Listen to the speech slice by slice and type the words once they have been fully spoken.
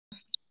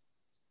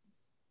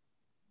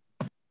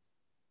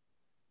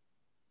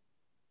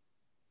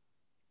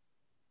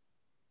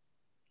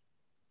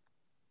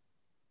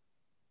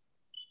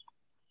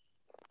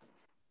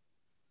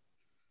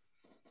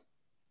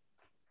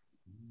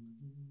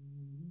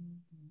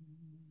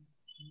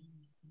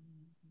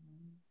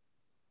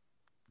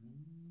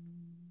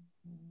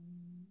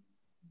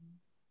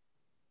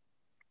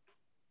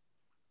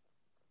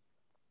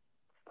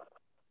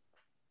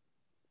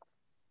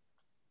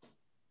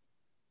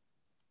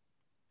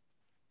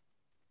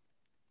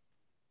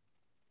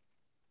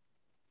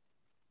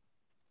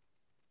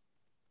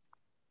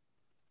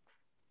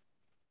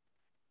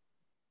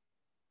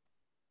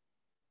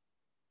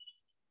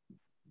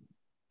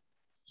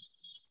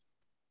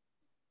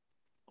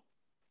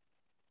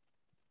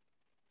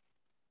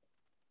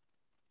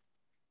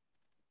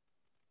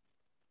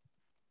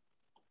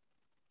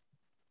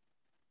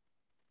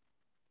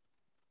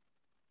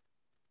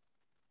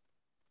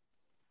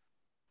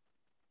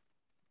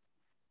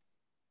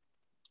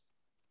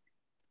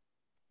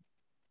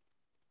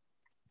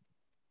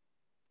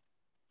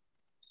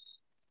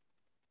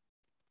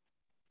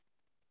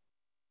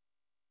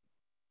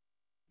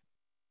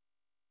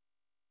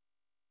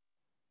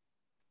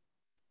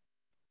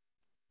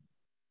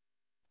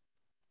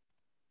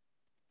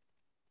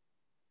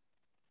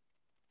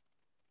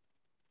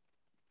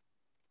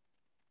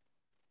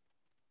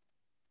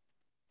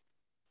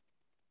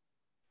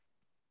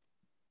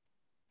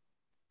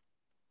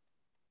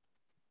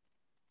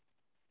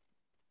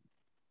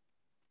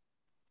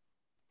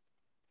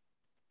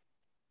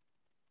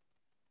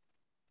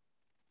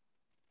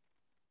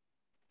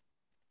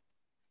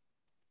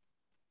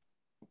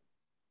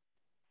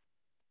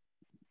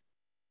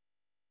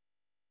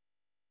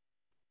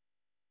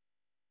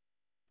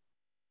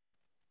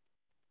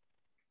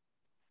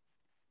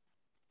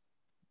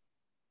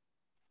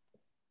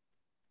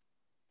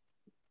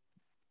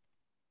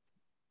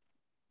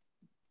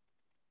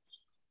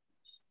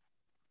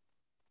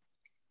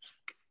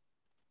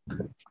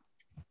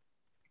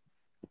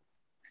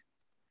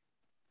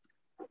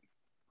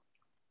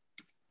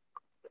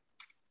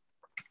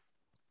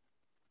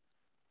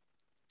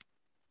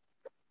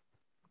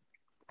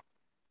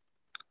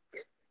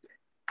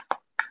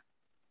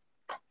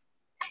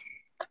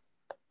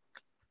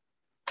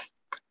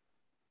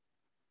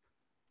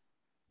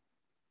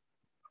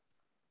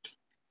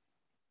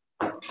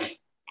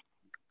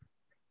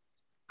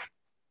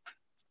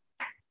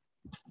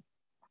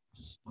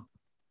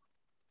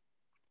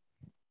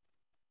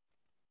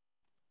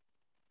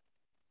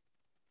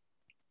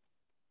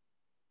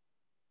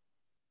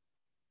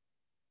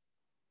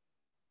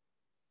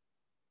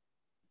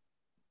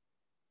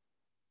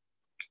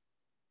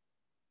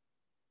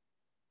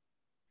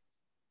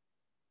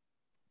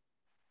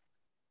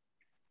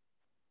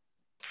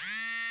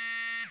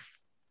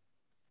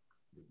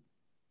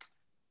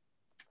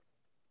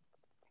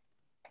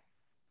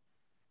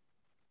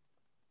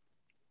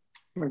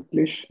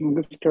Please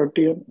start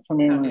here.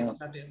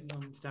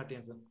 Start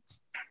here, sir.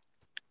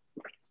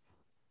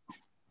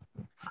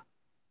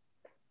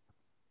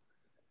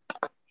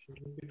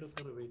 Repeaters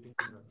are waiting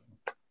for that.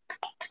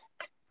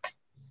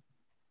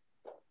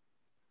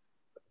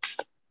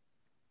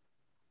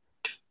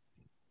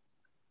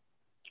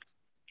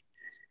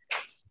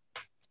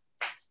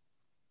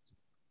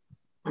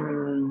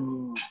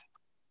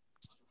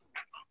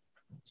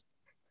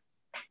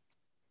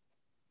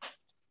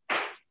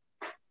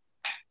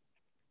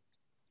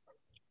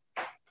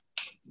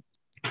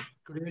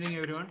 Good evening,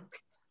 everyone.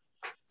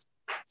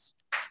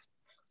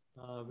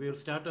 We'll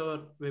start our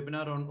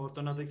webinar on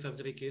orthognathic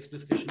surgery case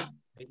discussion.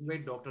 I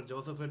invite Dr.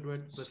 Joseph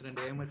Edward, President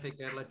Aomsi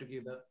Kerala, to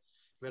give the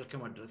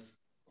welcome address.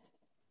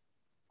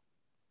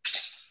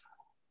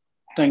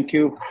 Thank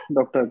you,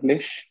 Dr.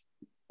 Akhilesh.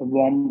 A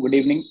warm good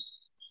evening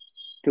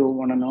to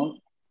one and all.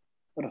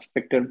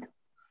 Respected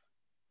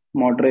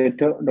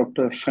moderator,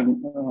 Dr.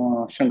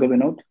 Shankar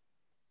Vinod,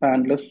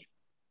 panelists,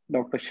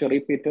 Dr. Shari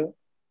Peter,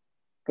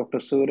 Dr.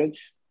 Suraj,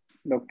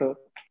 Dr.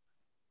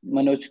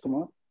 Manoj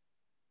Kumar,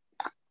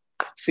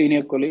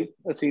 senior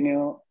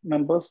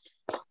members,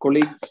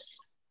 colleagues,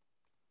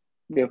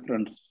 dear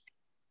friends.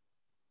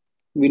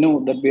 We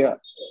know that we are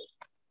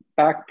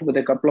packed with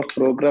a couple of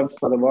programs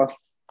for the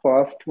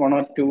past 1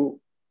 or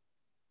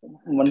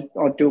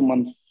 2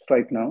 months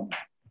right now,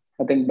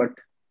 I think, but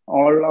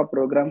all our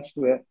programs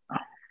were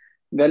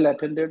well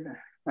attended.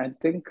 I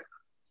think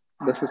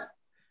this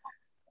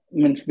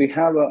means we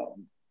have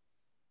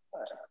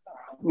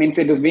it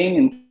is being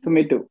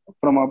informative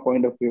from our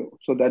point of view.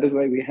 So that is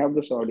why we have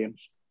this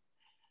audience.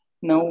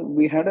 Now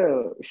we had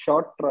a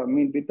short trial.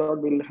 We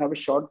thought we'll have a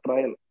short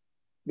trial,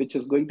 which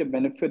is going to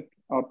benefit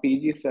our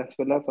PGs as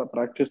well as our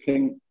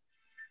practicing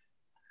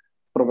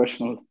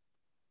professionals.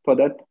 For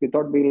that, we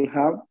thought we'll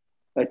have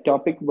a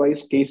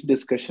topic-wise case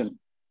discussion,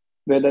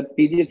 where that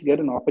PGs get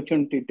an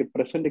opportunity to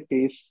present a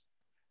case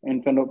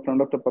in front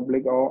of the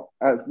public, or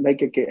as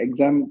like a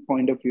exam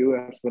point of view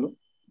as well.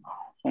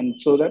 And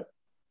so that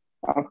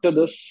after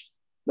this,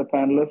 the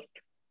panelist,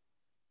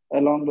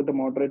 along with the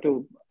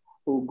moderator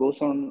who goes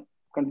on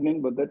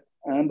continuing with it,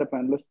 and the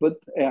panelist with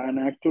an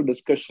active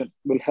discussion,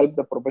 will help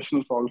the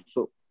professionals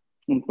also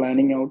in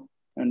planning out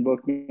and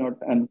working out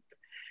and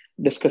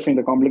discussing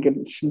the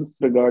complications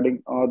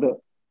regarding other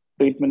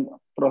treatment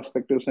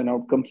perspectives and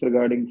outcomes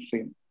regarding the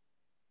same.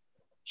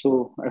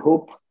 So I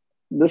hope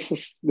this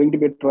is going to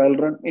be a trial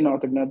run in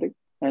orthognathic,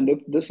 and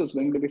if this is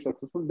going to be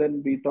successful,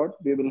 then we thought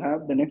we will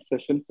have the next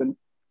sessions in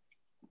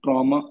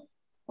trauma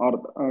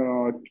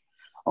or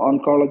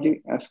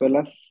oncology as well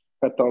as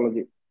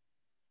pathology.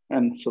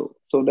 And so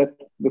that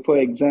before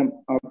exam,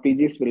 our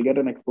PGs will get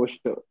an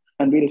exposure,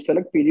 and we'll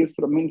select PGs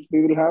from,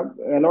 we will have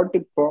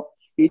allotted for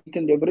each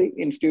and every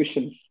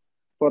institutions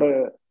for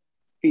a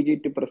PG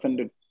to present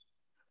it.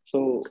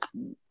 So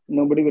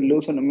nobody will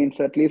lose, and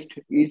at least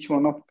each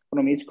one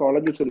from each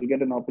colleges will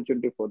get an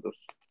opportunity for this.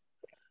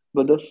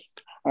 With this,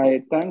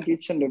 I thank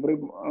each and every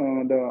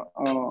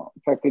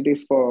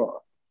faculties,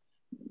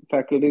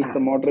 the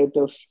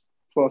moderators,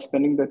 for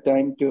spending the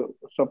time to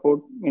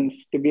support,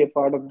 to be a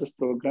part of this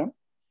program.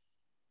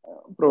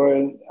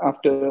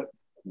 After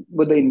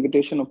with the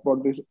invitation of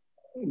what we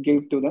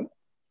give to them,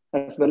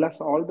 as well as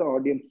all the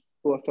audience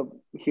who are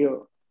here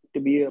to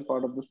be a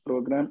part of this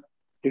program,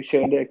 to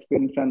share their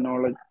experience and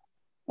knowledge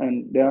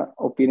and their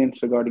opinions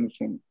regarding the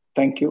same.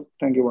 Thank you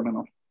one and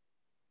all.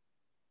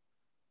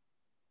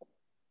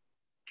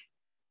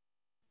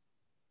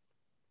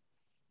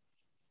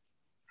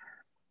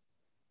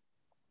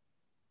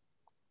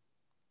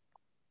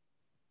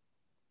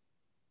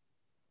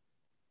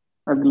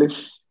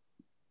 Akhilesh,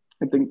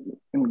 I think you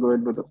can go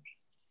ahead with it.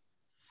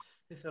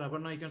 Yes, sir.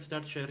 Now you can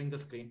start sharing the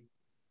screen.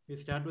 We'll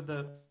start with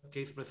the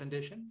case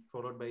presentation,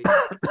 followed by...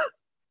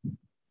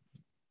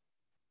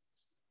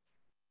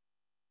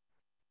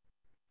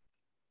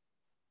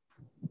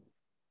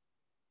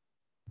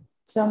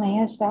 So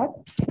may I start?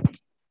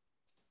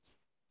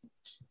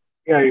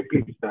 Yeah, you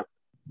please start.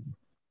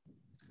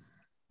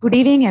 Good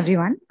evening,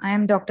 everyone. I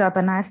am Dr.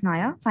 Aparna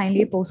Naya,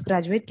 finally a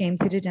postgraduate,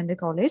 Aomsi Dental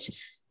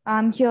College.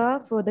 I'm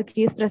here for the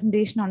case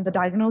presentation on the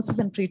diagnosis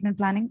and treatment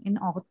planning in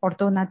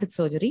orthognathic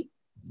surgery.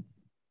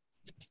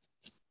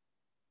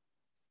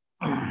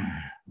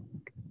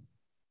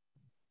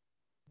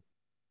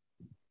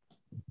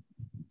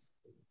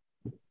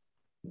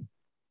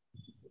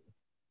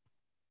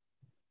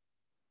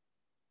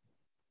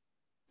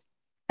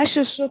 As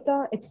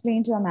Shushruta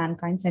explained to our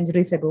mankind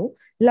centuries ago,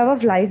 love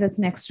of life is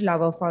next to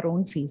love of our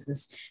own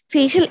faces.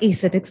 Facial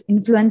aesthetics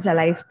influence our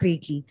life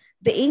greatly.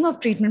 The aim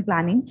of treatment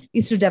planning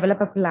is to develop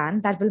a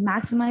plan that will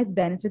maximize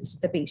benefits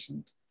to the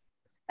patient.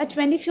 A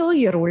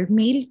 24-year-old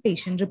male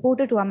patient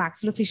reported to our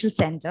maxillofacial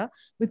center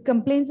with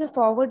complaints of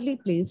forwardly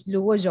placed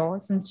lower jaw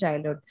since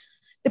childhood.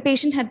 The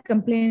patient had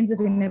complaints of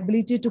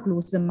inability to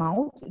close the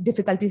mouth,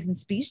 difficulties in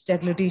speech,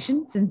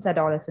 deglutition since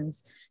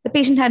adolescence. The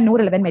patient had no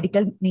relevant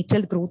medical,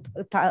 natal growth,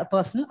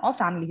 personal or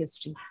family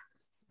history.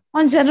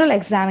 On general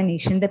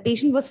examination, the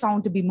patient was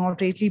found to be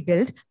moderately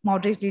built,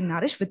 moderately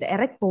nourished with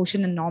erect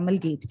posture and normal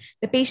gait.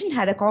 The patient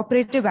had a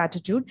cooperative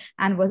attitude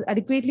and was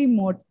adequately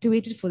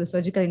motivated for the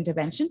surgical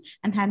intervention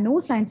and had no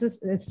signs of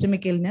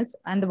systemic illness,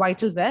 and the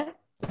vitals were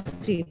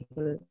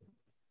stable.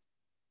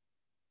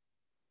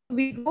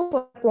 We go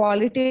for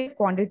qualitative,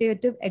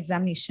 quantitative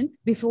examination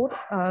before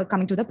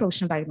coming to the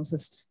professional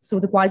diagnosis. So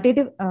the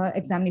qualitative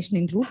examination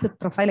includes the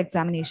profile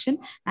examination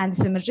and the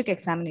symmetric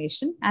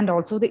examination and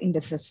also the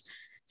indices.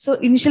 So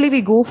initially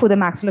we go for the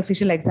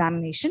maxillofacial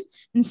examination.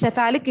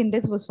 Encephalic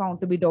index was found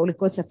to be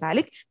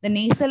dolichocephalic. The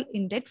nasal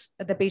index,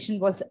 the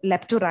patient was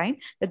leptorhine,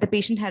 that the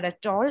patient had a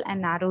tall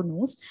and narrow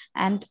nose,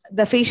 and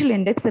the facial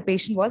index, the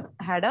patient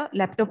had a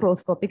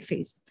leptoproscopic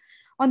face.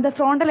 On the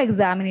frontal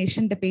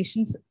examination, the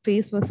patient's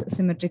face was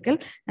symmetrical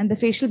and the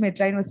facial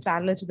midline was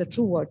parallel to the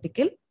true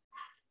vertical.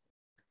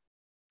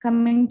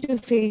 Coming to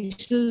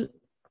facial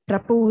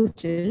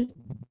proposal,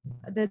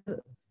 the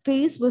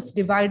face was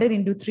divided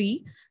into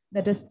three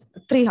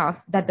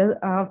halves, that is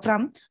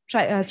from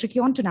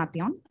trichion to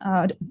nathion,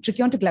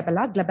 trichion to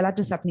glabella, glabella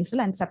to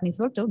subnasal, and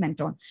subnasal to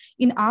menton.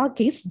 In our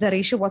case, the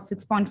ratio was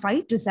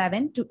 6.5 to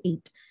 7 to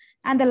 8.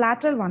 And the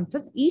lateral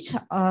 1/5, each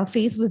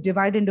face was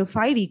divided into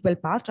 5 equal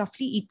parts,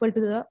 roughly equal to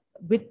the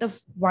width of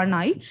one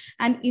eye.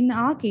 And in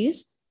our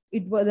case,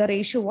 the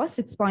ratio was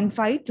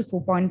 6.5 to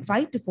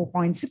 4.5 to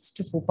 4.6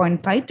 to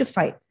 4.5 to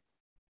 5.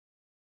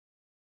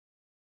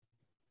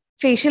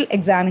 Facial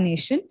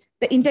examination,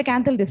 the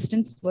intercanthal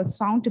distance was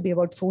found to be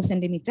about 4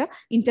 centimeter.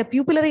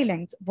 Interpupillary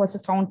length was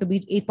found to be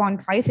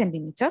 8.5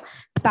 centimeter.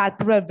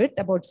 Palpebral width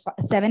about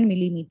 7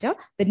 millimeter.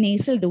 The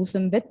nasal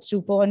dorsum width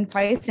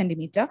 2.5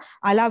 centimeter.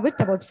 Ala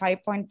width about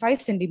 5.5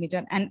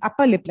 centimeter, and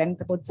upper lip length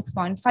about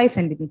 6.5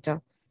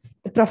 centimeter.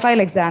 The profile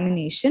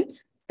examination,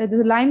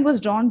 the line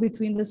was drawn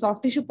between the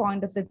soft tissue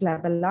point of the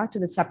glabella to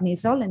the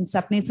subnasal and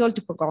subnasal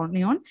to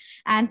corneon.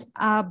 And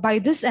by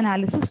this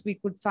analysis, we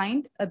could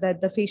find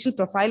that the facial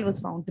profile was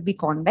found to be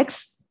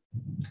convex.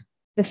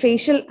 The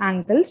facial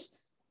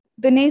angles,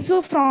 the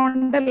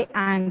nasofrontal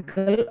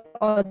angle,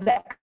 or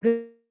the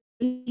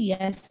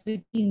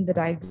angle in the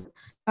diagram,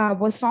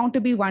 was found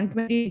to be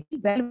 120 degree,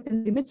 well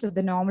within the limits of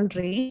the normal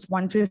range,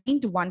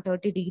 115 to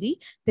 130 degree.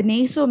 The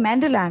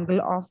nasomandal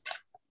angle of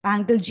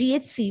angle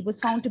GHC was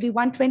found to be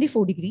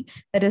 124 degree,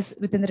 that is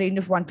within the range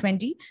of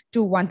 120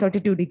 to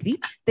 132 degree.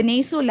 The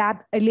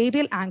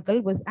nasolabial angle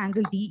was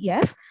angle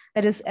DF,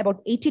 that is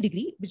about 80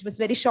 degree, which was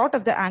very short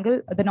of the angle,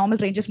 the normal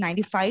range of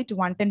 95 to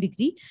 110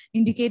 degree,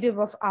 indicative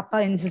of upper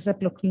incisor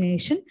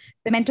proclination.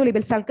 The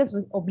mentolabial sulcus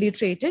was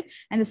obliterated,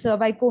 and the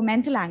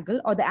cervicomental angle,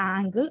 or the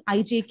angle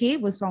IJK,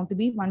 was found to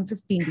be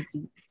 115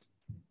 degree.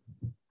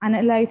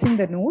 Analyzing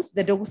the nose,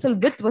 the dorsal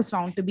width was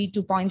found to be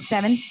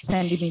 2.7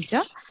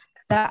 centimeter.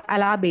 The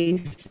ala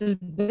basal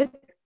width,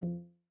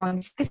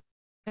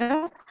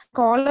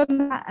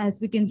 column, as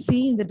we can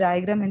see in the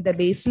diagram in the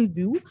basal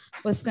view,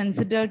 was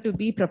considered to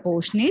be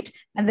proportionate,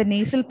 and the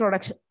nasal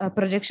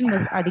projection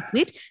was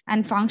adequate,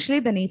 and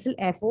functionally the nasal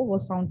FO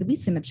was found to be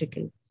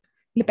symmetrical.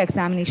 Lip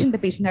examination, the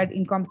patient had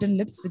incompetent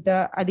lips with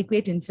the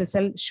adequate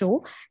incisal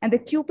show, and the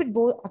cupid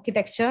bow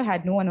architecture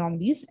had no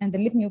anomalies, and the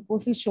lip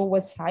mucosal show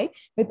was high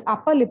with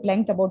upper lip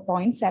length about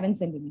 0.7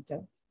 centimeter.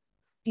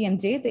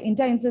 TMJ, the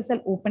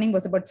interincisal opening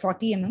was about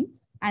 40 mm,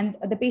 and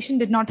the patient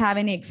did not have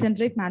any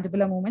eccentric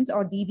mandibular movements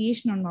or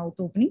deviation on mouth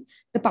opening.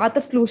 The path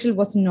of closure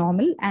was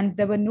normal, and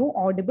there were no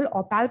audible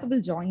or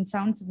palpable joint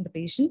sounds in the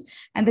patient,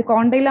 and the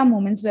condylar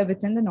movements were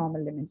within the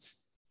normal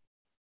limits.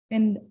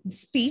 In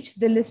speech,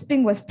 the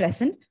lisping was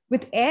present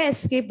with air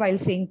escape while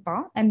saying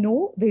pa, and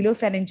no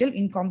velopharyngeal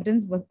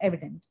incompetence was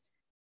evident.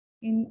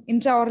 In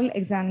intraoral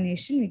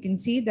examination, we can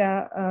see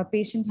the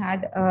patient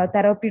had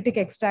therapeutic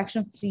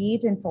extraction of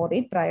 3/8 and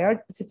 4/8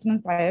 6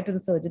 months prior to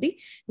the surgery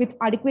with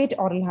adequate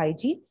oral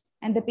hygiene.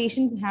 And the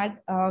patient had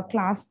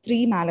class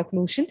 3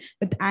 malocclusion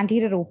with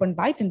anterior open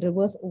bite and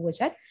reverse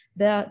overjet.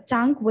 The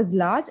tongue was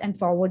large and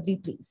forwardly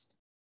placed.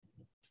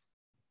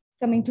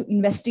 Coming to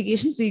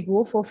investigations, we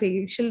go for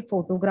facial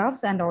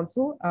photographs and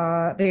also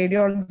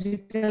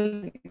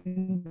radiological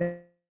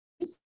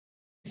investigations.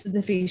 This is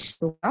the facial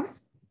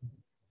photographs.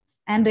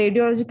 And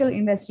radiological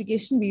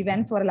investigation, we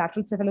went for a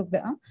lateral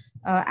cephalogram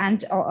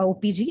and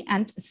OPG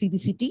and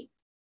CBCT.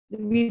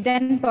 We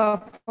then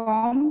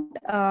performed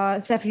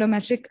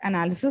cephalometric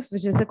analysis,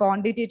 which is the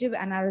quantitative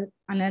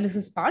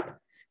analysis part.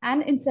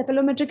 And in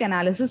cephalometric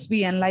analysis,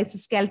 we analyze the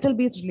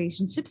skeletal-based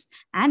relationships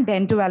and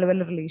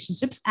dentoalveolar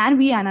relationships, and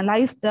we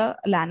analyze the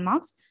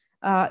landmarks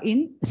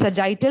in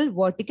sagittal,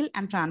 vertical,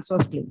 and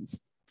transverse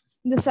planes.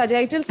 In the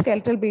sagittal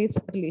skeletal-based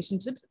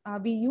relationships,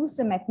 we used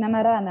a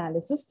McNamara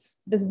analysis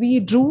because we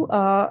drew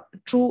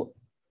through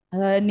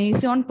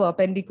nasion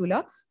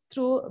perpendicular,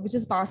 which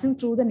is passing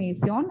through the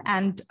nasion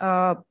and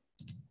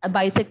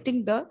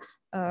bisecting the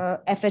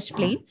FH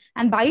plane.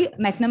 And by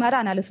McNamara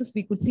analysis,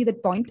 we could see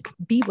that point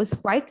B was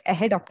quite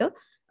ahead of the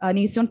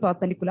nasion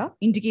perpendicular,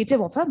 indicative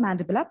of a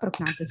mandibular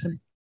prognathism.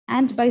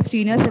 And by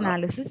Steiner's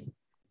analysis,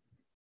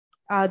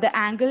 the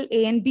angle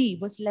A and B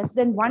was less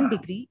than 1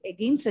 degree,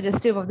 again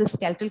suggestive of the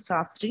skeletal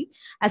class 3,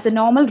 as the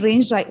normal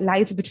range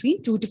lies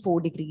between 2 to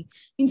 4 degree.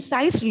 In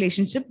size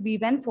relationship, we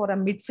went for a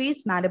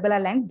mid-face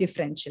mandibular length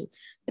differential.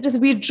 That is,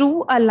 we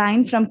drew a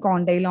line from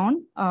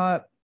condylon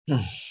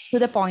to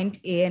the point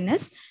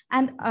ANS,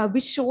 and we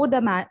show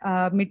the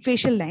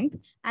midfacial length,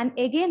 and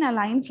again a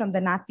line from the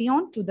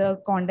gnathion to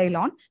the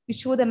condylon, we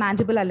show the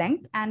mandibular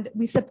length, and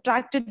we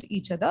subtracted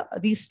each other,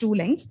 these two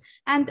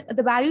lengths, and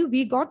the value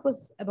we got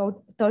was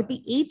about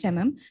 38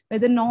 mm, where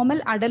the normal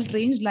adult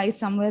range lies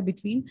somewhere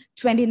between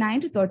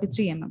 29 to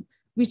 33 mm,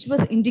 which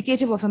was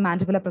indicative of a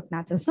mandibular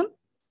prognathism.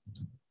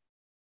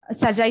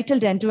 Sagittal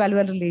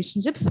dentoalveolar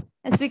relationships.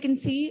 As we can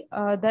see,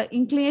 the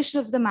inclination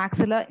of the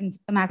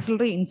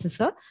maxillary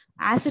incisor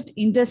as it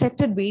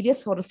intersected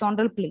various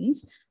horizontal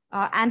planes,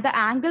 and the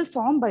angle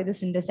formed by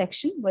this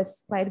intersection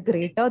was quite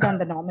greater than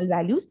the normal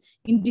values,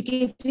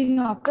 indicating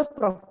of the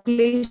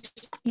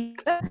procreation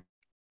of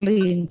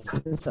the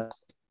incisor.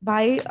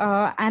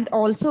 And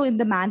also in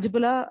the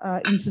mandibular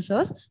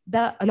incisors,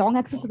 the long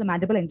axis of the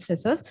mandibular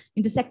incisors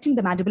intersecting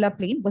the mandibular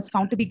plane was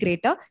found to be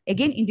greater,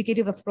 again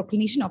indicative of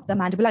proclination of the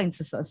mandibular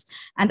incisors.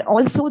 And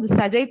also the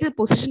sagittal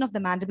position of the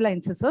mandibular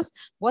incisors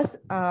was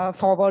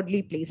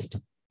forwardly placed.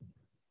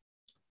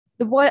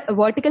 The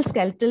vertical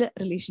skeletal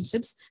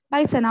relationships.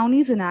 By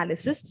Sanauni's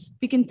analysis,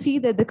 we can see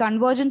that the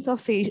convergence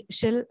of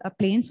facial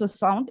planes was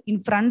found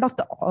in front of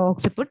the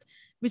occiput,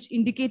 which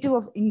indicative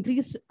of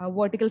increased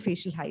vertical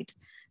facial height.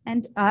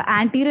 And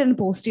anterior and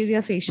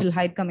posterior facial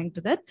height coming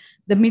to that,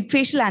 the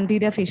mid-facial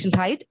anterior facial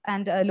height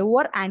and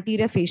lower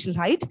anterior facial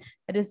height,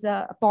 that is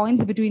the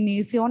points between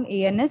nasion,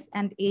 ANS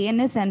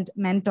and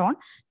menton.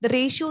 The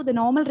ratio, the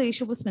normal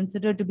ratio was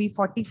considered to be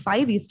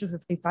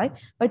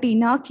 45:55, but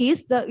in our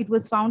case, it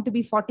was found to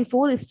be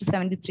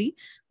 44:73,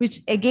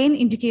 which again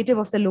indicative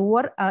of the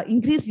lower,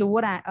 increased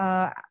lower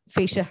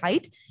facial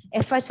height,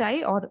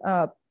 FHI or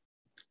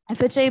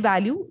FHI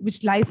value,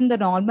 which lies in the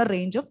normal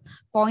range of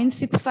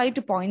 0.65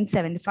 to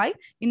 0.75.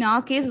 In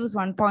our case, it was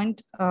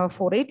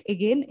 1.48,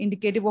 again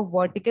indicative of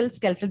vertical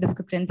skeletal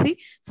discrepancy,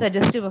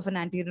 suggestive of an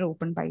anterior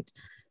open bite.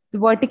 The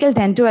vertical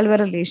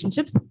dentoalveolar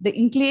relationships, the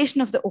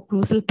inclination of the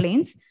occlusal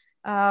planes.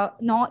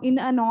 In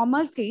a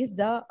normal case,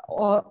 the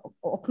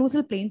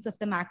occlusal planes of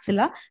the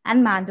maxilla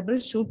and mandible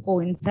should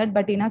coincide,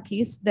 but in our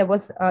case, there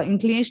was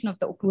inclination of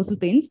the occlusal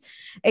planes,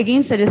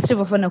 again suggestive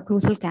of an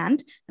occlusal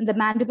cant, and the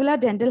mandibular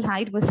dental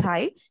height was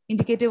high,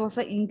 indicative of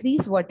an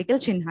increased vertical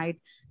chin height.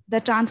 The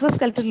transverse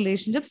skeletal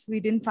relationships, we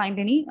didn't find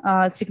any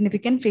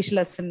significant facial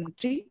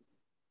asymmetry.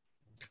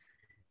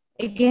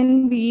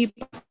 Again, we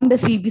performed a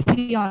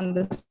CBC on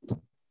this.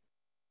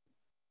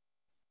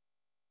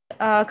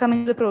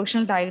 Coming to the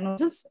provisional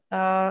diagnosis,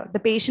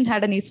 the patient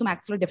had a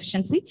nasomaxillary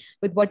deficiency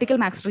with vertical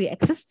maxillary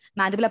excess,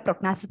 mandibular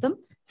prognathism,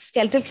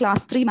 skeletal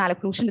class 3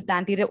 malocclusion with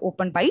anterior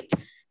open bite.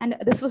 And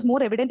this was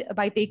more evident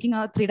by taking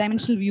a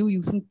three-dimensional view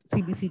using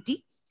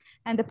CBCT.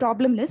 And the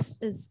problem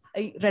list is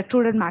a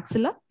retrograde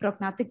maxilla,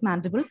 prognathic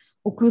mandible,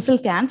 occlusal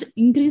cant,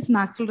 increased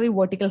maxillary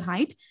vertical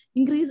height,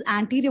 increased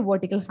anterior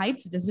vertical height,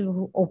 this is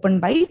open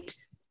bite.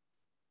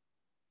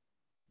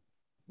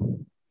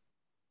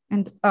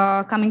 And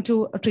coming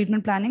to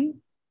treatment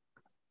planning,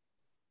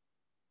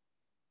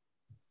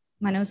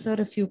 Manoj sir,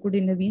 if you could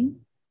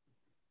intervene.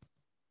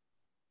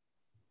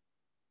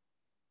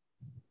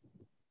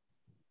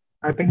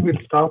 I think we'll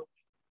stop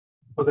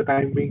for the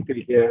time being till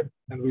here,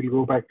 and we'll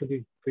go back to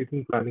the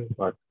treatment planning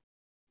part.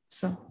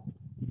 So,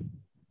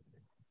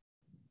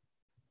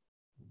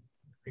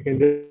 we can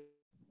just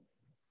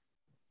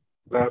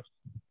grab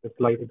the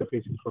slide with the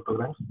patient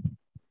photographs.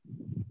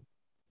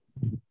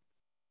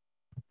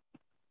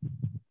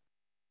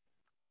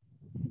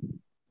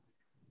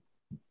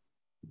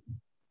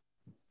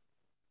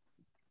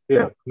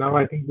 Yeah, now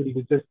I think we'll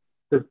just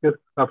discuss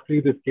roughly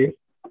this case.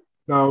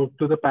 Now,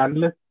 to the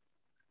panelists,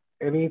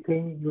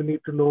 anything you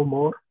need to know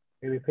more?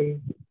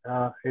 Anything,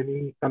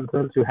 any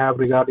concerns you have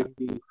regarding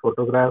the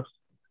photographs,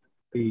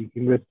 the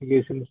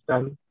investigations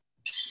done?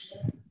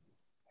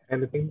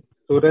 Anything?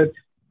 Suraj,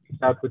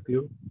 start with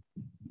you.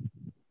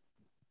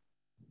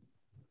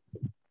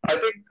 I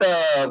think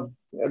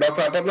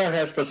Dr. Aparna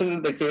has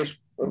presented the case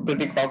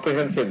pretty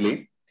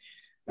comprehensively.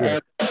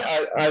 Yes.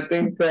 And I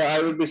think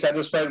I would be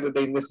satisfied with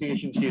the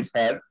investigations she's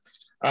had.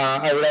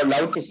 I would have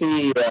loved to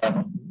see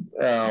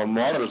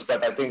models,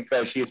 but I think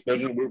she's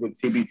making do with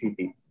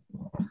CBCT.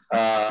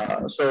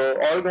 So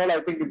all in all,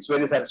 I think it's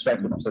very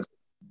satisfactory.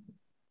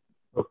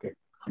 Okay.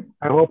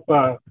 I hope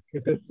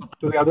it is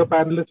to the other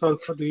panelists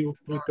also. Do you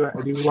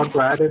want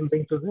to add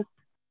anything to this?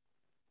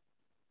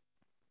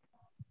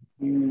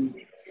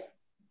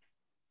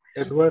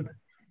 Edward?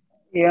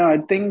 Yeah, I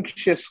think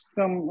she's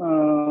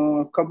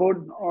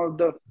covered all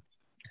the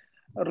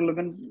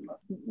relevant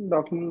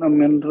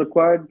document,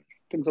 required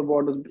things of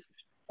what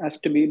has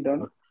to be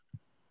done.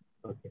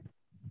 Okay.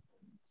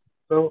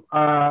 So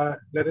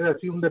let us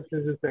assume that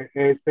this is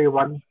say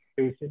one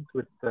patient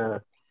with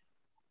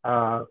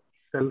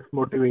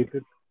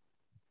self-motivated,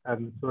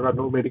 and so there are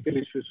no medical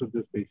issues with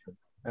this patient.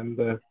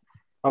 And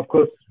of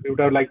course, we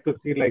would have liked to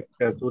see, like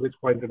Suraj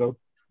pointed out,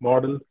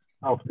 models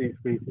of these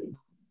spaces.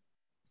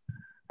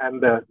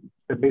 And the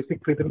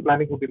basic treatment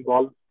planning would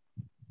involve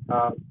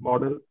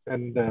models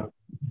and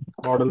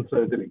model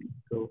surgery.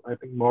 So I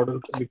think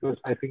models, because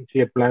I think she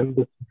had planned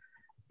this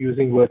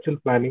using virtual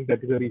planning,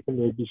 that is the reason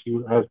maybe she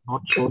has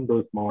not shown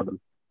those models.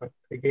 But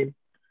again,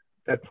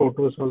 that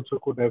photos also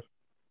could have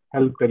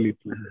helped a little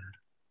bit.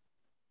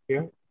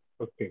 Yeah,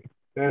 okay.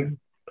 Then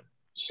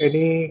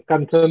any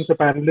concerns the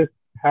panelists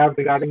have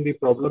regarding the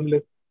problem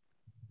list?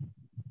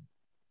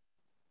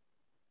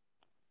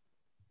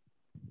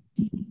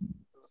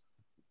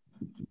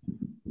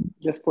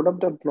 Just put up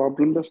the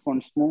problem list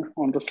once more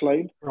on the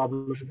slide.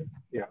 Problem list,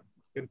 yeah.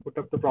 You can put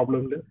up the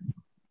problem list.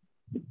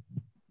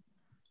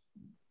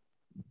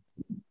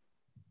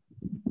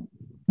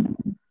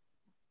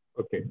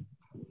 Okay.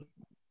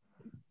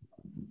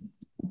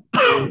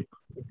 So,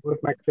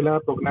 maxilla,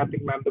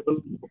 prognathic mandible,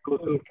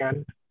 occlusal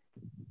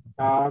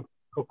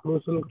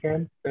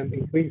cant, then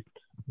increased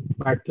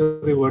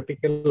maxillary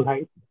vertical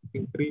height,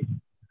 increased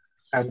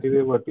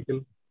anterior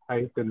vertical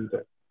height, and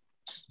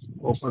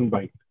open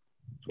bite.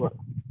 So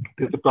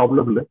it is a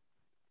problem list.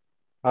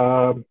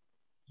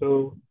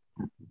 So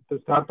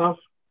to start off,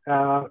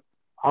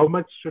 how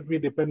much should we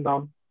depend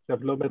on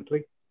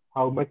cephalometric?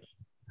 How much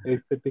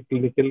aesthetic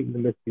clinical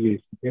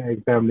investigation,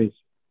 examination?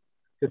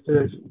 Just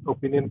an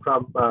opinion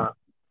from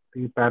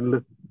the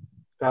panelists.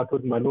 Start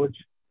with Manoj.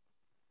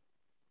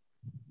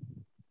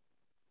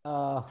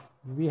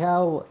 We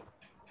have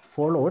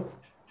followed.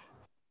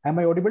 Am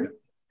I audible?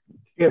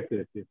 Yes,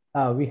 yes, yes.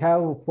 We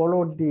have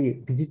followed the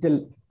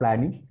digital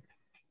planning.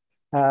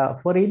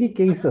 For any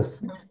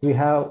cases, we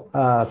have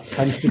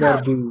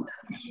considered the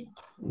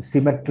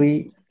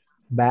symmetry,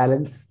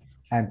 balance,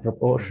 and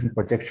proportion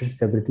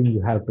projections, everything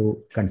you have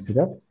to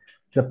consider.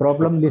 The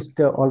problem list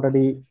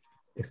already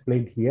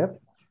explained here.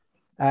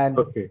 And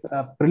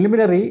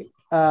preliminary,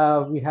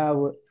 we have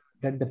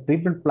done the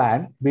treatment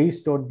plan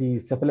based on the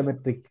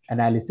cephalometric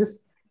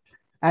analysis.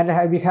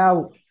 And we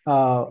have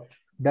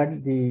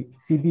done the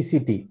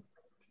CBCT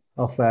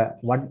of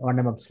 1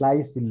 mm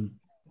slice in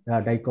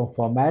DICOM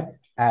format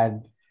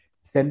and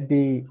sent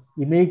the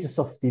images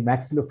of the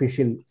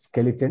maxillofacial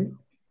skeleton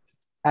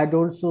and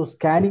also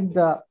scanning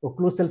the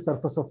occlusal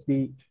surface of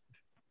the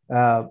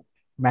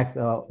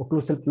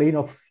occlusal plane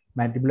of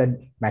mandible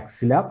and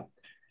maxilla,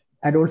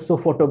 and also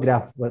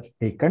photograph was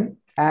taken.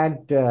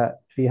 And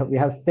we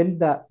have sent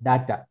the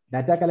data.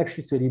 Data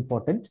collection is very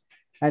important,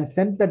 and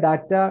sent the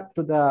data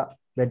to the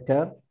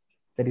vendor.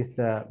 That is,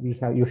 we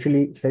have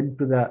usually sent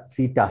to the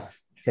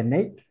CETAS,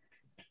 Chennai.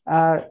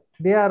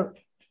 They are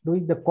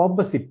doing the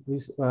composite,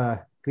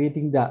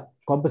 creating the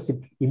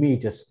composite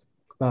images,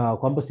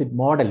 composite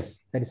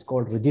models, that is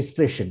called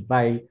registration,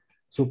 by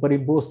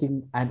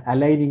superimposing and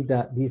aligning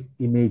these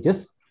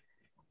images.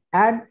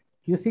 And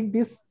using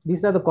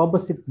these are the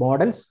composite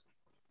models.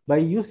 By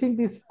using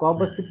these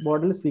composite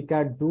models, we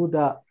can do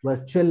the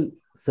virtual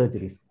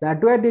surgeries. The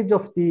advantage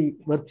of the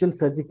virtual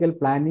surgical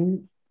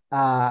planning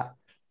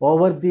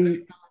over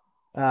the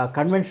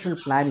conventional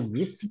planning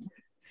is,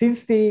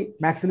 since the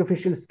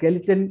maxillofacial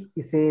skeleton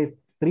is a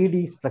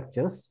 3D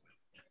structures,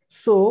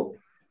 so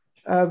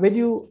when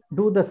you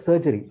do the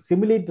surgery,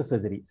 simulate the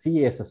surgery,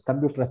 CASS,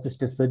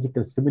 computer-assisted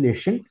surgical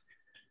simulation,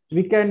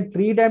 we can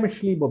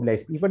three-dimensionally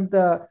mobilize even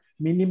the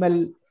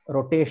minimal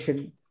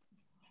rotation,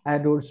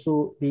 and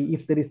also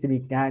if there is any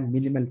cant,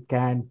 minimal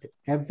cant,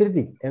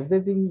 everything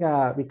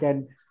we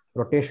can,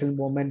 rotational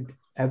moment,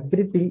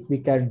 everything we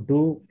can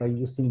do by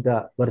using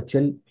the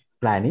virtual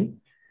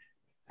planning.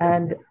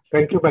 And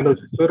thank you, Manoj.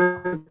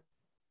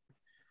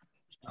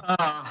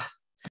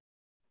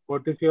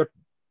 What is your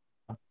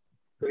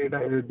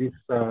this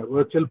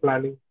virtual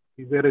planning?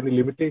 Is there any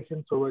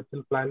limitations for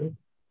virtual planning?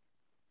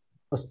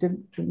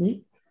 Question to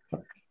me.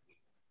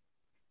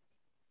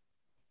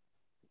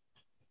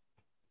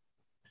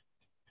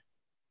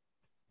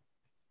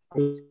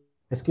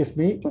 Excuse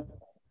me.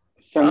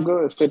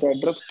 Shankar, is it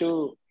addressed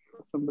to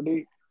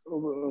somebody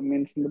who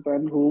means in the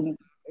pan whom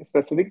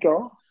specific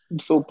or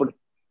open?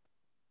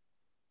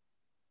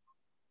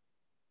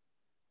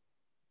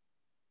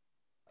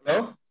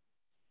 Hello?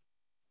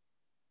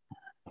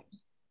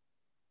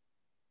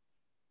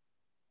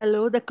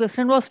 Hello, the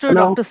question was to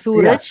Dr.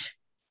 Suraj.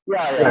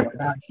 Yeah.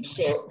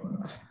 So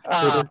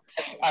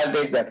I'll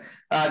take that.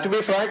 To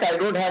be frank, I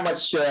don't have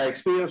much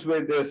experience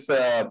with this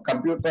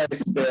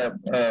computerized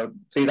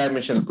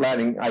three-dimensional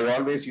planning. I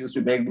always used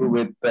to make do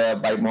with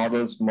by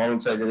models, model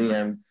surgery,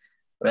 and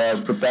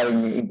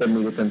preparing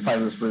intermediate and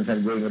final sprints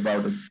and going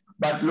about it.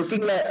 But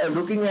looking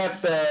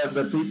at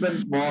the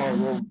treatment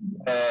more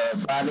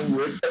planning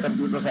with the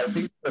computers, I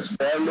think it's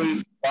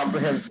fairly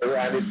comprehensive,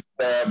 and it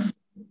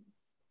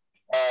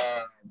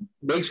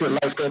makes your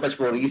life so much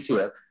more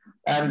easier.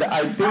 And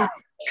I think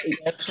it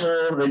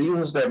also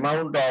reduces the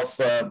amount of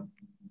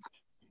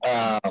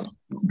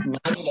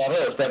manual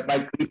errors that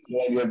might creep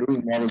while you're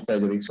doing model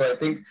surgery. So I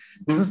think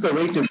this is the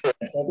way to go,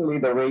 certainly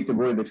the way to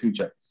go in the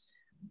future.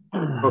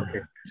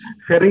 Okay.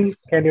 Sherry,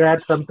 can you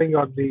add something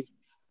on the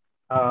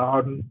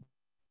on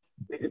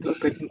digital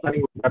treatment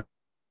planning?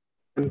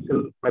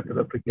 conventional method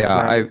of treatment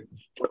Yeah, planning.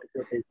 What is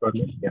your take on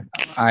it?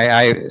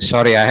 Yeah.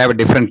 sorry, I have a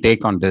different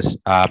take on this.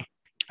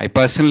 I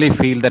personally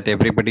feel that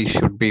everybody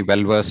should be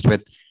well versed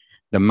with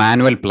the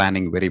manual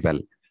planning very well.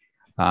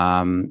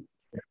 Um,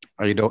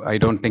 I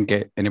don't think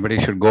anybody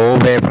should go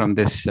away from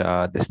this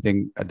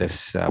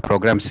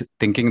programs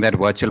thinking that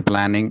virtual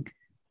planning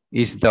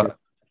is the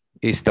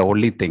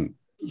only thing,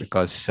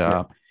 because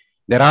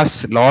there are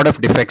a lot of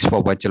defects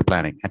for virtual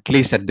planning, at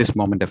least at this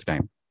moment of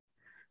time.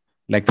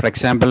 Like, for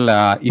example,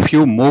 if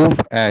you move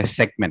a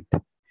segment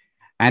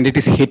and it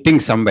is hitting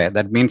somewhere,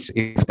 that means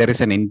if there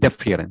is an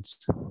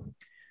interference.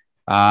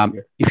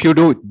 If you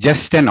do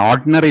just an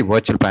ordinary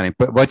virtual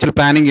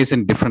planning is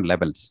in different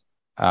levels.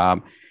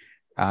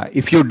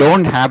 If you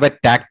don't have a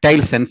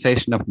tactile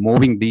sensation of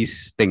moving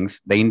these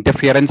things, the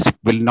interference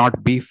will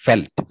not be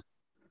felt.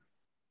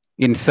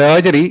 In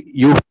surgery,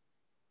 you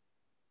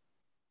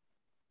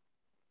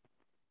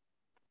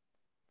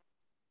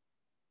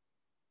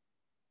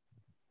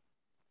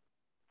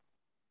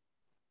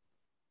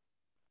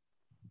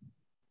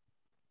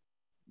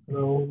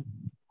No.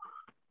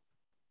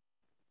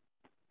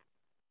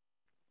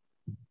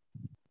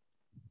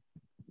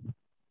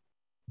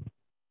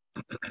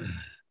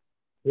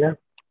 Yeah.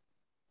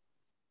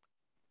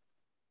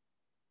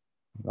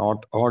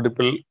 Not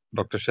audible.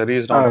 Dr. Shari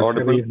is not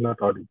audible. Shari is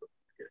not audible.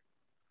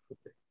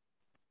 Okay.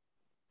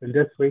 We'll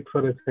just wait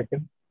for a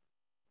second.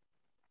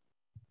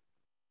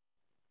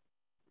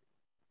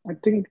 I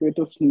think it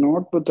is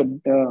not with the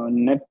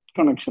net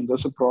connection.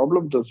 There's a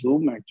problem with the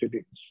Zoom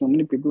actually. So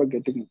many people are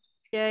getting it.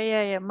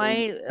 Yeah.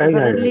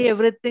 Suddenly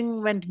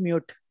everything went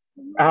mute.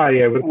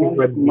 Everything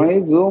went mute. My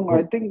Zoom,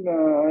 I think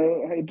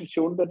it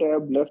showed that I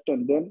have left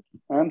and then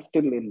I'm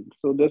still in.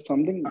 So there's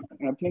something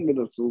happening with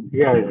the Zoom.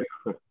 Yeah.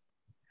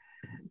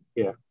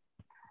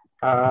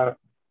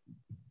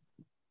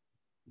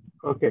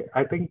 Okay,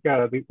 I think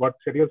what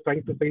Shari was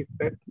trying to say is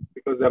that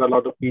because there are a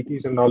lot of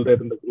PTs and all there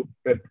in the group,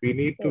 that we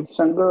need to.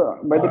 Shankar,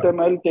 by the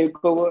time I'll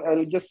take over,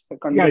 I'll just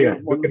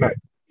continue.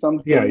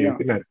 You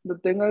can add. The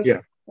thing is,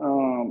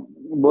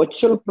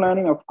 virtual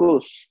planning, of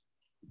course.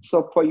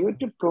 So for you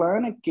to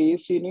plan a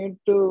case, you need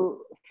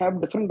to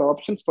have different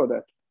options for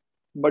that.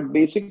 But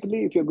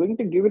basically, if you're going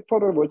to give it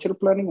for a virtual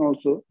planning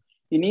also,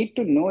 you need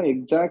to know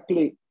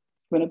exactly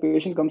when a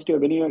patient comes to you,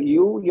 when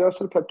you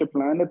yourself have to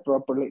plan it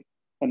properly.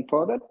 And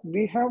for that,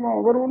 we have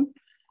our own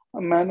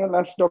manual,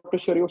 as Dr.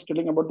 Shari was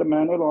telling about the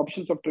manual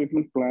options of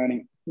treatment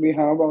planning. We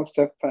have our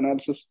CEF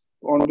analysis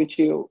on which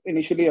you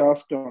initially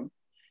asked on.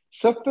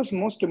 CEF is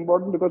most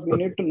important because we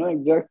need to know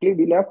exactly,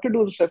 we'll have to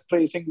do the CEF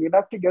tracing. We'll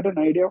have to get an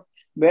idea of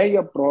where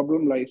your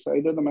problem lies,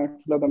 either the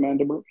maxilla, the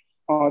mandible,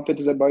 or if it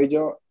is a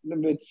bijaw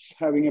which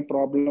having a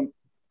problem.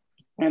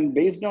 And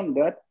based on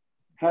that,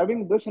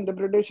 having this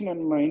interpretation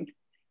in mind,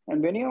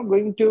 and when you're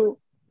going to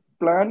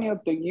plan your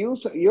thing,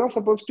 you're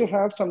supposed to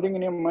have something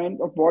in your mind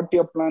of what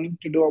you're planning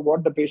to do or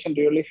what the patient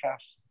really has.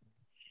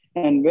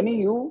 And when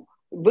you,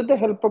 with the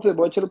help of the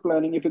virtual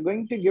planning, if you're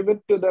going to give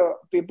it to the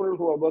people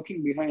who are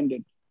working behind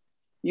it,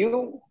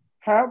 you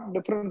have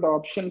different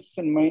options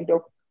in mind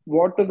of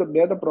where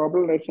the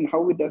problem lies and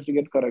how it has to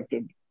get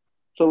corrected.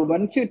 So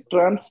once you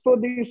transfer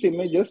these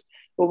images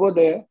over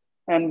there,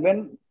 and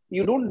when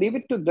you don't leave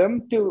it to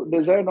them to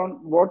decide on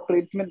what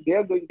treatment they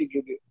are going to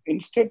give you.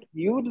 Instead,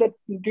 you let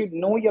you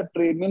know your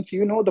treatments,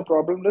 you know the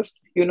problem list,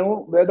 you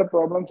know where the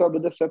problems are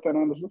with the CEF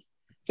analysis.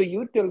 So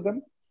you tell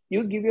them,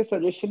 you give your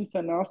suggestions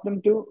and ask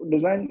them to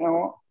design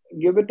or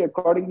give it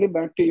accordingly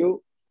back to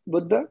you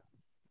with the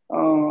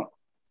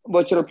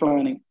virtual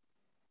planning.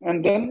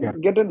 And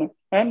then get in.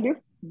 And if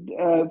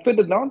it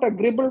is not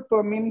agreeable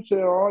for means,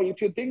 or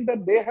if you think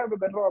that they have a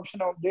better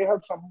option or they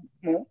have some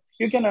more,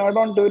 you can add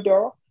on to it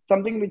or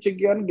something which you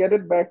can get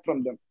it back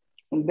from them.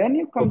 And then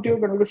you come to your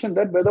conclusion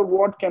that whether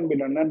what can be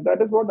done. And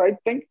that is what I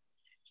think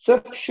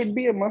CEF should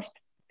be a must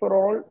for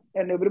all,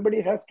 and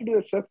everybody has to do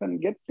a CEF and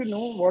get to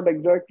know what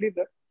exactly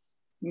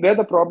where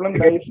the problem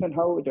lies and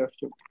how it has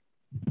to.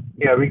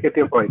 Yeah, we get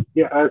your point.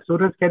 Yeah,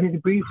 Suraj, can you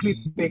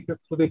briefly take us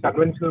through the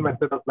conventional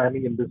method of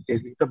planning in this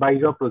case? It's a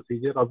bijaw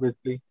procedure,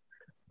 obviously.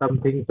 Some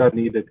things are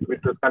needed. If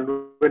it was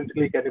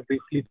conventionally, can you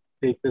briefly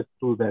take us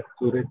through that?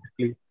 Suraj,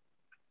 please.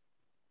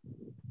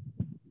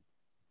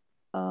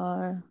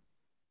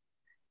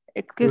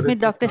 Excuse me,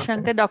 Dr.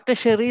 Shankar. Dr.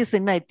 Shari is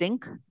in, I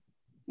think.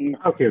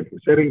 Okay.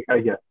 Shari,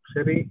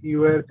 Shari, you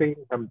were saying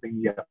something.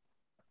 Yeah.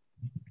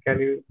 Can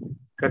you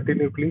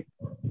continue, please,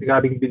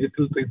 regarding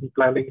digital treatment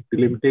planning, the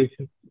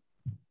limitations?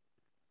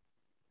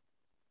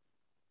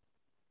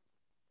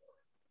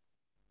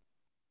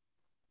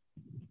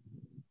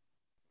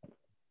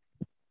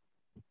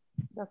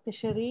 Dr.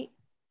 Shari.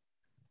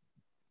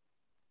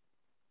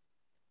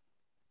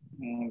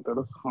 There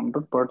is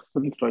 100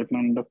 participants right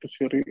now. Dr.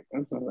 Shari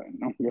is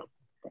now here.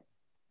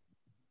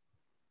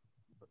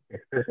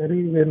 Okay. Shari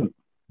is in,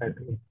 I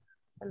think.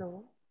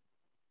 Hello.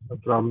 No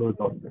problem with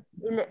all that.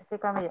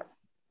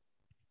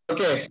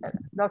 Okay.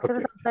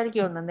 Doctor,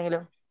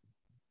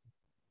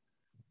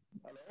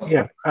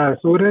 Yeah.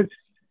 Suraj,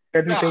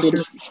 can you take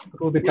us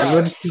through the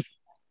convention?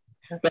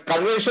 The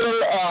conventional,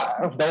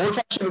 the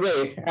old-fashioned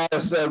way,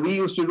 as we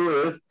used to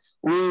do, is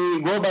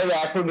we go by the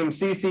acronym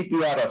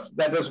CCPRF.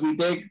 That is, we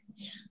take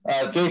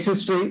case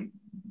history.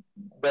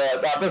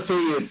 The other C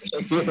is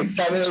case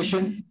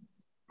examination.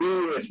 P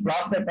is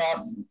plaster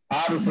cast,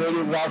 R is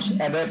radiographs,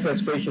 and F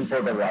is patient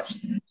photographs.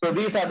 So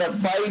these are the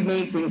 5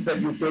 main things that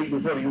you take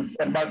before you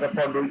embark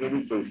upon doing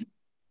any case.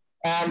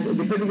 And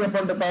depending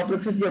upon the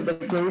complexity of the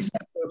case,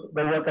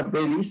 the work of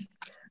dailies,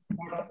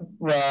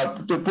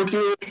 to put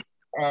you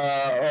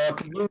or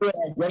to give you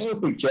a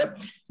general picture,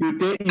 we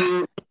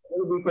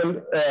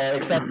can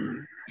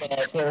examine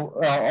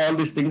all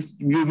these things.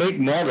 You make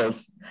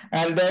models,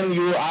 and then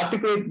you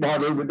articulate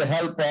model with the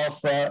help of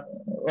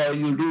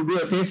you do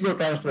a Facebook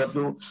transfer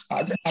to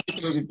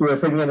articulate it to a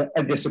single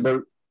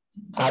adjustable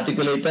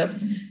articulator.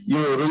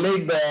 You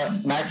relate the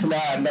maxilla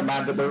and the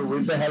mandible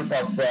with the help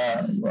of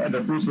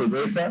the crucial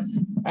razor,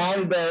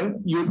 and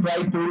then you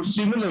try to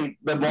simulate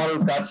the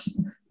model cuts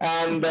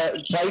and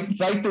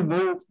try to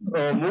move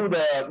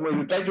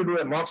you try to do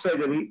a mock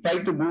surgery,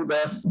 try to move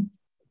the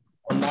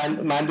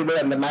mandible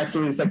and the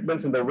maxillary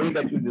segments in the way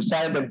that you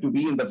decide them to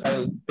be in the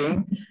final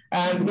thing.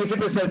 And if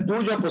it is a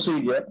 2-job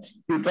procedure,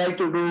 you try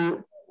to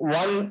do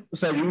one.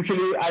 So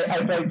usually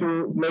I try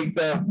to make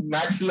the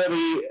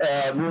maxillary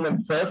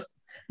movement first,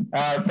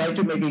 try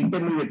to make an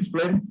intermediate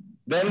split,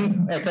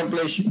 then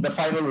accomplish the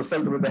final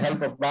result with the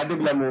help of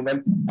mandibular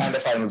movement and the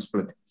final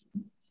split.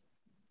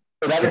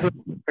 So that is it.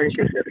 Thank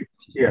you, Sherry.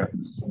 Yeah.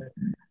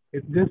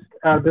 It's just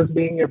this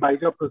being a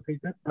bi-job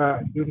procedure,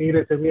 you need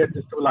a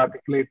semi-adjustable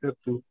articulator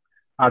to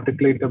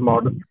articulate the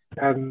model,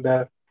 and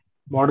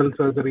model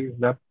surgery is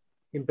done,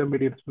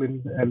 intermediate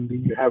splint, and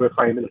you have a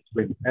final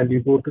splint, and you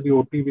go to the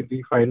OT with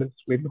the final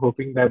splint,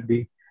 hoping that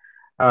the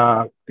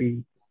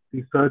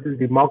surgery,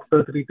 the mock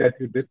surgery that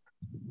you did,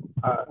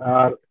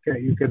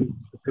 you can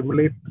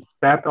simulate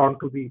that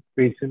onto the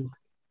patient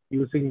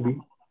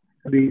using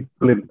the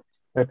splint.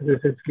 That is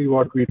essentially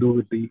what we do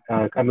with the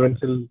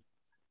conventional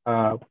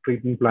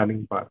treatment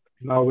planning part.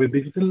 Now, with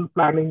digital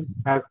planning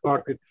has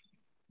got its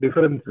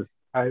differences.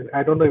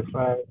 I don't know if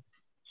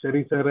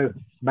Sherry sir is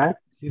back.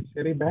 Is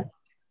Sherry back?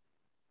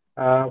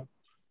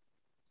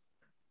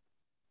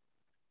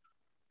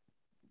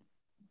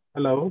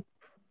 Hello?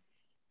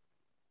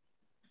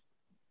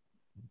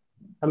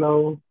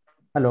 Hello?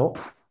 Hello?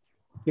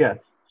 Yes,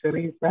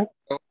 Sherry is back?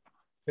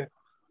 Yeah.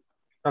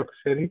 Dr.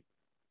 Sherry?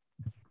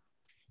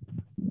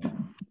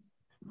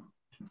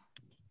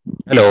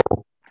 Hello.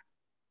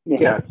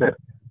 Yeah, sir.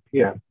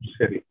 Yeah,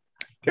 Sherry.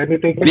 Can you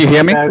take Can you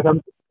hear me?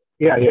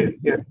 Yeah,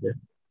 yes.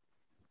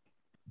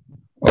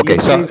 Okay,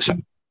 so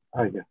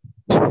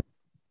yeah.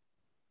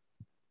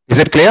 Is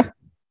it clear?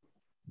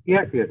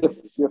 Yes.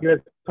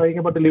 You're talking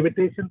about the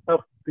limitations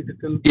of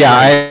digital.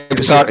 Yeah,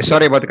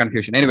 sorry about the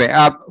confusion. Anyway,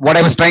 what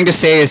I was trying to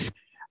say is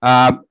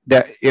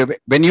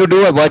when you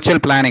do a virtual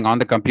planning on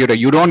the computer,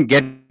 you don't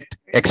get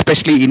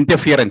especially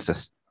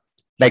interferences.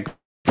 Like,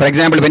 for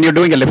example, when you're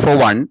doing a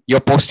LIFO1, your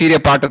posterior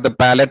part of the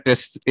palate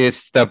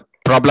is the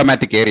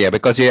problematic area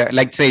because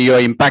like say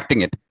you're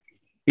impacting it.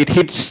 It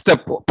hits the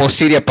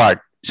posterior part.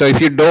 So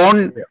if you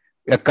don't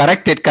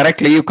correct it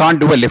correctly, you can't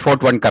do a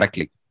LIFO1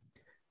 correctly.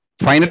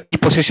 Final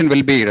position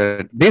will be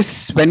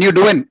this. When you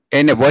do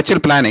in a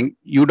virtual planning,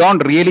 you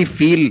don't really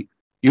feel,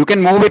 you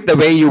can move it the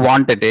way you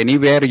want it,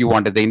 anywhere you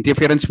want it. The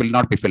interference will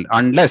not be felt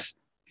unless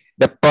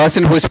the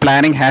person who is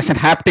planning has a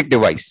haptic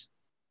device,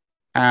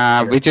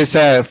 which is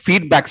a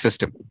feedback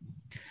system.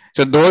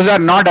 So those are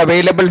not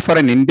available for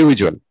an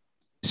individual.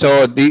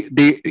 So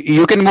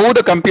you can move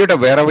the computer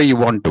wherever you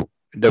want to,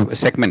 the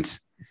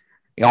segments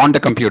on the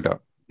computer.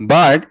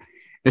 But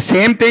the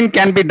same thing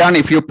can be done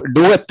if you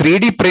do a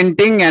 3D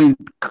printing and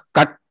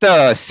cut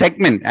the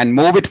segment and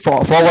move it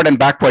forward and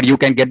backward, you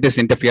can get this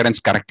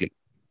interference correctly.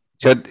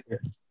 So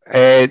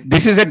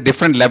this is at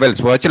different levels.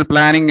 Virtual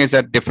planning is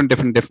at different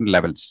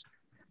levels.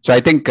 So I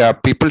think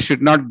people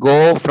should not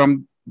go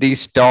from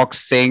these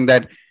talks saying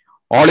that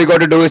all you got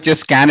to do is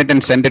just scan it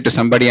and send it to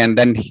somebody and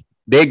then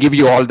they give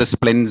you all the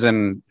splints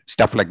and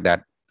stuff like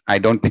that. I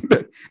don't think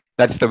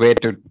that's the way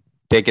to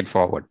take it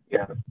forward.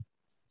 Yeah.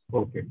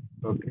 Okay.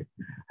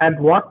 And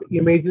what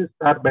images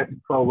are best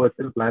for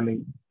virtual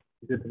planning?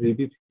 Is it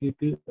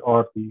CBCT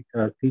or the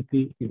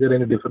CT? Is there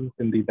any difference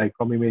in the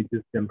DICOM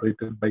images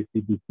generated by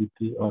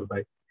CBCT or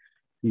by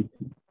CT?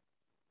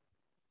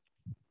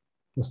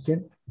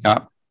 Question?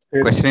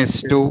 Question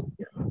is to...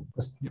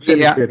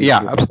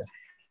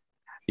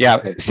 Yeah.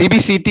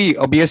 CBCT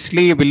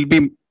obviously will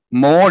be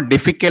more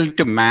difficult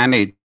to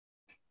manage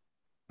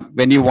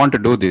when you want to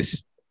do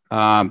this.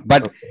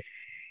 But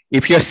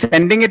if you're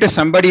sending it to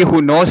somebody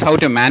who knows how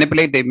to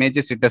manipulate the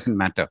images, it doesn't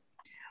matter.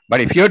 But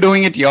if you're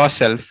doing it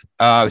yourself,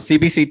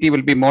 CBCT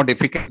will be more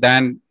difficult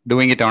than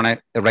doing it on a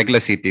regular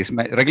CT.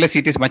 Regular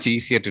CT is much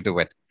easier to do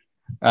it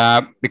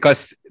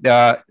because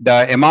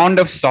the amount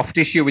of soft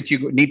tissue which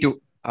you need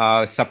to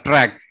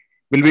subtract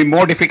will be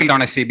more difficult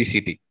on a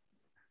CBCT.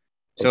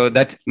 So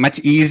that's much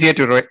easier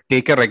to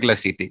take a regular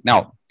CT.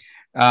 Now,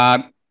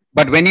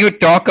 but when you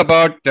talk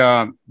about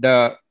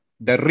the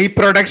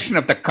reproduction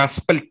of the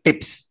cuspal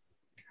tips,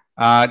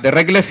 the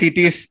regular CT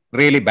is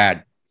really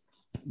bad.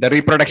 The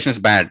reproduction is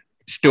bad.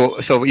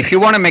 So if you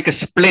want to make a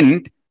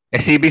splint, a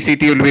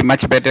CBCT will be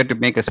much better to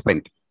make a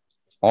splint.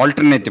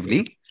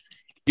 Alternatively,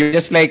 you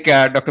just like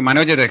Dr.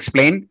 Manoj has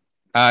explained,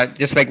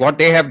 just like what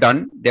they have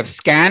done, they've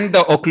scanned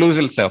the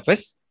occlusal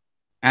surface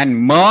and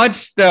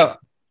merged the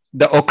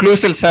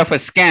occlusal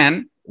surface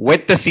scan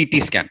with the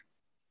CT scan.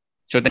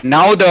 So that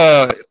now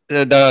the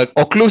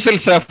occlusal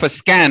surface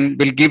scan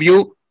will give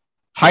you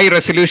high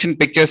resolution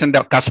pictures and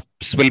the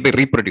cusps will be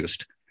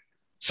reproduced.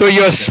 So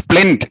your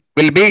splint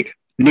will be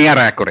near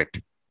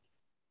accurate.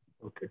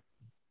 Okay.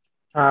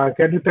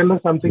 Can you tell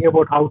us something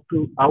about how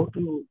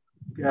to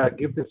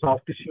give the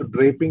soft tissue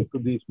draping to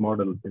these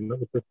models?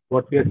 Because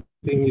what we are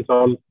seeing is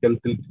all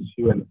skeletal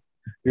tissue, and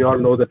we all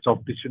know that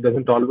soft tissue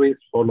doesn't always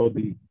follow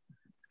the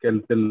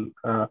skeletal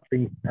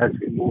things as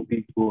we move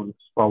these bones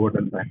forward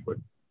and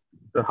backward.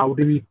 So how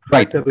do we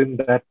factor in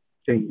that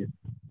changes?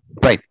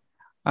 Right.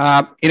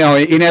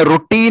 In a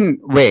routine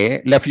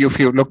way, if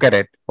you look at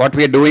it, what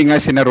we are doing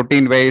is in a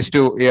routine way is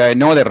to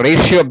know the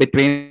ratio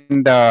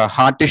between the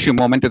hard tissue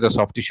moment to the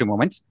soft tissue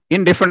moments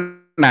in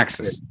different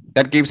axes.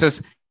 That gives us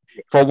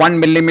for 1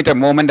 millimeter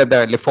moment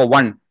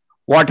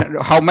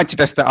how much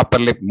does the upper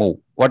lip move?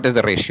 What is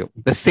the ratio?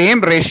 The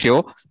same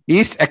ratio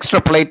is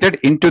extrapolated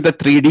into the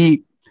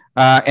 3D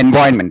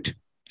environment.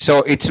 So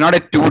it's not a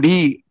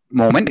 2D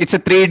moment, it's a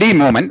 3D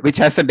moment which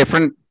has a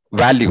different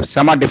value.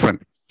 Some are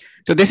different.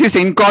 So this is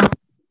incorporated.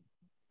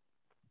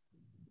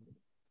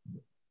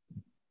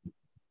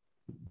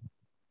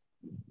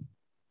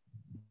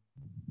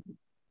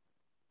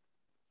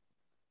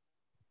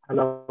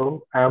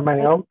 Hello, am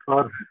I out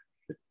or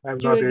I'm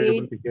not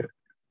able to hear?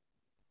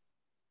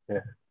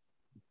 Yeah.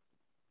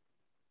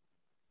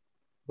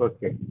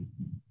 Okay.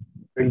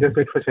 We'll just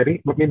wait for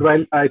Sherry. But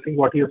meanwhile, I think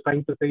what he was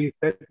trying to say is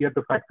that you have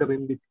to factor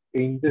in the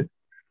changes,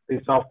 the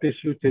soft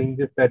tissue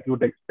changes that you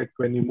would expect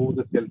when you move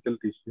the skeletal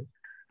tissue.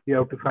 You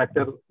have to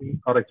factor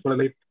in or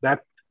extrapolate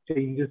that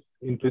changes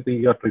into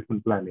your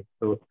treatment planning.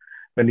 So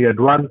when you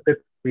advance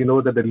it, we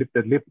know that the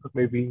lip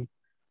maybe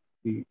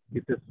it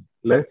is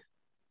less.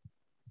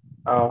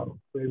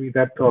 Maybe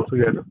that also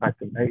you have to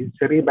factor in. Is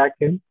Sherry back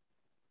in?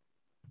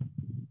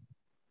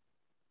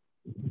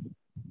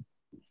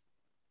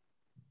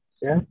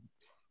 Yeah.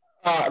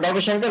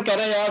 Dr. Shankar, can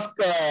I ask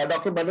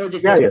Dr.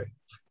 Manoj?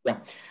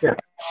 Yeah.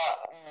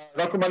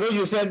 Dr. Manoj,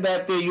 you said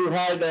that you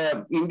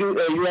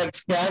had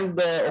scanned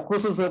the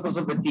occlusal surface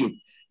of the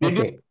teeth. Did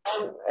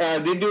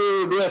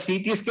you do a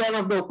CT scan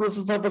of the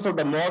occlusal surface of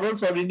the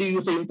models, or did you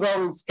use an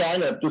intraoral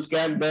scanner to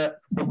scan the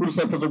occlusal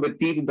surface of the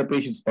teeth in the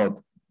patient's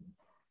mouth?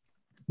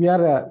 We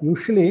are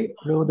usually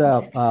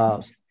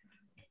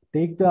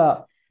take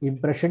the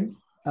impression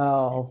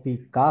of the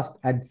cast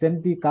and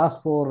send the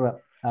cast for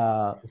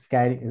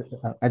scanning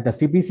at the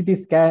CBCT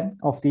scan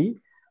of the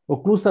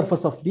occlusal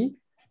surface of the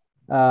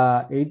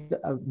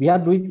we are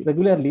doing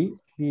regularly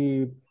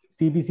the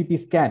CBCT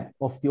scan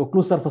of the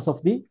occlusal surface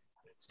of the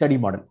study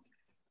model.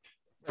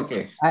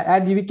 Okay.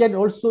 And we can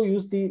also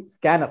use the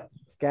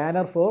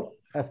scanner for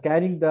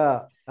scanning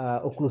the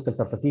occlusal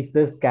surface if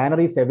the scanner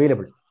is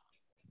available.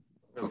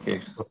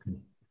 Okay.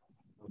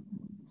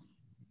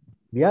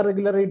 We are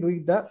regularly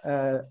doing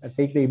the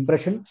take the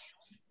impression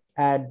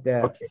and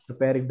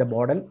preparing the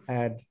model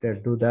and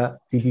do the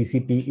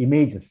CBCT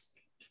images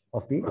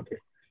of the.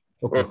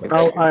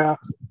 Okay.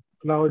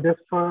 Now, just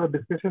for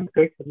discussion's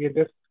sake, we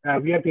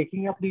are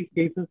taking up these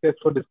cases just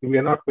for discussion. We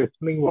are not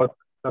questioning what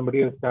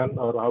somebody has done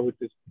or how it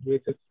is.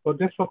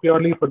 Just for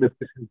purely for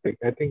discussion's sake.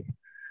 I think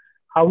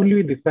how will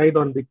we decide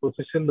on the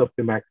position of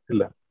the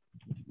maxilla?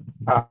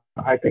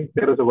 I think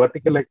there is a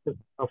vertical axis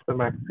of the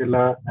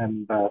maxilla,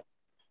 and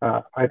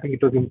I think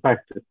it was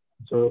impacted.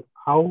 So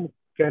how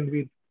can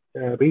we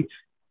reach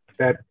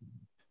that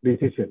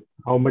decision?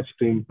 How much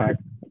to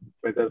impact?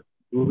 Whether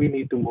do we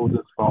need to move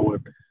this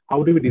forward?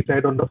 How do we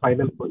decide on the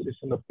final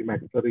position of the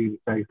maxillary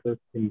incisors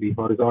in the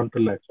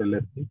horizontal as well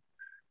as the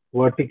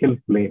vertical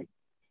plane?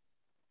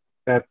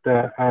 That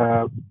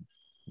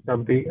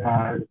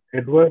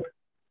Edward,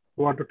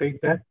 want to take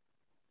that?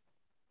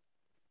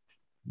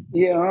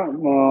 Yeah,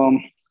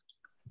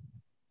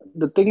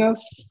 the thing is,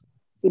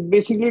 it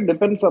basically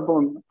depends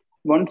upon,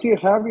 once you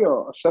have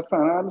your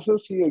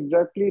self-analysis, you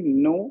exactly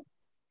know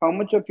how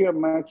much of your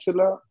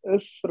maxilla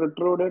is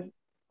retruded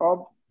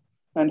up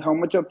and how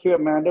much of your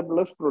mandible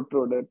is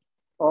protruded,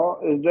 or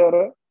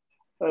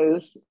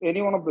is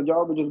any one of the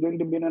jaw which is going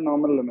to be in a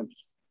normal limits.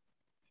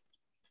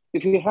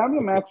 If you have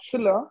your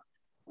maxilla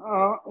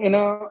in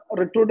a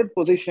retruded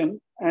position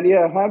and you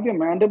have your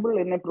mandible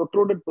in a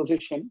protruded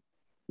position,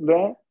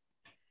 where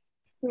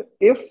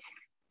if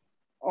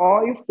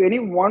any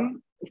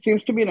one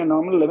seems to be in a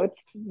normal limit,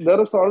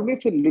 there is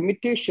always a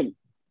limitation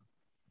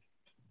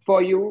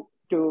for you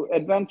to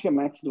advance your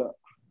maxilla.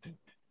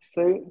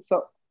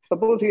 So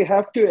suppose you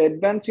have to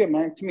advance your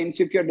max, means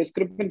if your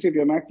discrepancy, if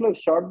your maxilla is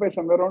short by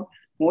somewhere around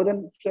more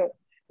than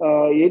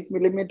 8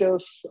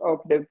 millimeters of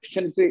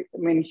deficiency,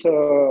 means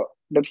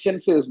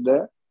deficiency is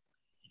there,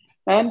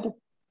 and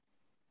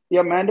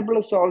your mandible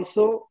is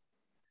also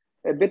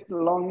a bit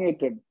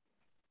elongated,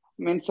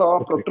 means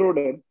or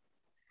protruded,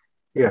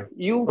 yeah,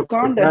 you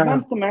can't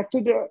advance the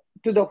maxilla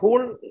to the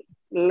whole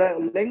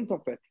length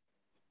of it,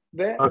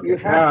 where you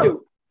have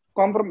to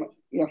compromise.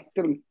 Yeah,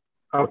 tell me.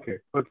 Okay.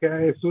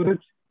 Suraj,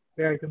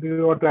 do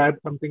you want to add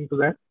something to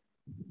that?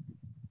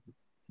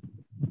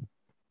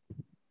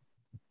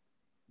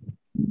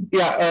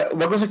 Yeah.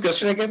 What was the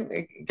question again?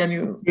 Can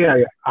you?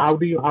 Yeah. How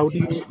do you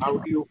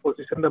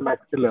position the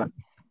maxilla?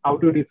 How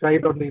do you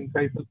decide on the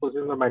incisal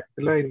position of the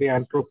maxilla in the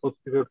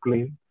anteroposterior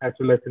plane as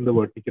well as in the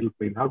vertical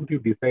plane? How do you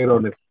decide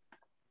on it?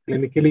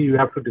 Clinically, you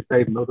have to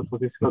decide the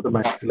position of the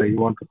maxilla you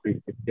want to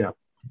place it. Yeah.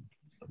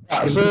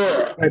 So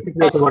I think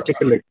there's a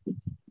vertical axis.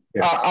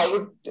 Yeah.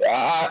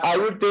 I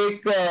would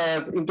take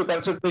into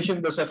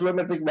consideration the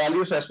cephalometric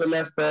values as well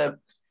as the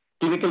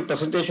clinical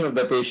presentation of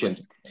the patient.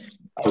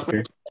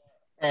 Okay.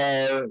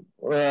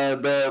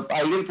 The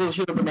ideal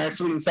position of the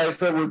maximal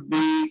incisor would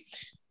be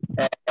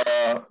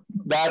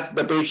that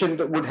the patient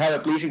would have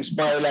a pleasing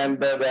smile and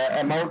the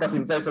amount of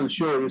incisal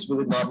show is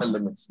within normal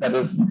limits. That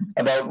is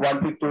about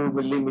 1 to 2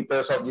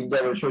 millimeters of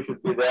gingival show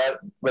should be there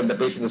when the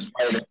patient is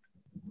smiling.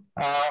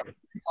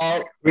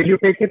 Will you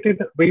take it in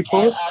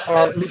repose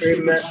or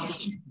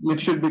lip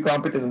should be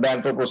competent in the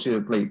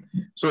anteroposterior plane.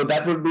 So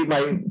that would be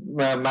my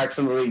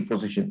maxillary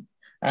position,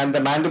 and the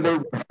mandible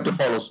would have to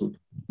follow suit.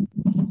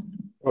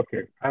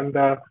 Okay. And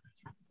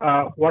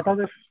what are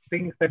the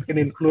things that can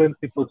influence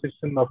the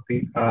position of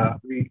the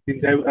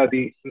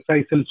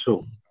incisal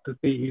show? To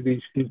see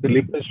if the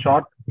lip is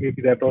short,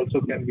 maybe that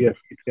also can be it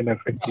can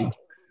affect the.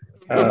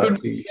 It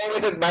could be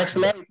elongated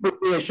maxilla. It could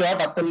be a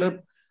short upper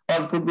lip, or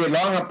it could be a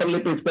long upper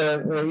lip if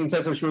the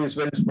incisal show is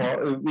very small,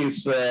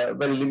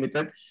 very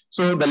limited.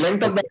 So the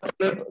length of the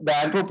upper lip, the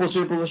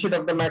anteroposterior position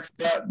of the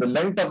maxilla, the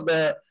length of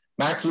the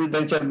maxillary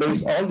denture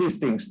base, all these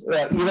things,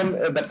 even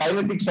the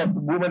kinetics of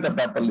the movement of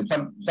the upper lip.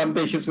 Some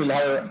patients will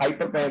have a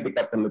hyperkinetic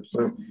upper lip.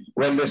 So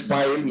when they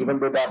smile, even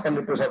though the upper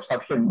lip is of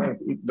sufficient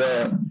length, the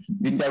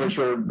gingival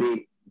show would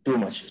be too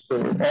much. So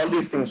all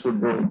these things would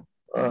go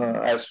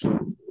as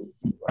to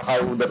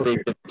how the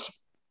patient,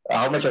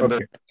 how much of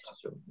the,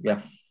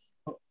 yeah.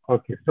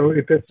 Okay, so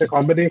it is a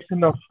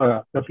combination of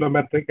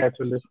cephalometric as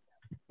well as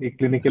the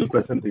clinical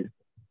presentation.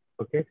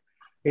 Okay,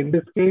 in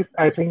this case,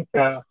 I think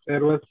there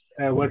was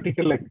a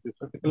vertical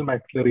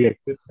maxillary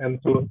axis, and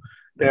so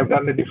they have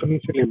done a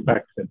differential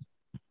impaction.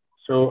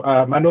 So,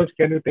 Manoj,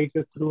 can you take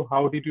us through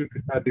how did you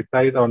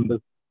decide on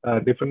this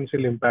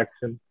differential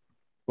impaction?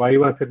 Why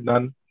was it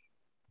done?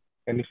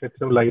 Can you shed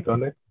some light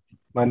on it,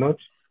 Manoj?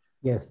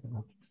 Yes.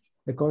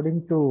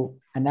 According to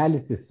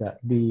analysis,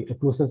 the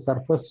occlusal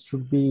surface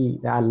should be,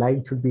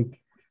 line should be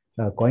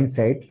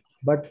coincide,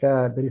 but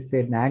there is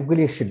an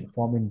angulation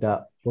forming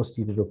the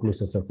posterior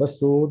occlusal surface.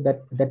 So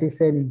that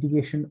is an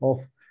indication of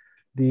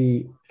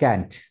the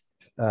cant,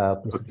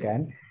 occlusal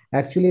cant.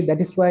 Actually, that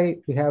is why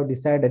we have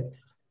decided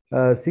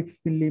 6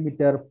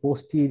 millimeter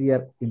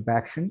posterior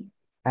impaction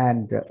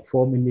and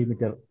 4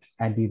 millimeter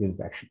anterior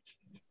impaction.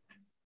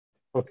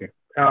 Okay.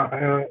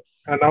 And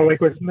now my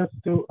question is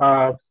to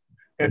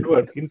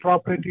Edward,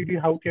 intraoperatively,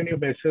 how can you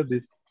measure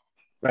these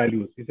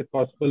values? Is it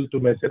possible to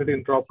measure it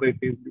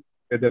intraoperatively,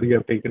 whether you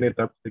have taken it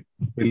up 6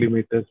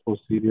 millimeters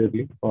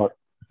posteriorly or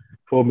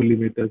 4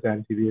 millimeters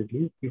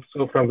anteriorly? If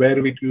so, from where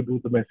will you do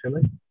the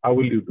measurement? How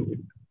will you do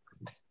it?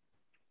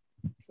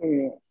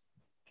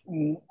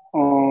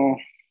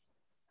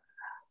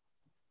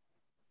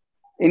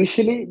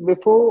 Initially,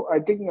 before I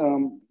think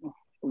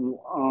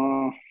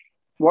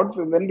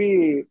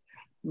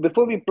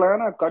before we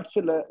plan our cuts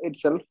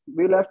itself,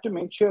 we'll have to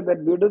make sure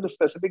that we do the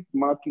specific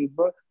markings.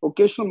 But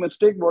occasional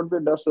mistake, what we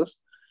do is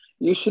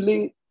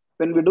usually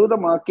when we do the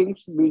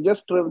markings, we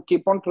just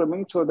keep on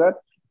trimming so that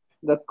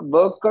the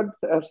work cut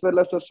as well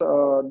as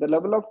the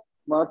level of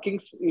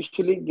markings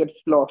usually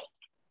gets lost.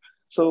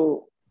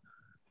 So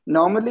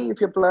normally, if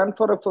you plan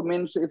for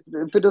means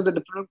if it is a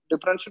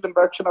differential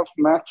impaction of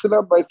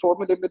maxilla by 4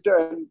 millimeter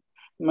and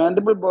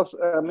mandible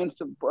means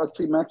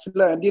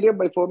maxilla anterior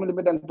by 4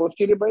 millimeter and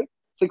posterior by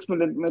 6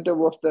 millimeter,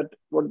 was that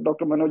what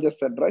Dr. Manoj just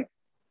said, right?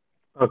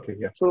 Okay,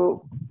 yeah.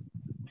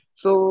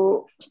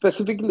 So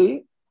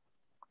specifically,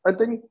 I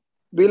think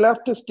we'll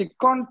have to stick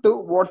on to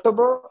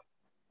whatever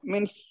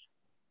means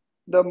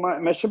the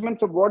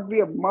measurements of what we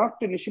have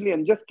marked initially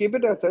and just keep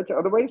it as such.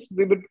 Otherwise,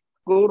 we would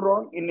go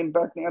wrong in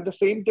impacting. At the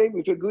same time,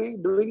 if you're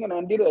doing an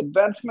anterior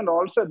advancement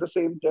also at the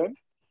same time,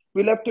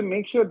 we'll have to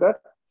make sure that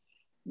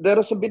there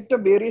is a bit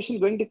of variation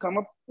going to come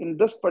up in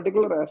this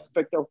particular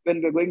aspect of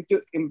when we're going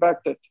to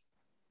impact it.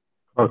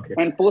 Okay.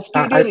 And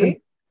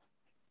posteriorly,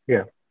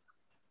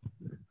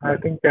 I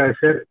think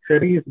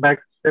Sherry is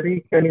back.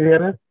 Sherry, can you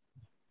hear us?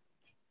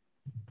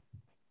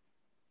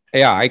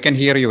 Yeah, I can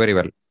hear you very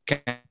well.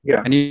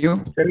 Can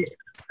you? Sherry,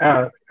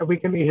 we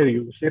can hear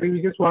you. Sherry,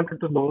 we just wanted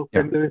to know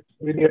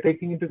when you're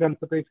taking into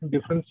consideration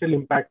differential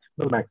impacts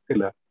on the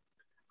maxilla,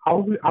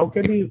 how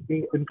can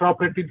we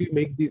intraoperatively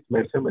make these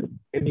measurements?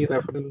 Any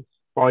reference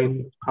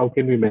point? How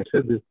can we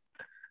measure this?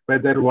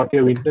 Whether what you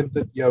have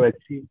intended you have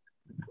achieved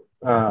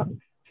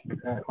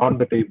on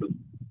the table.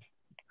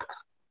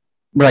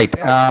 Right.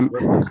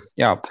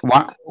 Yeah.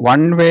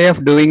 One way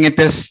of doing it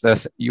is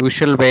the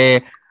usual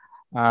way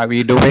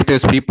we do it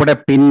is we put a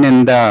pin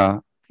in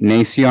the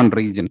nasion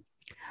region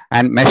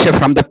and measure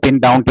from the pin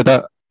down to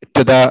the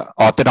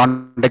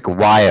orthodontic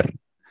wire.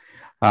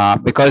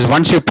 Because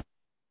once you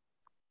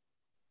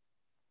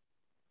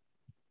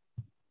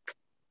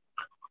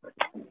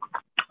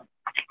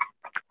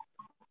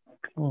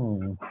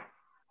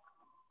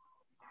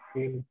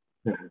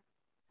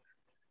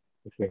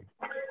Okay.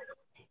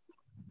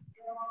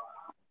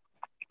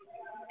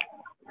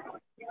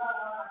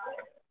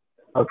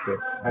 Okay.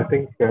 I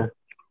think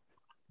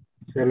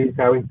Shelly is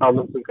having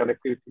problems in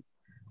connectivity.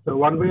 So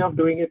one way of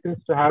doing it is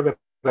to have a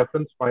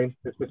reference point,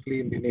 especially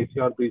in the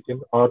nasion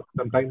region, or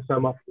sometimes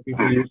some of the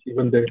people use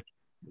even the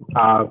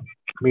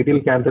medial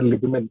canthal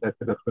ligament as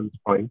a reference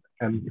point,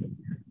 and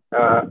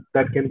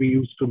that can be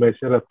used to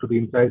measure up to the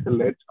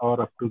incisal edge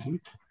or up to the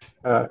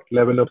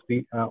level of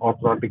the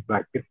orthodontic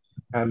brackets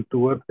and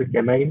towards the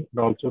canine and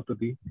also to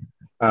the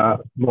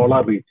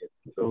molar region.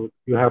 So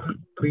you have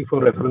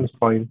 3-4 reference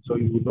points, so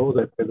you know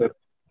that whether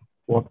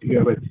what you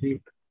have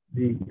achieved,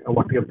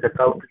 what you have set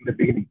out in the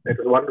beginning. That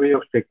is one way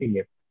of checking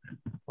it.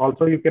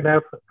 Also, you can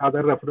have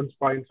other reference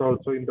points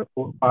also in the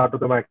part of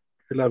the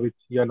maxilla which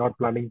you are not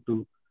planning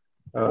to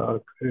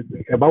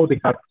above the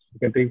cuts. You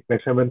can take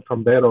measurement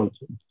from there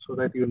also, so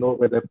that you know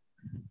whether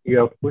you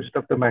have pushed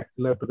up the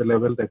maxilla to the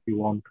level that you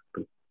want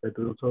to. That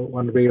is also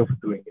one way of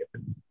doing it.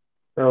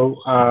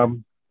 So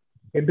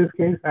in this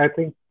case, I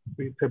think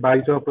it's a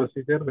by-jaw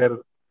procedure where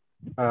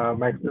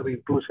maxillary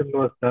intrusion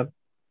was done.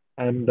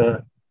 And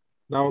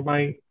now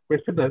my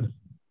question is,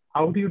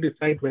 how do you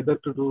decide whether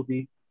to do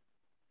the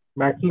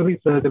maxillary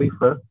surgery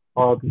first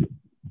or the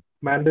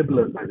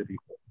mandibular surgery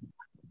first?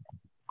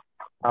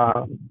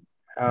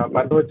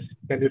 Manoj,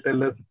 can you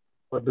tell us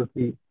what is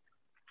the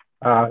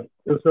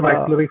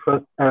maxillary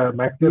first?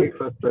 Maxillary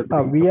first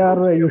surgery. We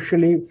are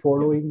usually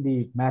following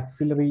the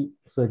maxillary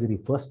surgery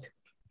first,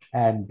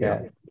 and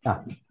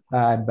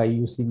by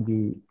using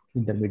the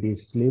intermediate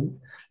spring,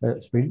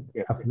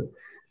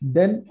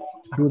 then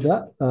do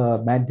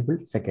the mandible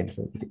second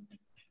surgery.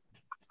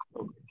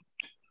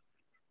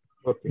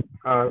 Okay.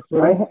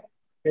 So,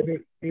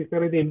 is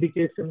there any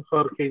indication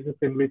for cases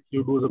in which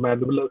you do the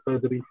mandibular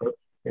surgery first?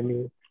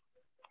 Any?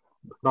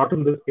 Not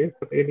in this case,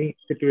 but any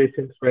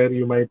situations where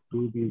you might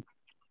do the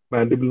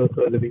mandibular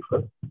surgery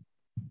first?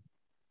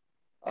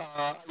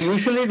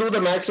 Usually do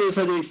the maxillary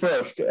surgery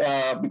first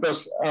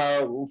because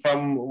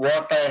from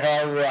what I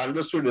have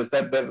understood is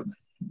that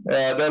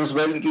there is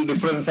very little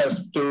difference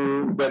as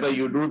to whether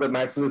you do the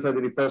maxillary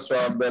surgery first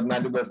or the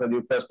mandibular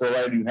surgery first,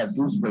 provided you have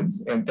 2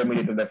 splints,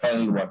 intermediate and the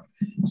final one.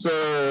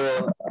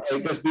 So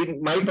it has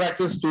been my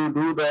practice to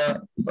do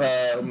the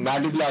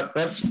mandibular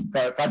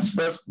cuts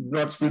first,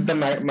 not split the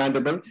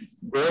mandible,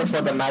 go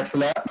for the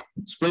maxilla,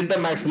 split the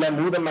maxilla,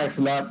 move the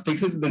maxilla,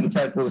 fix it in the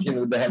desired position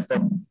with the help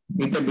of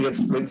intermediate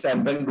splints,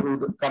 and then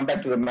come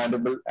back to the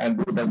mandible and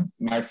do the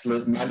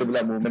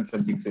mandibular movements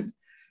and fix it.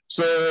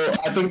 So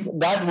I think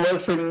that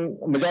works in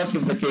majority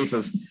of the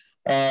cases.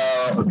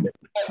 I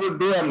would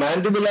do a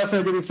mandibular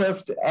surgery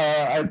first.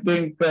 I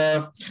think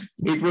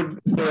it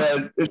would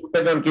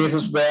depend on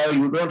cases where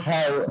you don't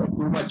have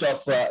too much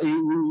of,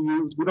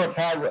 you don't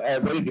have a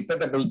very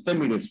dependable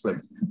intermediate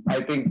splint.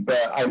 I think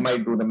I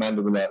might do the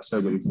mandibular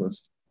surgery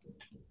first.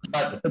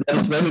 But there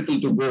is very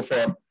little to go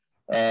for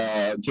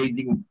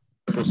changing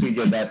the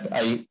procedure that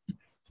I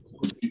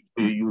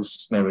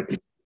use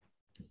nowadays.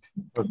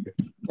 Okay.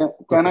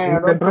 Can I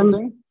add on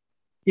something?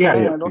 Yeah,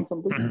 Can I yeah. add on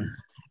something?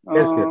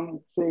 Yes.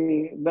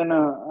 See, then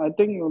I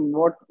think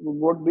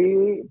what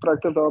we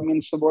practice, or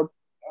means what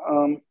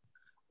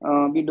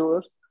we do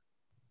is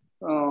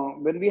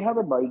when we have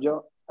a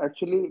bijah,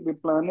 actually we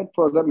plan it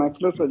for the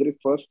maxillary surgery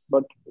first,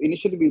 but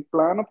initially we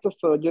plan up the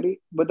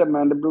surgery with the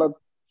mandibular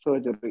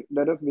surgery.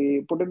 That is,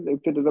 we put in, if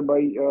it is a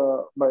by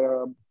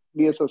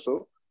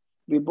BSSO,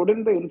 we put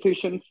in the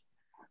incisions,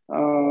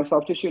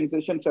 soft tissue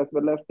incisions, as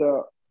well as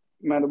the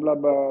mandibular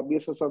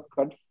BSSO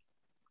cuts.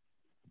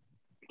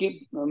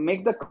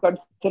 Make the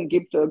cuts and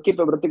keep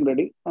everything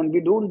ready. And we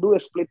don't do a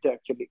split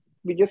actually.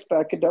 We just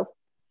pack it up,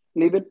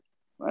 leave it.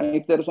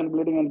 If there is any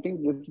bleeding,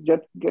 anything,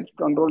 just get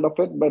control of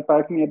it by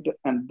packing it,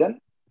 and then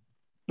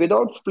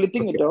without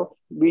splitting it off,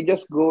 we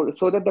just go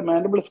so that the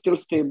mandible is still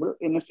stable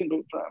in a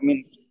single. I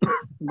mean,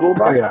 go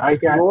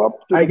back. Go up.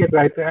 I get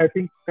right. I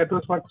think that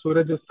was what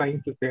Suraj is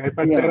trying to say.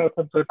 But there are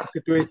some certain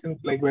situations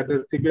like where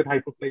there's severe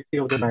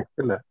hyperplasia of the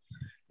maxilla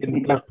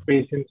in cleft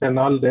patients and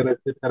all. There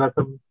are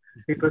some.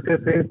 Literature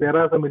says there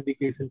are some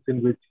indications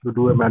in which you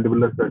do a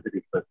mandibular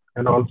surgery first,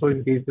 and also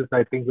in cases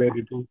I think where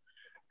you do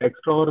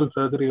extraoral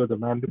surgery of the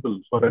mandible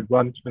for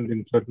advancement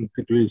in certain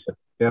situations.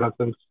 There are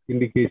some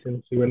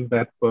indications even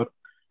that for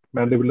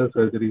mandibular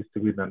surgeries to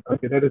be done.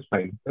 Okay, that is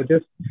fine. I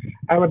just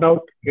have a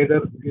doubt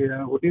either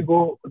would you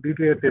go due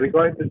to a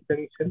pterygoid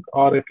extension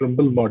or a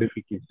Trimble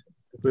modification?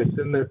 The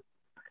question is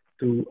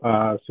to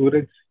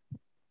Suraj.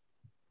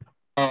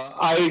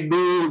 I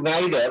do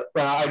neither.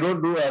 I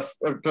don't do a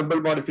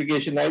triple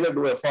modification, neither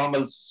do a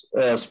formal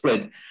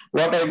split.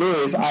 What I do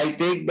is I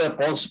take the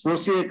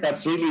posterior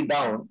cuts really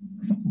down,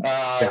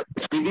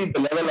 beneath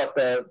the level of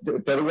the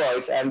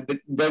pterygoids, and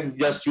then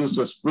just use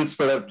the split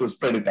spreader to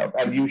spread it out.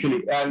 And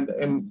usually, and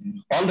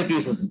in all the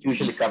cases, it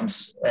usually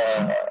comes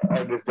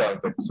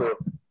disjointed. So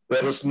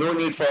there is no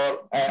need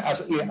for,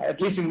 at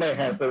least in my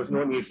hands, there is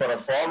no need for a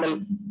formal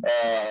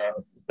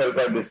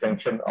pterygoid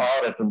distinction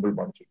or a triple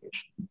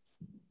modification.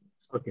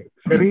 Okay,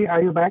 Sherry,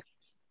 are you back?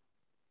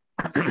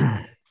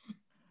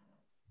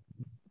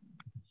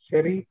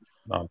 Sherry?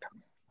 Not.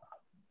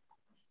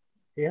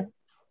 Yeah.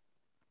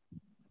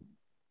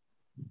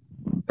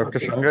 Dr.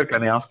 Shankar,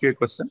 can I ask you a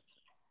question?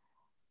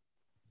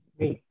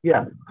 Me?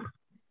 Yeah.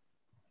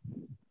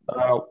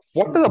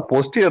 What is the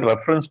posterior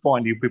reference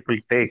point you people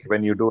take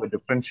when you do a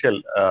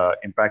differential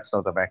impacts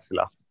of the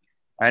maxilla?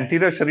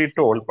 Anterior Sherry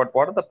told, but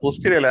what are the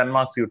posterior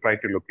landmarks you try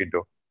to look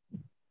into?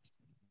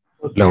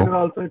 Posterior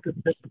also to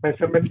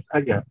measurement.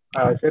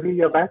 Sherry,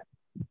 you're back?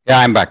 Yeah,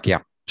 I'm back.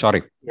 Yeah,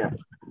 sorry. Yeah.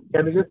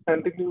 Can you just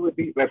continue with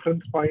the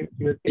reference point?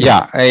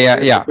 Yeah.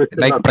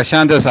 Like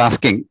Prashant is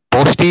asking,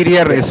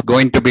 posterior is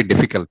going to be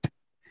difficult.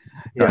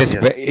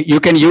 You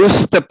can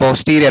use the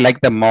posterior,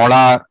 like the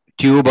molar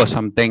tube or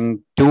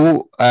something,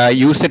 to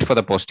use it for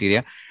the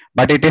posterior,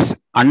 but it is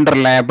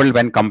unreliable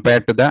when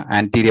compared to the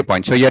anterior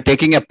point. So you're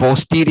taking a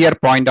posterior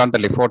point on the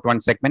Lefort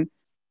 1 segment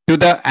to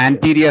the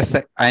anterior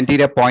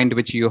point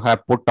which you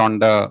have put on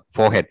the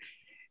forehead.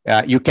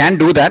 You can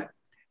do that.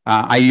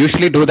 I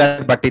usually do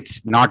that, but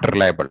it's not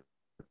reliable.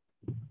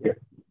 Yeah.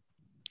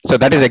 So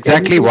that is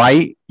exactly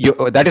why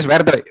that is where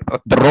the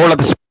role of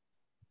the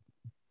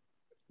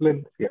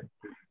splint. Yeah.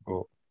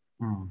 Oh.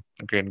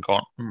 Okay,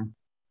 gone.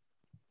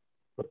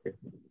 Okay.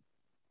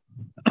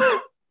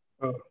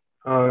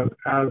 So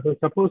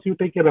suppose you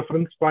take a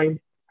reference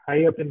point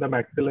high up in the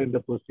maxilla, in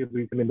the posterior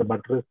region, in the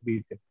buttress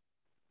region.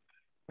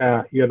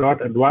 You're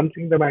not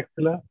advancing the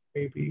maxilla,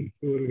 maybe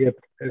you will get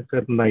a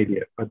certain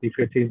idea. But if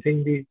you're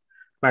changing the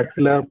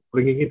maxilla,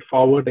 bringing it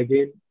forward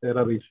again, there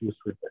are issues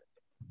with that.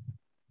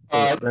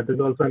 So that is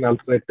also an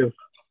alternative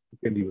you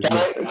can use.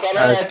 Can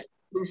I add,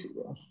 please?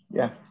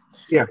 Yeah.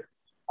 Yeah.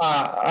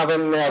 I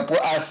mean,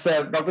 as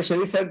Dr.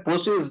 Sherry said,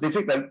 posterior is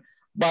difficult,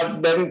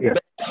 but then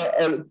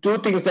two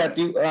things that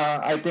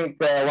I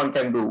think one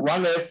can do.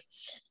 One is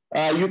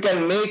you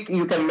can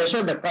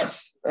measure the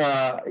cuts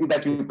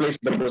that you place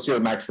in the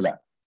posterior maxilla.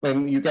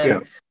 And you can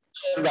measure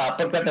the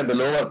upper cut and the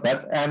lower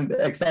cut, and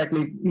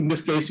exactly in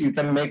this case, you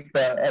can make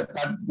a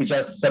cut which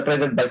is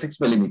separated by 6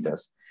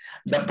 millimeters.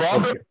 The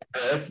problem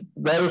is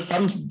there is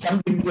some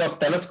degree of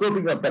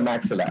telescoping of the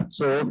maxilla.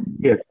 So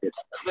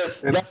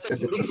it's just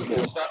an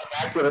indicator.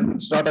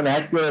 It's not an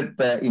accurate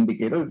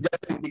indicator. It's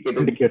just an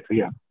indicator.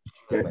 Yeah.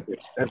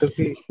 That is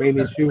the main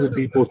issue with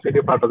the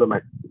posterior part of the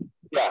maxilla.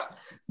 Yeah,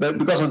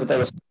 because of the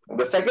telescope.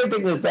 The second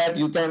thing is that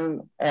you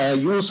can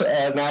use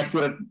an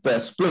accurate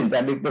splint,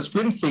 and if the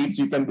splint seats,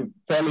 you can be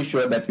fairly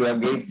sure that you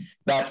have gained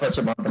that much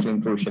amount of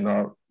intrusion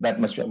or that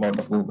much amount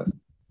of movement.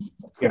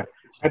 Yeah,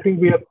 I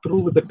think we are through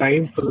with the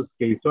time for this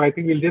case. So I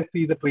think we'll just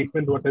see the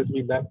treatment, what has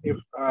been done. If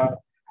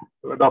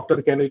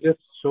doctor, can you just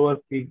show us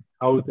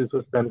how this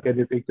was done? Can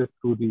you take us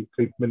through the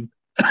treatment?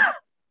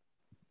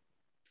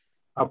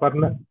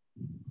 Aparna?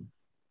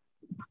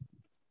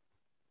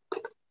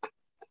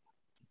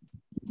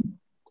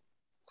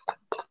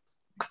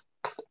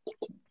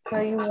 So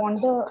you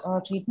want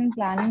the treatment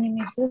planning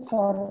images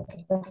or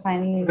the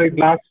final?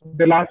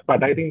 The last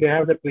part. I think they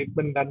have the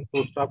treatment done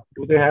post-op.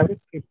 Do they have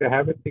it? If they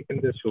have it, they can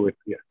just show it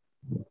here.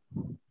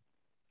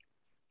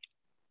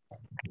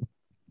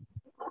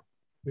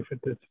 If it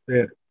is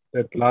there,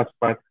 that last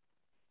part.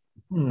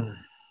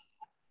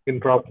 In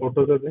drop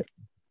photos are there?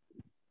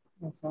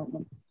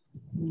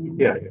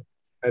 Yeah.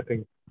 I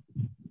think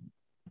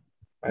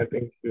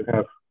you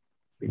have.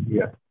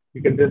 Yeah,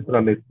 you can just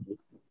run it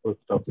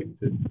post-op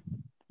images.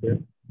 Yeah.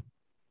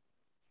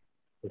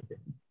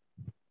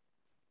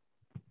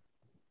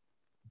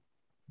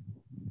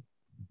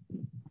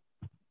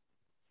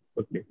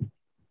 Okay.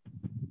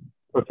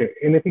 Okay.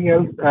 Anything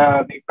else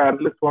the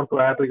panelists want to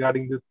add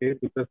regarding this case,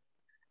 because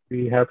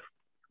we have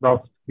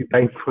lost the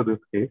time for this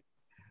case.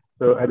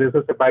 So this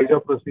is a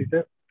byjob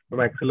procedure, the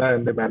maxilla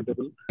and the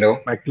mandible. Hello.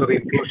 Maxillary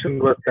inclusion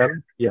was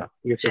done. Yeah.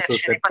 Sherry,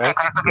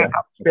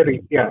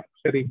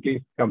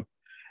 please come.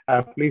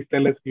 Please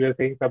tell us, you are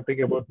saying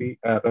something about the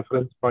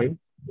reference point.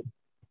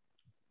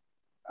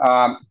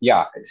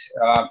 Like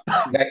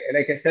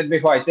I said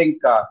before, I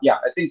think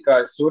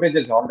Suraj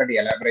has already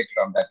elaborated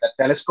on that. The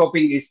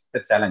telescoping is the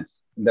challenge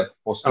in the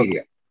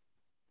posterior.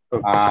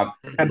 The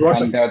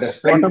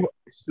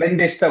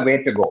splint is the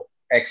way to go,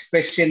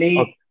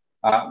 especially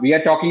we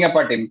are talking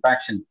about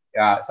impaction.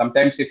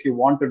 Sometimes if you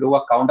want to do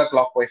a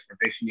counterclockwise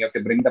rotation, you have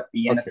to bring the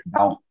PNS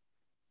down,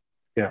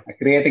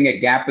 creating a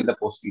gap in the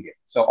posterior.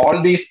 So all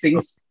these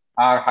things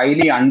are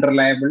highly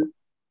unreliable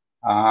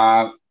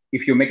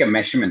if you make a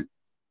measurement.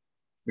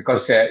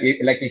 Because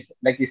like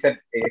you said,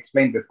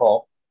 explained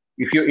before,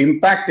 if you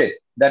impact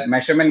it, that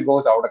measurement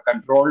goes out of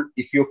control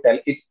if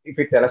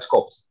it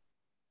telescopes.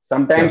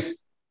 Sometimes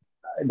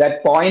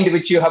that point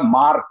which you have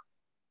marked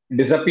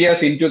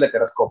disappears into the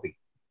telescoping.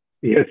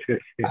 Yes, yes,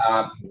 yes.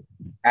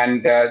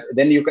 And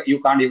then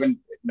you can't even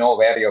know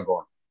where you're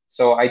going.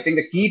 So I think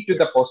the key to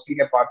the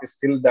posterior part is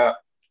still the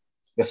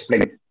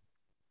splint.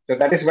 So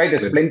that is why the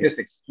splint is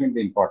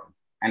extremely important.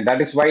 And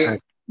that is why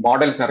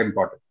models are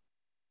important.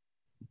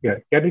 Yeah.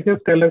 Can you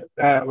just tell us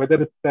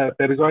whether it's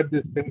pterygoid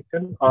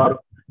distinction or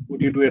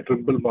would you do a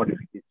trimble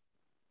modification?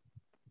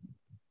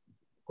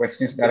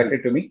 Question is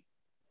directed to me?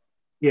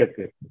 Yes,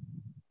 yes.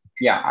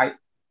 Yeah,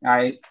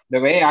 the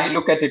way I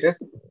look at it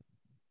is,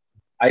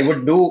 I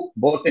would do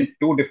both in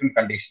two different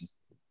conditions.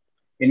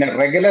 In a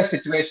regular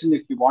situation,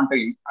 if you want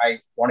to, I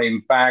want to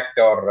impact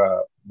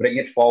or bring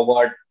it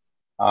forward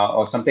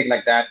or something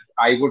like that,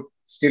 I would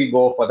still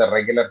go for the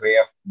regular way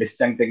of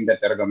distancing the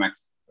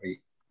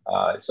pterygomaxillary.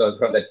 So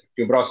from the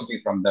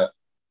tuberosity from the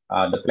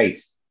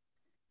plates.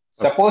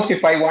 Suppose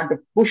if I want to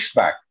push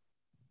back,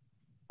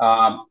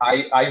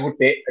 I would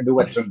do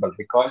a trimble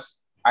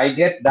because I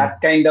get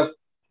that kind of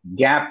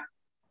gap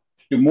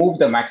to move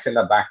the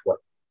maxilla backward,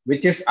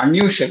 which is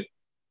unusual.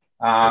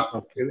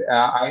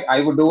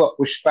 I would do a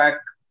pushback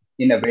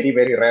in a very,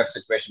 very rare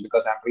situation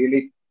because I'm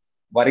really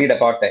worried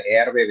about the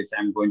airway which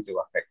I'm going to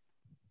affect.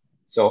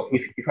 So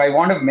if I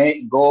want to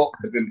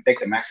take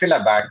the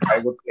maxilla back, I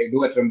would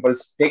do a trimble,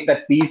 take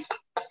that piece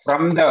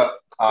from the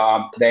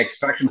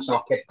extraction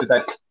socket to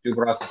that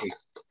tuberosity.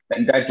 The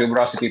entire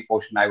tuberosity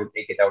portion, I would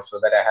take it out so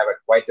that I have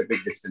quite a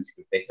big distance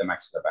to take the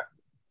maxilla back.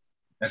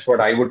 That's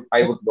what I would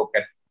look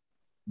at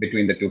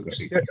between the two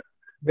procedures.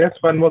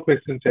 Just one more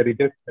question, Cherry.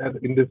 Just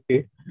in this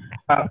case,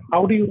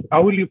 how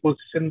will you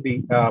position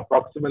the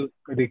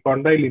the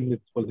condyle in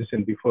its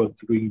position before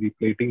doing the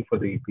plating for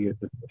the EPS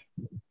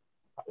system?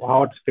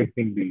 What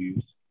technique do you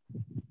use?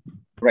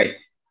 Right.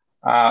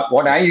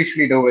 What I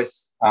usually do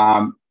is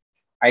I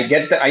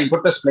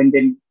put the splint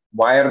in,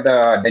 wire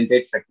the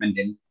dentate segment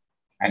in,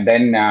 and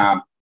then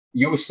I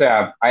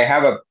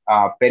have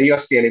a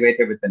periosteal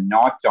elevator with a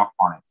notch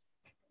on it,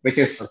 which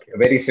is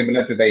very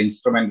similar to the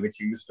instrument which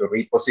you use to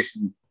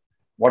reposition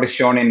what is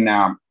shown in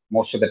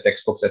most of the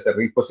textbooks as a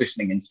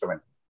repositioning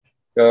instrument.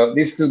 So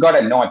this has got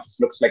a notch. It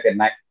looks like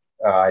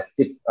a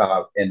tip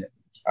in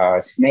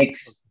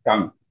snake's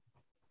tongue.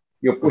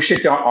 You push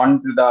it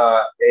onto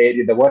the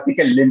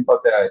vertical limb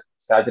of the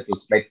sagittal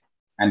plate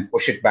and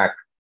push it back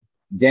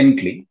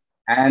gently,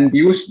 and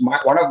use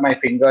one of my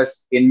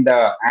fingers in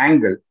the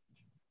angle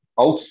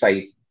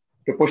outside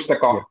to push the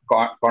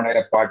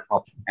condylar part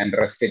up and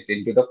rest it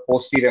into the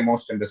posterior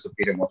most and the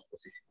superior most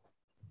position.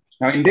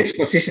 Now, in this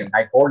position,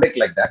 I hold it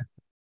like that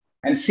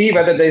and see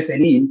whether there is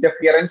any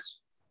interference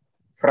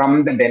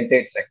from the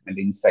dentate segment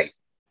inside.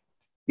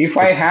 If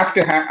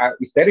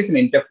there is an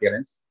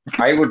interference,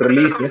 I would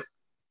release this,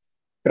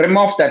 trim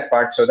off that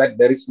part so that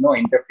there is no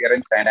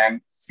interference, and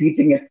I'm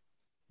seating it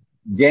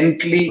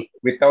gently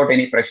without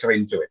any pressure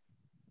into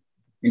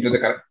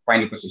the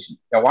final position.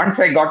 Now, once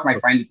I got my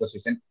final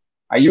position,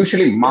 I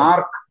usually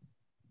mark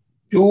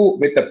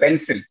with a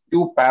pencil,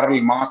 2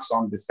 parallel marks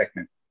on this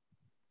segment,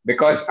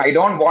 because I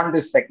don't want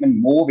this segment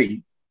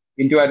moving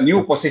into a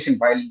new position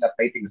while the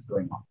plating is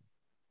going on.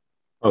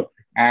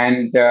 Okay.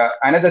 And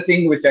another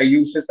thing which I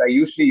use is I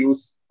usually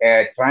use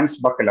a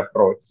transbuccal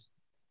approach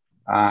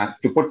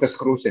to put the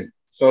screws in,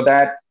 so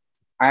that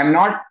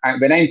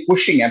when I'm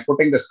pushing and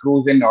putting the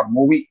screws in or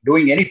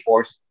doing any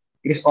force,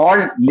 it is all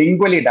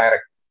lingually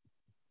direct.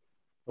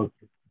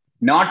 Okay.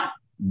 Not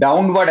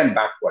downward and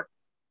backward.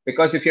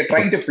 Because if you're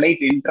trying to plate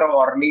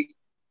intraorally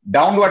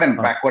downward and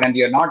backward and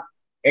you're not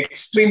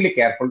extremely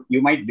careful,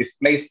 you might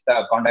displace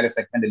the condylar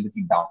segment a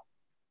little down.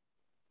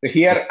 So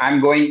here I'm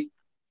going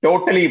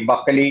totally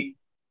buccally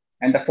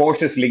and the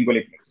force is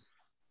lingually placed.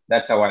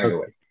 That's how I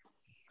do it.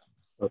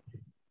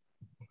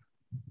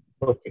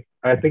 Okay.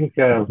 I think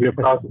we have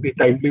crossed the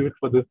time limit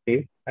for this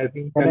case. I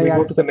think can we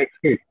go to the next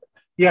case?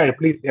 Yeah,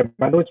 please.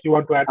 Manoj, you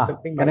want to add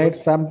something? Can I add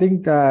something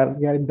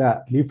regarding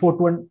the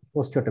Leafoot-1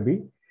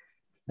 osteotomy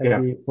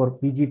for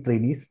PG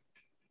trainees?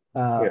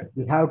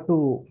 We have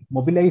to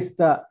mobilize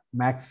the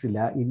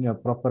maxilla in a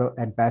proper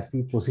and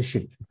passive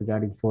position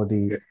regarding for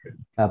the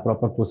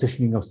proper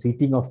positioning of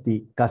seating of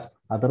the cusp.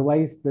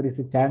 Otherwise, there is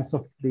a chance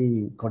of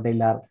the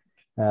condylar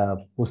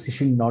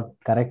position not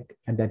correct,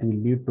 and that will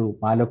lead to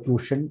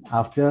malocclusion.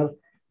 After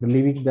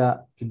relieving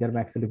the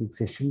intermaxillary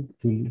fixation,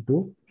 will lead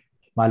to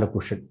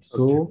malocclusion.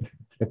 So,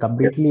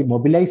 completely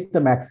mobilize the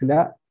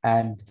maxilla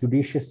and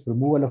judicious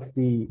removal of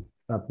the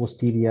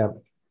posterior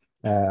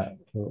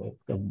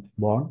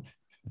bone,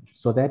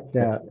 so that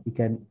we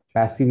can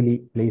passively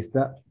place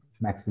the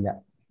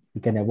maxilla.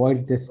 We can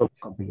avoid this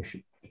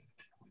complication.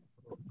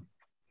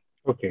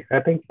 Okay, I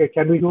think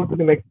can we go to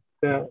the next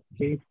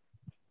case?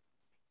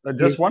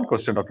 Just one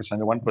question, Dr.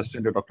 Sanga. One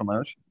question to Dr.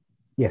 Manoj.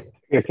 Yes.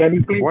 Yeah, can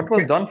you please? What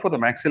was done for the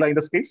maxilla in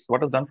this case? What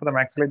was done for the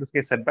maxilla in this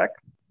case? Setback?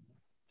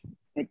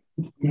 In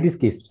this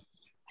case?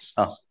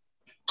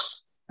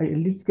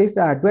 In this case,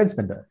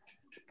 advancement.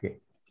 Okay.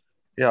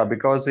 Yeah,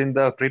 because in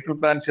the treatment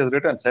plan, she has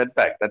written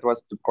setback. That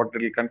was got a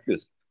little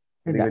confused.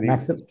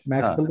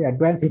 Maxillary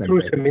advancement.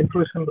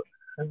 Intrusion.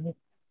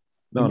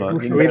 No, no.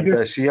 Inclusion In value.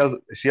 that,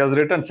 she has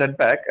written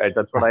setback.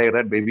 That's what I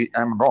read. Maybe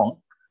I'm wrong.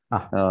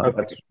 Okay.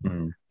 That's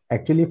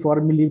Actually,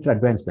 4 millimeter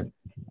advancement.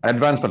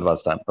 advancement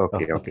was done.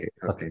 Okay. Okay.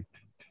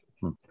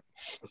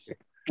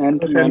 And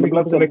So shall we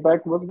go mandibular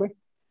to the next?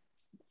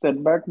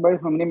 setback by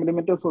how many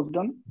millimeters was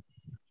done?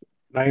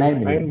 9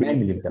 millimeters.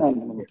 millimeter. 9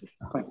 millimeters.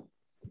 Fine.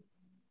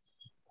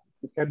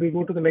 Can we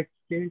go to the next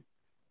case?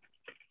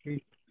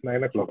 Please,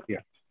 9 o'clock.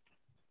 Yeah.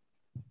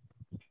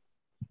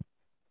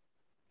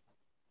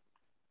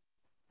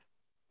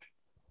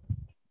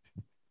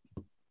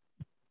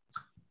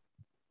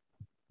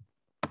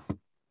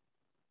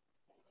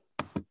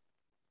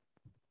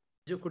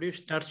 Could you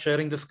start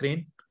sharing the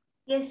screen?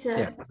 Yes, sir.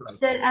 Yeah.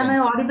 Sir, am I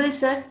audible,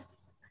 sir?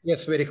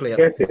 Yes, very clear.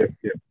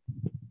 Yes.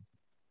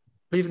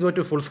 Please go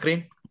to full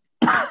screen.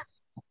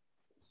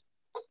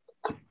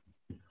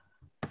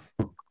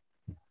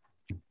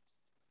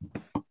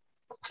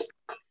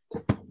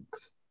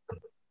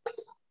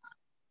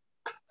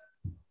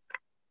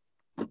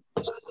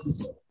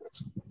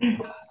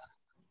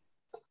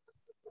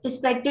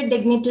 Respected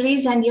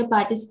dignitaries and your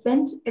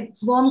participants, a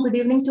warm good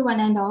evening to one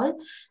and all.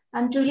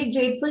 I'm truly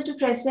grateful to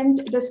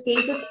present this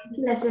case of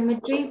facial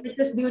asymmetry, which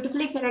was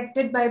beautifully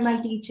corrected by my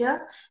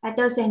teacher at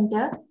our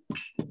center.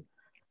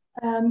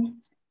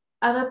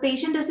 Our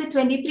patient is a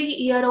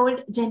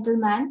 23-year-old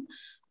gentleman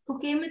who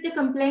came with a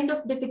complaint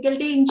of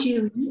difficulty in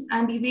chewing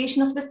and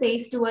deviation of the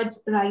face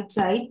towards right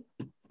side.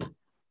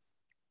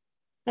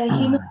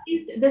 He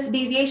noticed this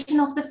deviation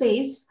of the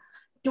face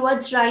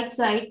towards right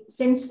side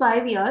since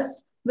 5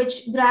 years,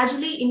 which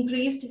gradually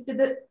increased to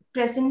the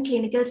present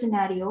clinical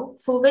scenario,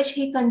 for which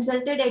he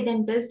consulted a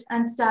dentist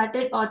and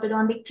started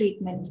orthodontic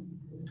treatment.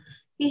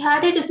 He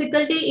had a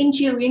difficulty in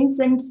chewing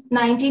since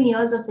 19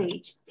 years of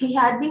age. He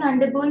had been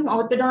undergoing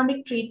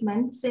orthodontic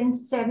treatment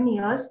since 7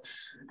 years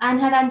and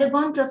had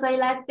undergone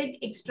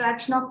prophylactic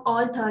extraction of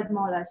all third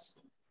molars.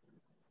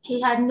 He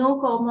had no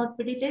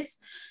comorbidities,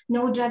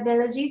 no drug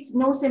allergies,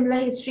 no similar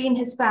history in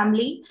his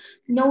family,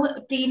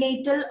 no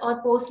prenatal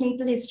or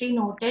postnatal history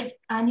noted,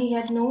 and he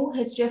had no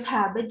history of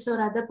habits or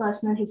other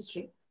personal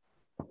history.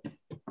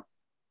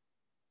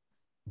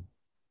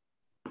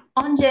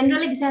 On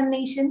general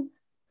examination,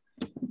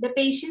 the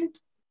patient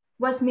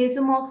was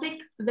mesomorphic,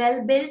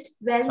 well-built,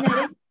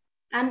 well-nourished,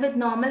 and with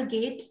normal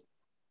gait.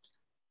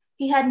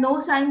 He had no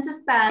signs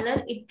of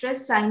pallor,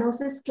 icterus,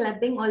 cyanosis,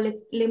 clubbing, or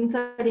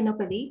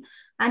lymphadenopathy,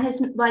 and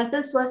his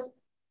vitals was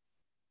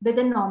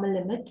within normal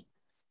limit.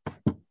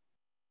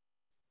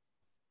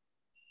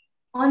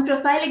 On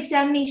profile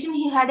examination,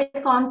 he had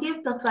a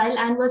concave profile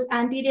and was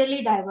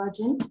anteriorly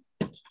divergent.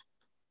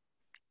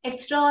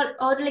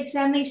 Extraoral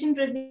examination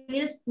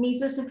reveals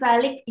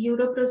mesocephalic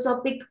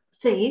uroprosopic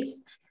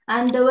face,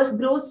 and there was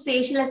gross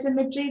facial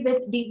asymmetry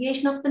with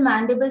deviation of the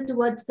mandible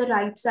towards the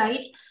right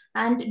side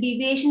and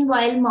deviation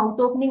while mouth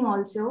opening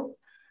also.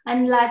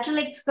 And lateral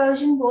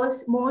excursion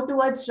was more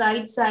towards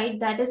right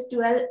side, that is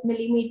 12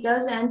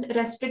 millimeters, and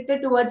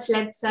restricted towards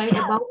left side,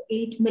 about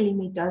 8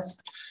 millimeters.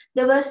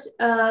 There was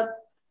a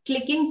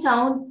clicking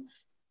sound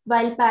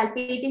while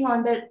palpating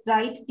on the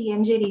right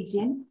TMJ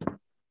region.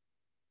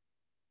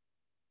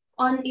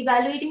 On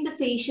evaluating the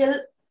facial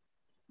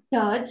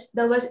thirds,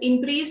 there was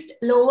increased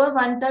lower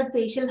 1/3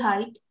 facial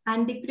height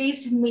and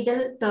decreased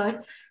middle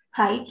third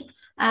height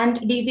and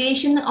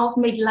deviation of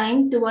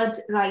midline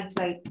towards right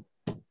side.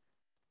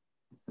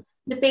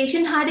 The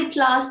patient had a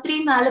class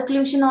 3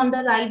 malocclusion on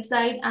the right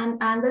side and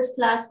Angus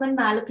class 1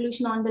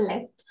 malocclusion on the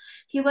left.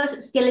 He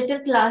was skeletal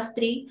class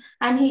 3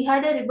 and he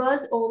had a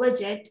reverse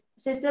overjet,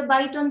 scissor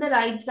bite on the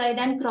right side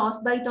and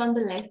cross bite on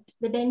the left.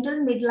 The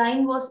dental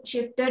midline was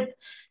shifted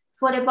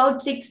for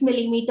about 6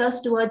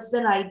 millimeters towards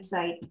the right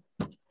side.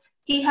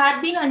 He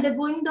had been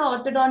undergoing the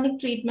orthodontic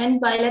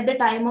treatment while at the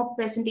time of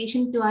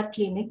presentation to our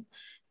clinic.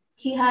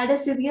 He had a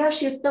severe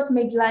shift of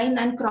midline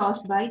and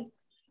cross bite.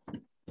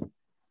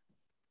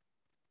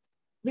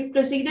 We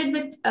proceeded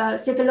with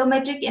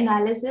cephalometric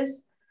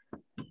analysis.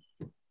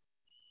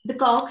 The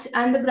Cox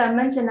and the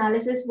Grumman's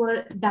analysis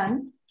were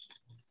done.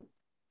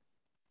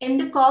 In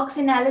the Cox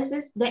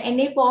analysis, the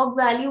NA-POG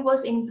value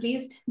was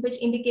increased,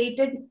 which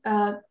indicated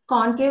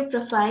concave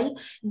profile,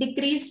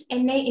 decreased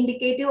NA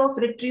indicative of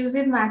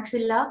retrusive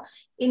maxilla,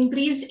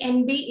 increased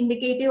NB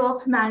indicative of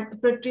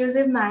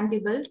protrusive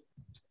mandible,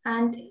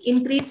 and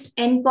increased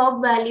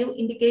NPOG value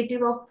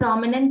indicative of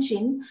prominent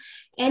chin.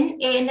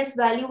 NANS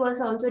value was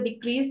also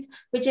decreased,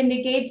 which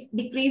indicates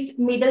decreased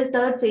middle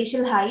third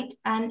facial height,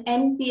 and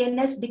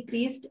NPNS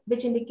decreased,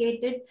 which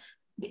indicated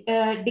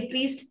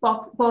decreased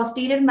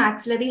posterior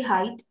maxillary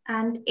height,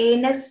 and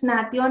ANS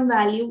Snathion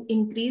value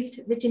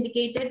increased, which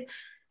indicated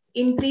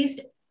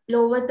increased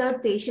lower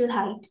third facial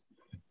height.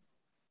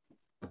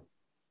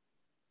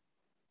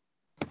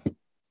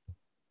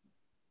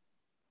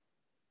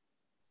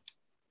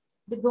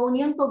 The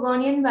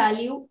Gonian-Pogonian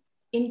value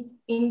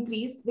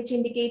increased, which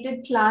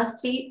indicated class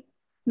 3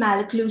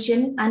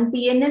 malocclusion, and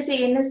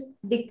PNS-ANS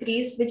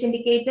decreased, which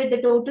indicated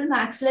the total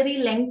maxillary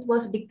length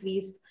was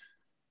decreased.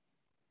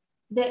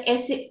 The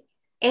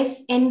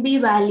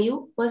SNB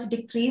value was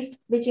decreased,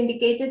 which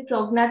indicated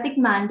prognathic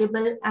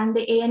mandible, and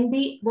the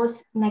ANB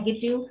was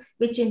negative,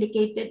 which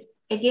indicated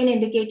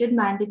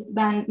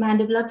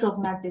mandibular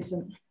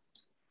prognathism.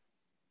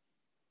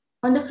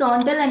 On the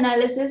frontal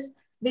analysis,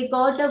 we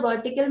got a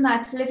vertical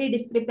maxillary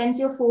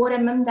discrepancy of 4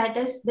 mm, that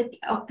is, the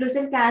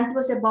occlusal cant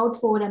was about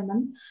 4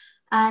 mm,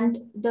 and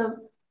the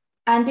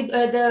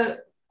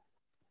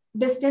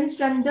distance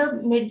from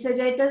the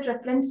mid-sagittal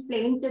reference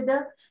plane to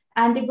the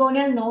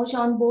antegonal notch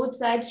on both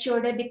sides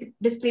showed a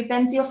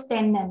discrepancy of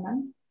 10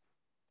 mm.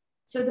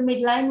 So the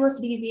midline was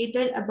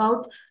deviated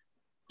about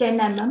 10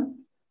 mm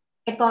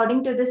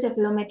according to the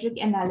cephalometric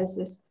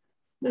analysis.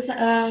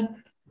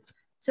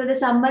 So the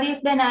summary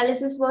of the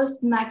analysis was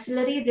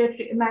maxillar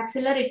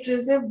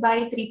retrusive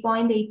by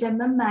 3.8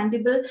 mm,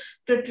 mandible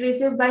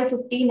protrusive by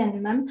 15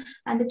 mm,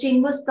 and the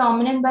chin was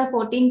prominent by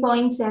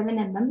 14.7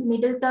 mm,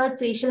 middle third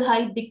facial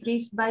height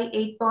decreased by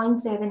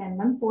 8.7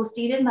 mm,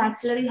 posterior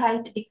maxillary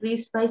height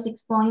decreased by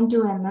 6.2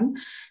 mm,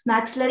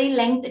 maxillary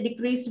length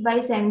decreased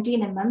by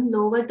 17 mm,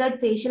 lower third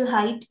facial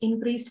height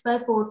increased by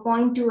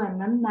 4.2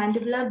 mm,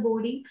 mandibular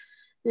body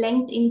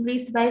length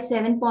increased by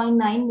 7.9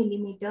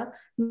 millimeter,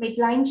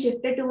 midline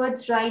shifted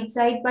towards right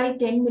side by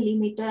 10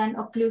 millimeter, and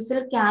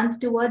occlusal cant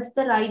towards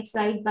the right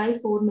side by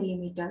 4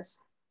 millimeters.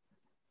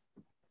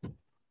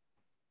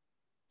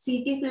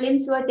 CT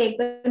films were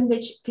taken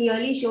which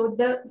clearly showed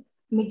the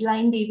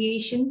midline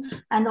deviation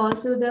and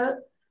also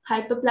the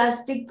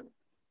hyperplastic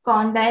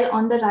condyle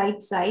on the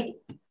right side.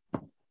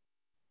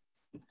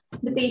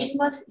 The patient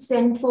was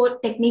sent for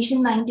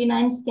technetium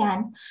 99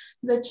 scan,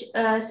 which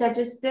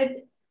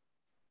suggested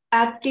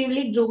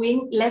actively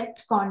growing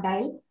left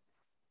condyle.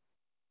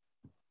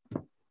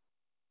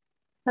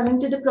 Coming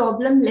to the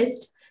problem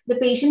list, the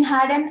patient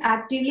had an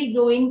actively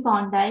growing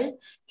condyle.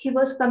 He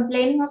was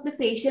complaining of the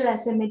facial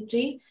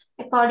asymmetry.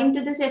 According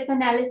to the CEP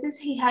analysis,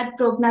 he had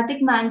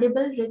prognathic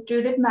mandible,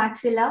 retruded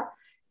maxilla.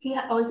 He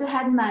also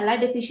had malar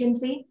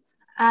deficiency,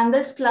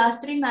 Angles class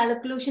 3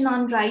 malocclusion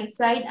on right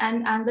side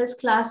and Angles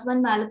class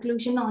 1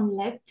 malocclusion on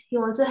left. He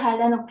also had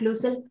an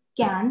occlusal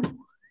cant.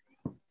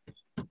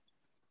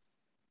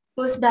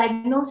 Was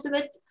diagnosed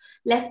with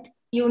left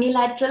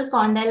unilateral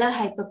condylar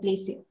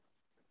hyperplasia.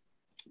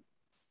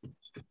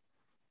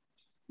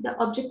 The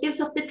objectives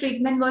of the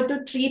treatment were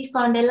to treat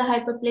condylar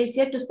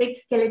hyperplasia, to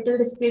fix skeletal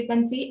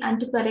discrepancy, and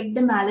to correct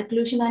the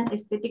malocclusion and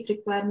aesthetic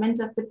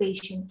requirements of the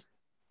patient.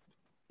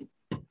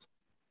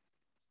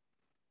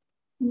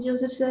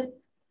 Joseph, sir?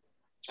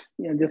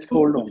 Yeah, just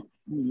hold on.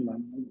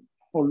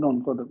 Hold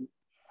on for the...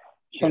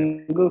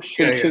 Shangu,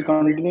 should she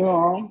continue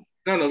on?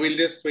 No, we'll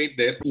just wait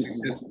there.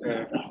 Just,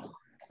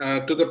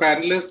 to the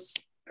panelists,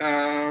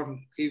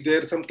 is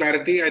there some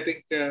clarity? I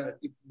think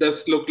it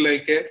does look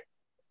like a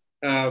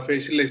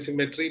facial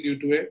asymmetry due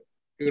to a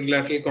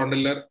unilateral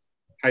condylar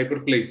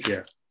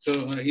hyperplasia.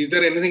 So is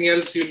there anything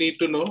else you need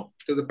to know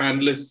to the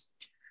panelists?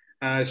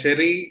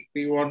 Sherry, do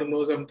you want to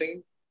know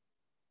something?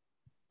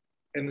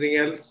 Anything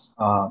else?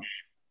 No,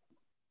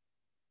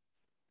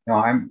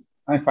 I'm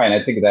fine.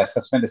 I think the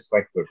assessment is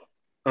quite good.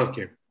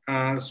 Okay.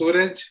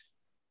 Suraj?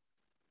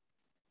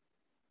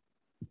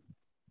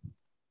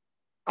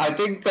 I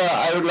think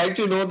I would like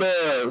to know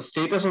the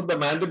status of the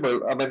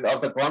mandible, I mean,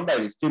 of the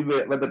condyle, still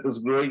whether it is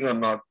growing or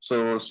not.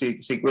 So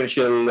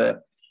sequential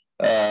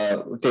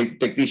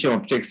technetium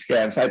optic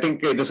scans. I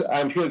think it is,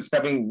 I'm sure it's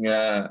coming in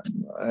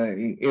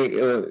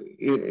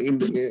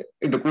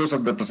the course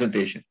of the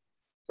presentation.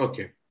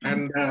 Okay.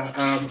 And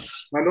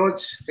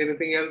Manoj,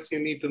 anything else you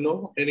need to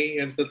know? Any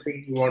other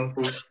thing you want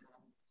to?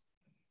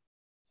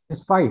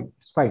 It's fine.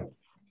 It's fine.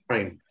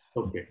 Fine.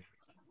 Okay.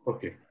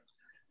 Okay.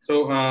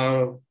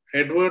 So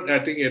Edward, I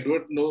think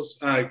Edward knows.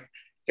 Can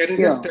you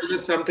just tell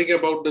us something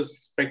about the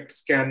SPECT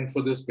scan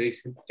for this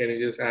patient? Can you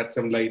just add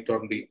some light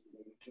on the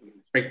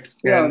SPECT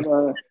scan?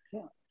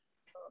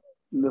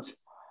 This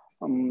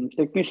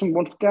technetium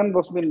bone scan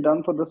was being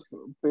done for this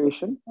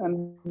patient,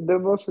 and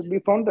we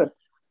found that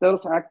there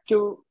was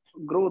active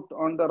growth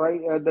on the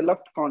right, the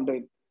left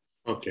condyle.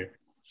 Okay.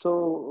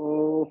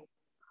 So,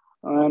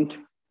 and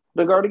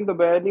regarding the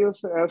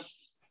values, as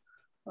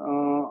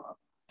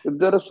if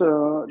there is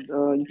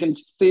you can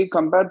see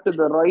compared to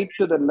the right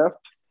to the left,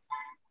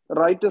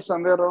 right is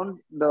somewhere around,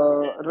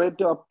 the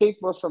rate of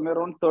uptake was somewhere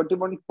around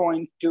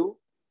 31.2,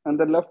 and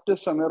the left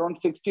is somewhere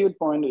around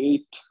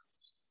 68.8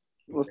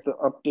 was the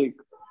uptake.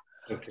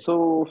 Okay.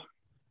 So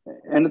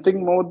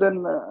anything more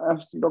than,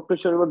 as Dr.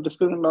 Sherry was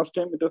discussing last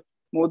time, it was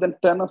more than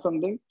 10 or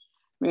something.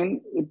 I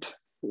mean, it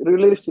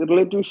really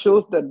relatively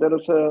shows that there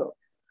is a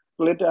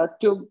relative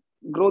active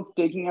growth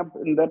taking up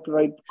in that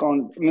left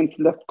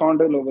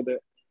condyle over there.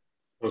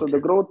 Okay. So the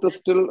growth is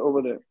still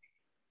over there.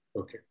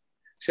 Okay.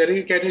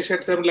 Sherry, can you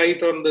shed some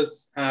light on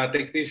this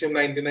technetium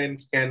 99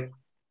 scan,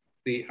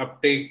 the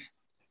uptake?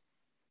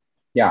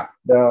 Yeah,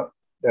 the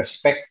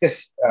SPECT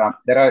is,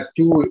 there are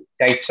two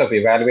types of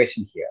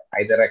evaluation here,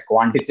 either a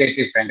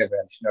quantitative kind of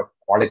evaluation or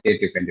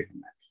qualitative kind of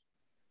evaluation.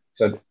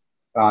 So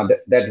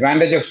the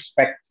advantage of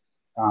SPECT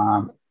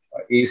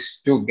is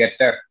to get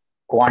a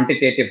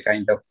quantitative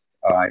kind of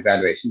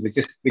evaluation,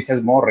 which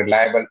has more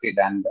reliability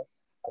than the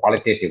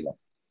qualitative one.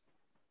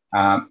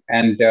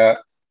 And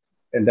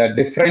the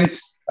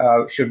difference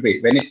should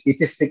be, when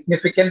it is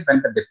significant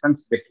when the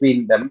difference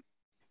between them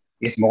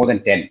is more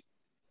than 10.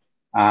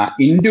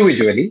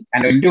 Individually,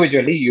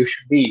 you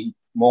should be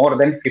more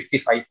than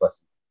 55%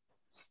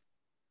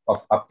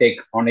 of uptake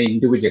on an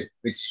individual,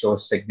 which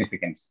shows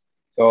significance.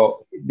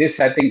 So this,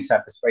 I think,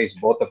 satisfies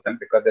both of them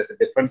because there's a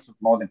difference of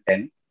more than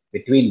 10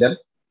 between them,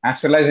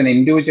 as well as an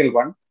individual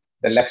one.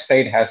 The left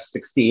side has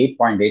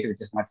 68.8, which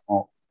is much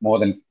more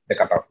than the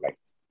cutoff line.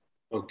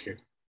 Okay.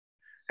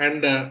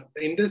 And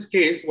in this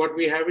case, what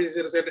we have is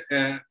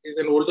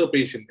an older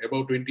patient,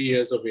 about 20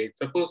 years of age.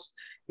 Suppose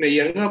in a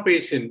younger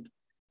patient,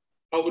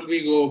 how will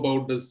we go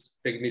about this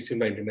technetium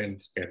 99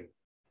 scan?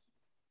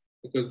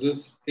 Because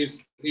this is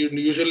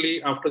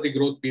usually after the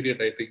growth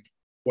period, I think,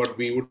 what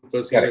we would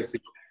perceive as the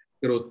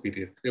growth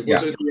period.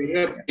 Because with a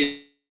younger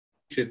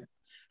patient,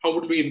 how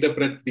would we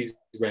interpret these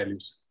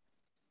values?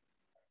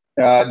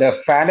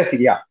 The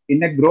fallacy,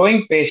 in a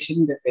growing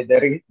patient,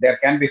 there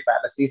can be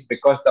fallacies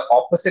because the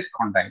opposite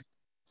condyle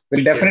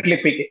will definitely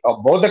pick it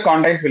up. Both the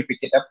condyles will pick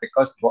it up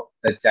because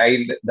the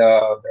child,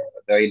 the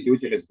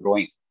individual is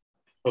growing.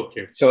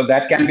 Okay. So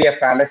that can be a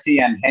fallacy,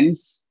 and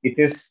hence it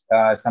is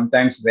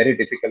sometimes very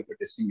difficult to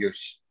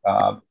distinguish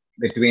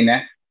between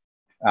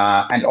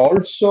and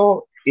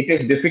also it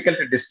is difficult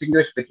to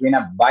distinguish between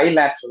a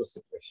bilateral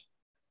situation.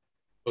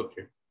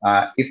 Okay.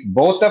 If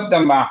both of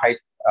them are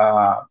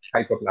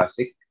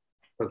hypoplastic,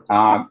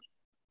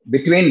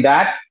 between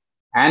that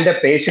and a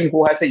patient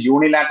who has a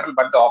unilateral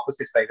but the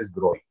opposite side is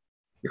growing,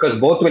 because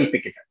both will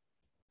pick it up.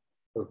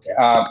 Okay.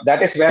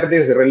 That is where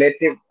this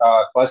relative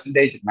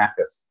percentage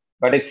matters.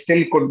 But it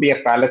still could be a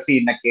fallacy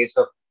in a case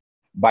of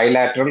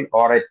bilateral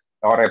or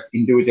an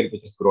individual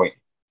which is growing.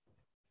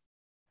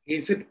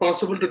 Is it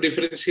possible to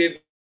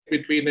differentiate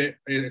between a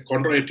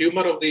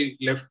tumor of the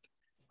left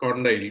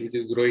condyle, which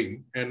is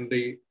growing, and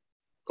the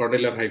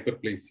condylar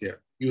hyperplasia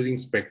using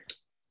SPECT?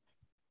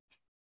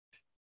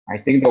 I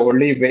think the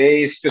only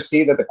way is to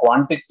see that the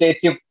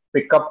quantitative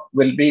pickup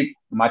will be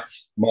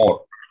much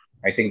more.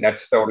 I think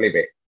that's the only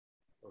way.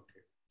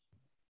 Okay.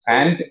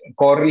 And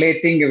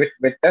correlating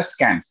with the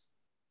scans,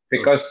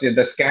 because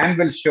the scan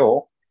will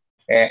show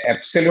an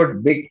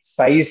absolute big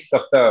size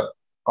of the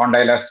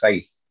condylar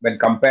size when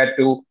compared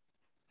to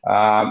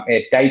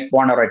a type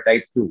 1 or a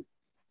type 2.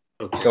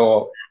 Okay.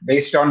 So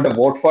based on the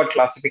Woodford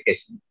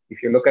classification,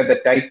 if you look at the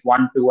type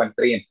 1, 2, and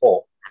 3, and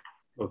 4,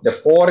 the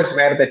 4 is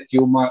where the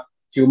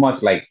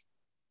tumors lie.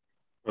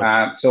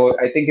 So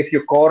I think if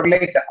you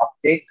correlate the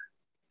uptake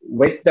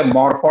with the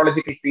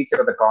morphological feature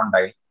of the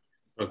condyle,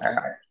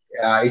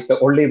 is the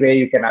only way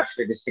you can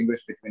actually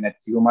distinguish between a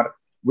tumor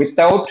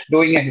without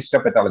doing a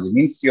histopathology.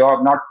 Means you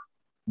have not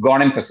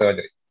gone in for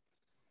surgery.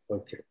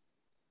 Okay.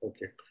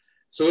 Okay.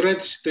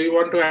 Suraj, do you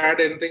want to add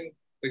anything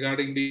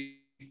regarding the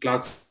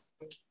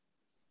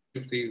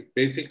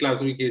basic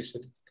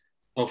classification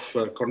of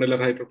condylar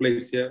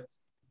hyperplasia?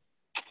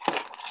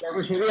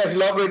 Dr. Shiri has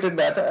elaborated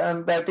that,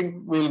 and I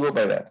think we'll go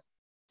by that.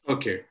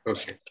 Okay.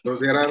 Okay. So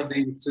there are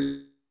the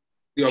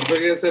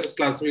Orthognathic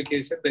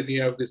classification, then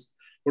you have this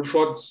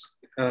Woodford's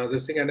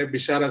this thing, and a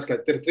Bishara's class.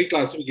 There are 3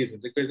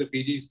 classifications. Requires the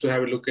PGs to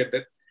have a look at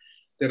it.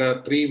 There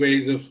are 3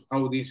 ways of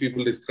how these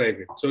people describe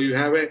it. So you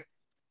have a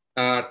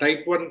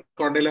type 1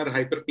 condylar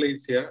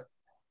hyperplasia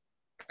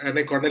and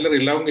a condylar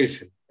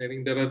elongation. I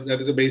think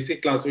there is a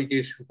basic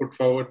classification put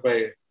forward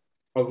by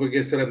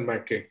Orthognathic and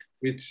Mackek,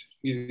 which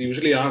is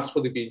usually asked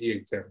for the PG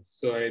exams.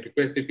 So I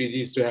request the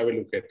PGs to have a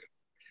look at it.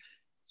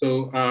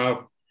 So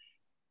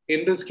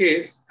in this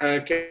case,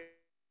 can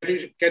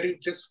you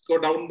just go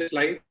down the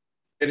slide?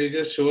 Can you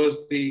just show us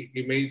the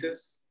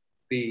images,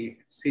 the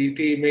CT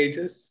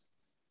images?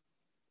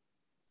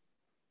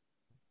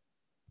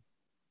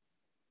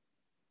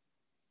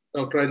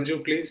 Dr.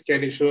 Anju, please,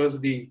 can you show us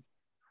the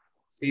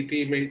CT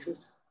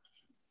images?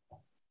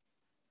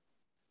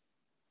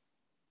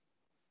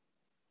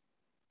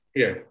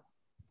 Yeah.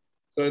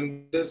 So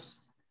in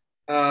this,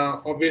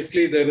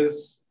 obviously there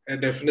is a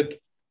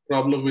definite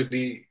problem with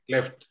the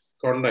left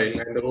condyle,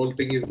 and the whole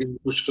thing is being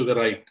pushed to the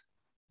right.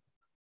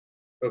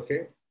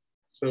 Okay.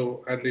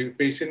 So, and the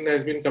patient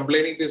has been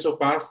complaining this for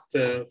past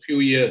few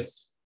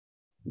years.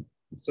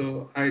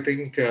 So I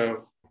think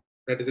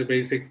that is a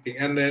basic thing.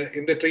 And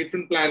in the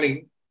treatment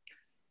planning,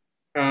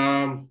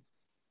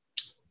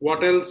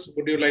 what else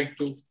would you like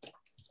to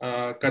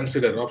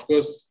consider? Of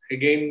course,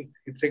 again,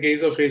 it's a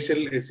case of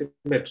facial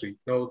asymmetry.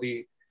 Now,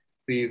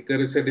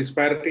 there is a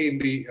disparity in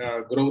the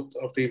growth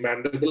of the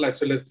mandible as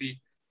well as the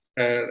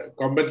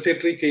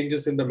compensatory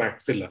changes in the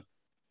maxilla.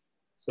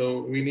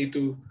 So we need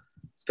to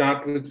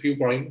start with few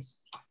points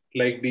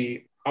like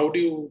do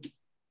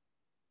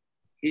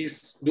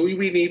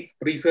we need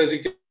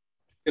pre-surgical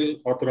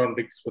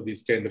orthodontics for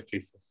these kind of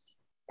cases?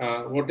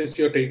 What is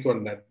your take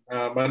on that?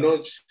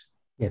 Manoj?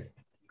 Yes.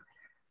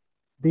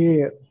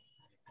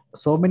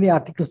 So many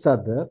articles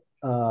are there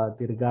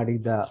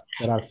regarding there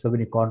are so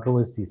many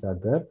controversies are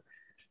there.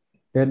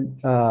 Then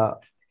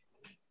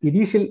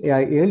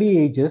early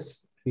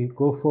ages, we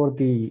go for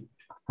the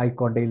high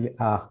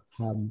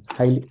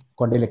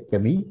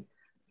condylectomy,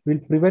 will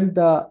prevent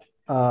the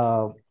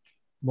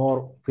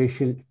more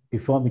facial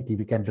deformity.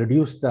 We can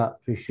reduce the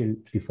facial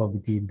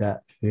deformity in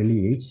the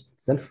early age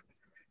itself.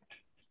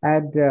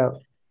 And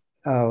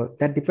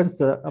that depends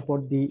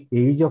upon the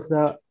age of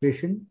the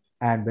patient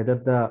and whether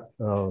the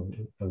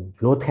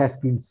growth has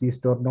been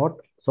ceased or not.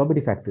 So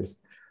many factors.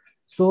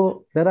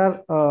 So there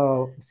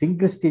are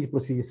single stage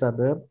procedures are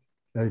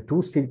there,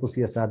 two stage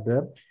procedures are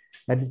there.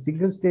 And the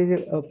single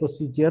stage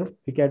procedure,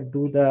 we can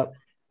do the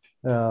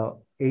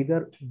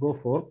either go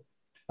for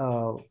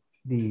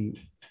the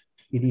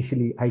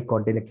initially high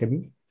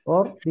condylectomy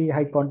or the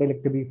high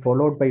condylectomy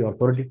followed by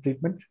orthodontic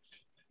treatment,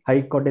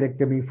 high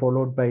condylectomy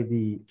followed by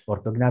the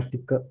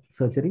orthognathic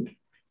surgery,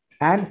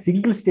 and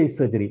single stage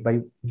surgery.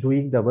 By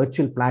doing the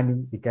virtual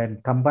planning, we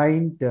can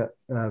combine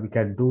we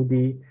can do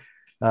the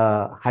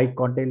high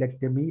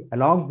condylectomy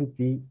along with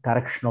the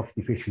correction of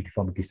the facial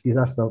deformities. These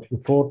are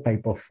the four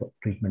type of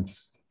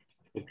treatments.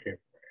 Okay.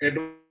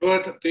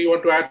 Edward, do you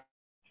want to add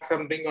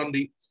something on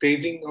the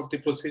staging of the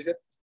procedure?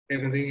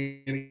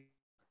 Anything,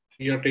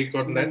 your take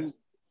on that?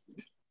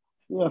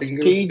 Yeah,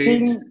 Single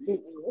staging, stage.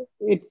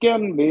 it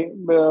can be,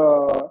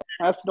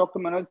 as Dr.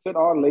 Manoj said,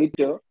 or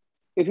later.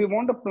 If you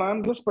want to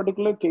plan this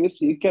particular case,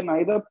 you can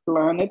either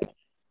plan it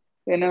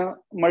in a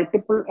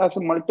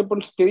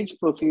multiple stage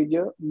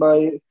procedure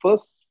by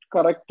first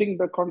correcting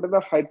the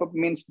condylar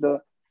means the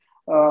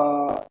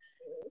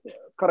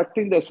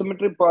correcting the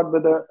asymmetry part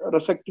with the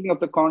resecting of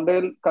the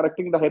condyle,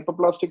 correcting the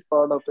hyperplastic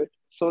part of it,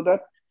 so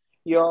that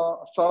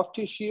your soft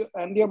tissue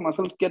and your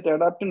muscles get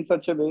adapted in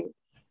such a way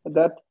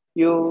that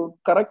you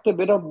correct a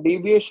bit of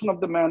deviation of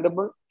the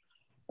mandible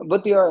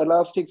with your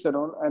elastics and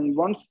all. And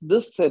once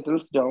this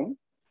settles down,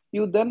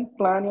 you then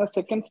plan your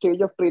second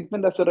stage of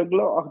treatment as a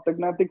regular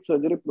orthognathic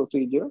surgery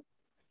procedure.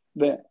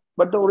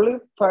 But the only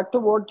factor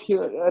what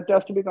here it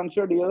has to be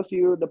considered here is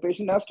the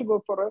patient has to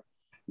go for a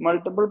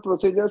multiple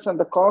procedures, and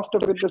the cost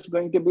of it is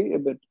going to be a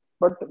bit.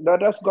 But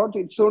that has got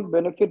its own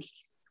benefits.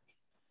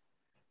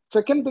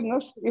 Second thing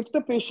is, if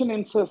the patient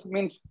insists,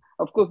 means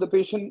of course the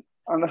patient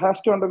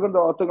has to undergo the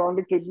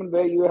orthodontic treatment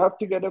where you have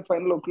to get a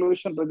final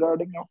occlusion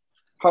regarding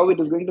how it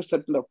is going to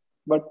settle up.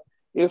 But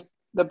if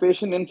the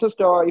patient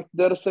insists, or if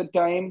there is a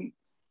time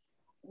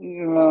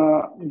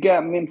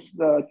gap, means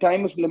the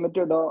time is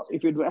limited, or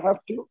if you have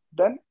to,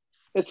 then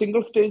a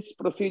single stage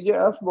procedure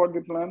as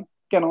body plan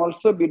can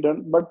also be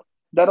done. But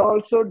that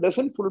also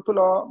doesn't fulfill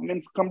or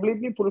means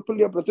completely fulfill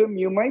your procedure.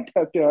 You might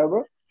have to have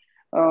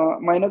a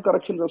minor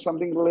corrections or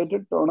something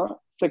related on a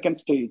second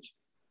stage.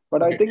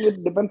 But I think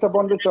it depends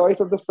upon the choice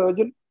of the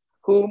surgeon,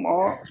 whom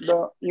or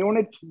the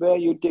unit where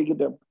you take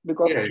it up,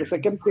 because the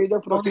second stage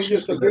of procedure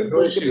is again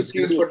going to be tedious.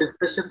 Just for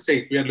discussion's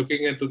sake, we are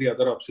looking into the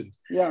other options.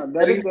 Yeah,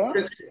 that is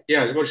the.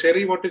 Yeah, well,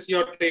 Sherry, what is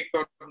your take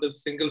on the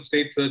single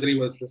stage surgery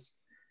versus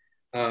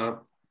a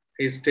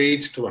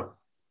staged one?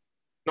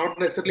 Not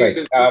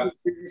necessarily the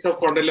case of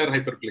condylar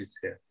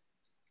hyperplasia.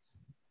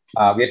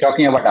 We are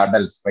talking about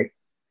adults, right?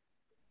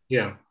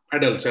 Yeah,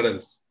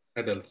 adults.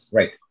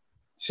 Right.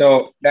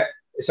 So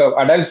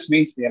adults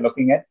means we are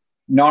looking at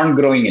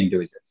non-growing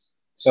individuals.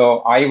 So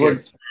I would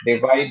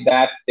divide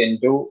that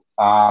into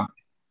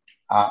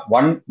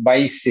one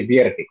by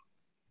severity.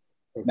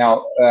 Okay.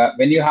 Now,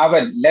 when you have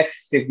a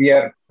less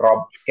severe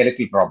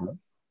skeletal problem,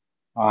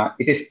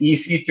 it is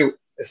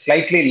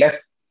slightly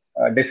less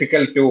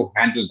difficult to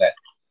handle that.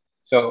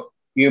 So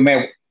you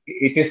may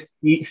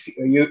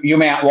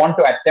want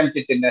to attempt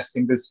it in a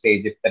single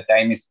stage if the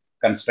time is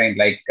constrained,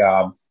 like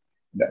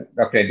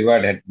Dr.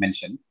 Edward had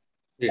mentioned.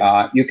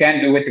 You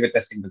can do it with a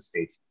single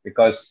stage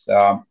because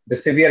the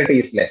severity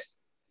is less.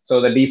 So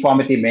the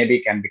deformity maybe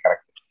can be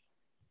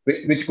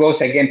corrected, which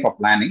goes again for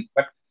planning,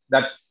 but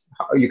that's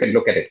how you can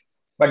look at it.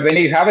 But when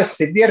you have a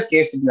severe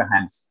case in your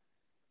hands,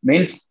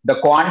 means the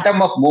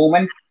quantum of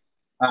movement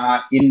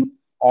in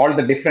all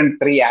the different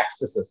three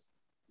axes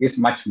is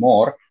much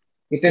more.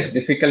 It is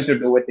difficult to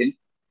do it in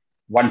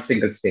one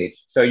single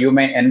stage. So you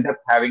may end up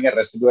having a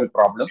residual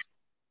problem,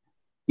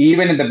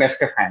 even in the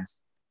best of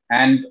hands.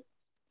 And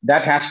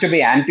that has to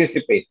be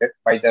anticipated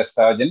by the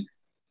surgeon,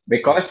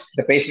 because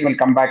the patient will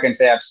come back and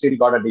say, I've still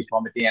got a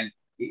deformity, and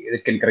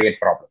it can create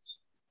problems.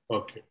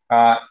 Okay.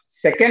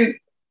 Second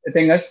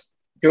thing is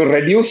to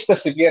reduce the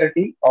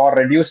severity or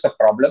reduce the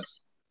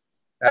problems.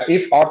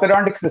 If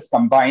orthodontics is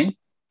combined,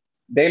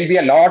 there will be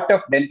a lot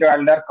of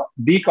dentoalveolar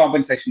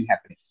decompensation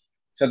happening.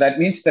 So that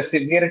means the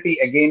severity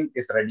again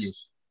is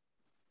reduced.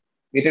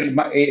 It will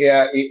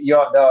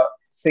the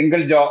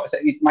single jaw,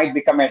 it might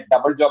become a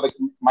double jaw, it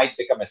might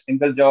become a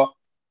single jaw,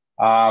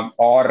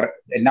 or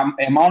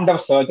amount of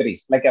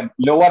surgeries like a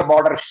lower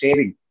border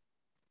shaving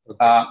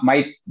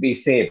might be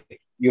saved.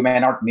 You may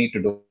not need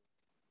to do.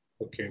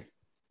 Okay.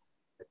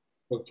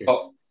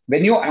 So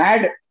when you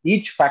add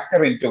each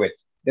factor into it,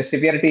 the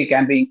severity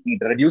can be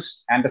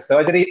reduced and the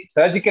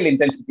surgical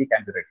intensity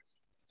can be reduced.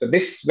 So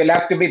this will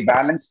have to be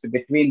balanced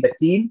between the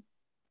team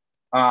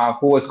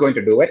who is going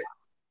to do it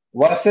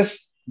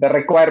versus the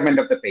requirement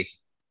of the patient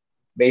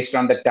based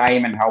on the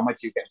time and how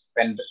much you can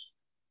spend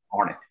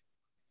on it.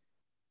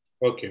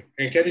 Okay.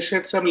 And can you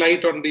shed some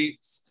light on the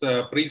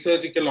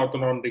pre-surgical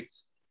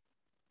orthodontics?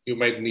 you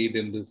might need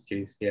in this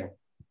case. Yeah.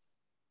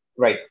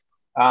 Right.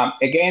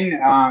 Again,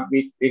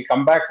 we'll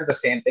come back to the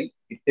same thing.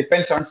 It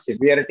depends on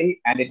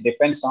severity and it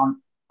depends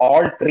on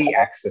all three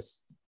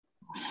axes.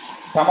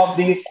 Some of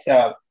these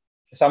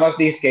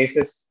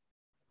cases,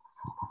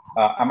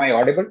 am I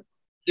audible?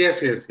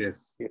 Yes, yes,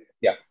 yes.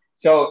 Yeah.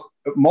 So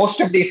most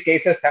of these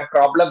cases have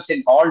problems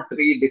in all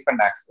three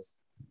different axes.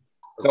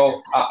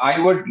 So I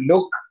would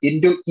look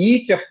into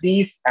each of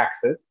these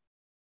axes,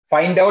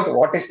 find out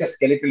what is the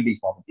skeletal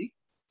deformity,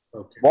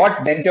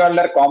 what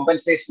dentoulnar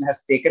compensation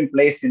has taken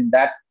place in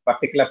that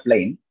particular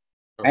plane,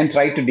 and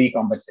try to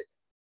decompensate.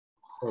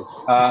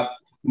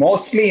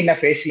 Mostly in a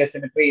facial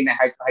asymmetry, in a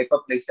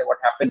hyperplasia, what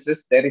happens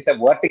is there is a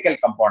vertical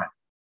component,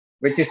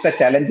 which is the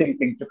challenging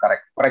thing to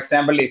correct. For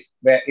example, if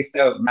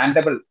the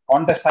mandible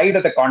on the side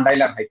of the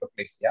condylar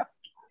hyperplasia,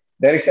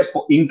 there is an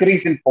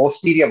increase in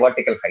posterior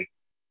vertical height,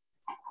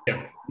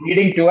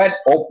 leading to a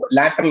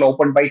lateral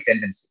open bite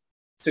tendency.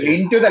 So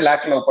into the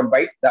lateral open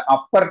bite, the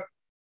upper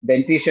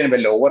dentition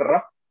will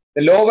overrupt.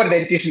 The lower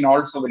dentition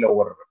also will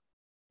overrupt.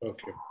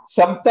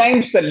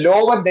 Sometimes the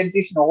lower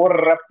dentition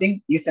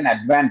overrupting is an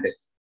advantage,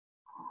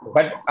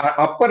 but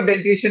upper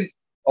dentition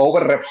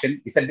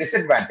overruption is a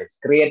disadvantage,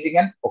 creating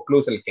an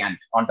occlusal cant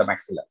on the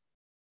maxilla.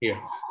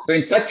 So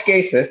in such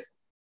cases,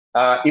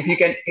 if you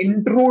can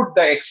intrude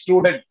the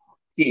extruded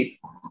teeth,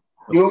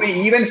 you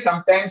may even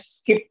sometimes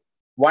skip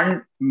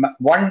one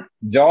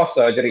jaw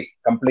surgery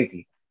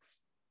completely.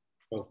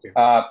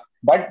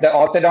 But the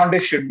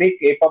orthodontist should be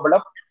capable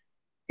of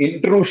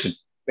intrusion,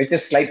 which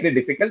is slightly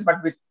difficult,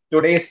 but with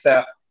today's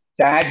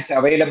TADs,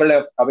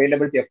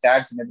 availability of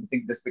TADs and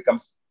everything, this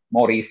becomes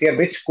more easier,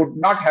 which could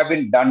not have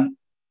been done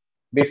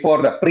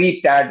before the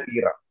pre-TAD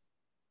era,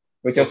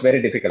 which was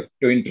very difficult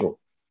to intrude.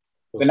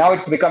 So now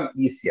it's become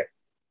easier.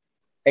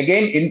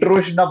 Again,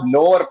 intrusion of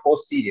lower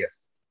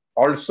posteriors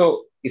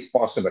also is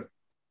possible.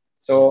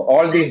 So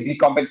all these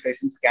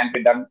decompensations can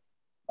be done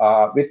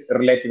with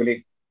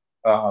relatively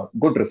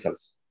good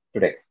results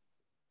today.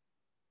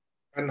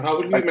 And how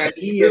will we manage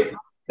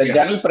the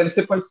general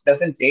principles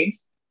doesn't change.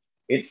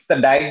 It's the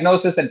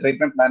diagnosis and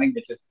treatment planning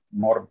which is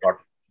more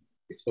important.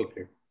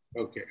 Okay.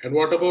 Okay. And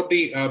what about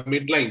the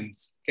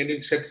midlines? Can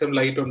you shed some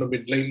light on the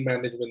midline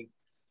management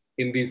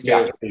in these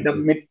cases?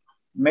 The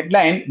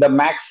midline, the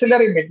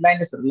maxillary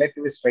midline is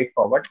relatively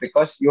straightforward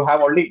because you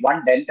have only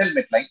one dental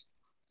midline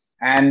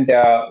and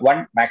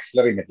one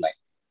maxillary midline.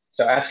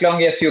 So as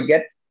long as you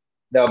get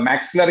the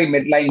maxillary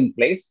midline in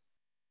place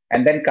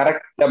and then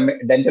correct the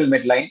dental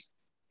midline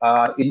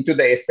into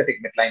the aesthetic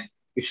midline,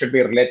 it should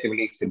be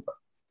relatively simple.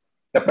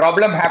 The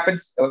problem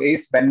happens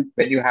is when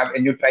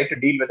you try to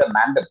deal with a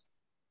mandible,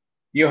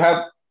 you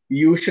have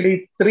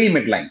usually three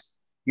midlines.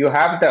 You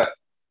have the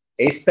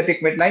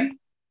aesthetic midline,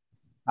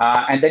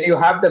 and then you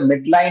have the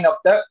midline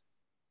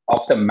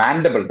of the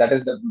mandible, that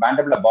is the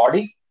mandibular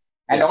body,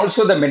 and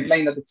also the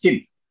midline of the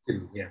chin.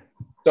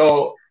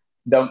 So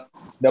the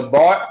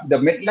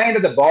midline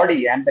of the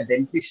body and the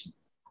dentition,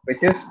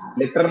 which is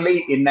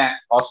literally in an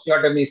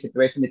osteotomy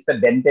situation, it's a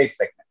dentate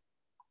segment.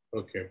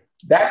 Okay.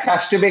 That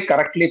has to be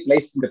correctly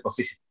placed in the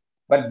position.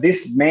 But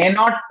this may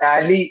not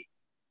tally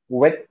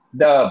with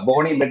the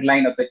bony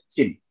midline of the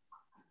chin.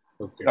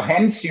 Okay. So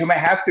hence, you may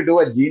have to do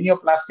a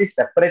genioplasty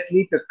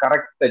separately to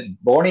correct the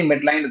bony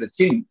midline of the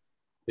chin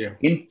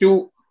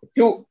to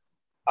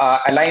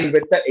align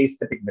with the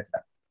aesthetic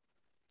midline.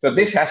 So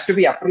this has to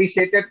be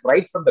appreciated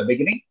right from the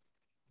beginning,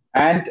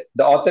 and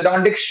the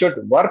orthodontics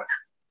should work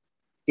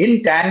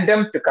in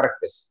tandem to correct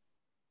this.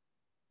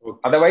 Okay.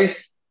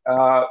 Otherwise,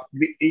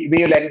 we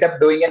will end up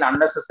doing an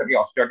unnecessary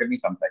osteotomy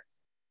sometimes.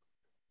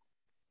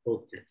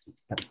 Okay.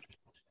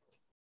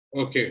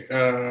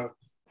 Okay.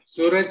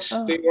 Suraj,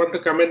 do you want to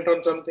comment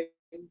on something?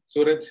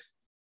 Suraj?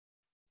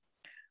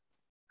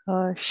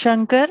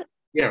 Shankar?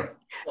 Yeah.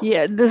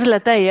 Yeah, this is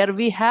Lata here.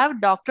 We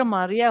have Dr.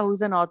 Maria,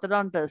 who's an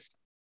orthodontist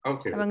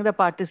among the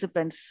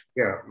participants.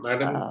 Yeah,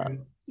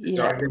 Madam.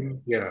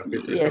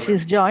 Yeah,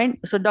 she's joined.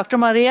 So, Dr.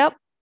 Maria.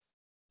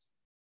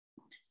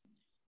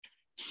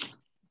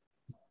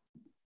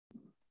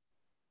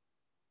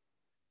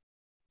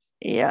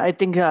 Yeah, I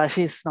think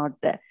she's not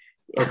there.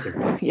 Okay.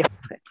 Yeah.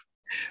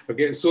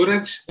 Okay,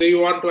 Suraj, do you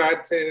want to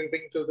add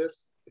anything to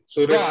this?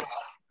 Suraj? Yeah,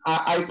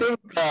 I think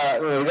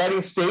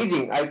regarding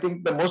staging, I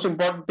think the most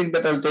important thing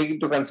that I'll take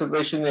into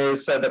consideration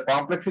is the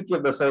complexity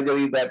of the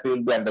surgery that we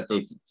will be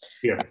undertaking.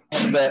 Yeah.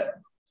 And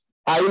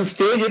I will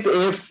stage it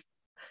if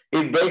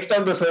it breaks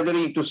down the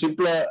surgery into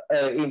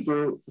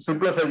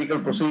simpler surgical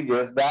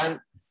procedures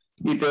than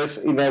it is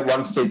in a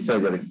one-stage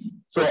surgery.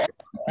 So,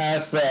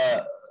 as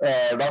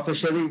Dr.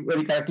 Sherry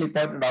very correctly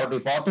pointed out,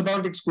 if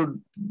orthodontics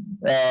could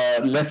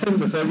lessen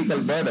the surgical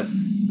burden,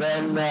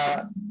 then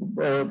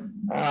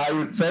I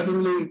would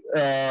certainly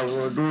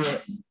do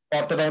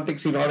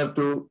orthodontics in order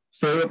to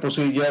save a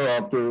procedure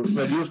or to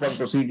reduce one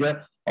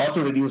procedure or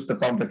to reduce the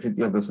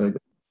complexity of the surgery.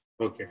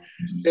 Okay.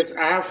 Yes,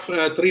 I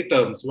have three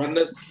terms. One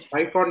is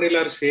high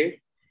condylar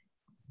shape,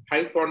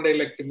 high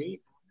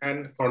condylectomy,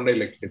 and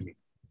condylectomy.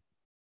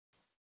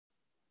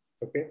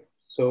 Okay.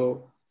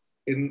 So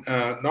in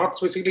not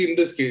specifically in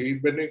this case,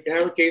 when you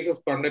have a case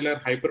of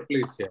condylar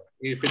hyperplasia,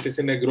 if it is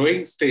in a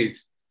growing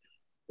stage,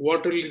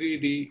 what will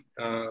be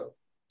the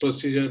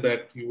procedure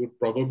that you would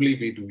probably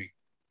be doing?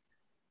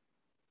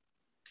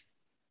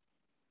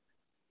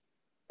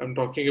 I'm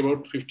talking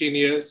about 15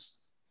 years,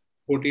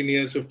 14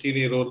 years,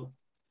 15-year-old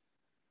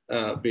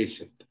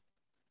patient.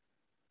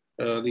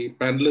 The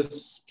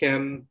panelists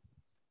can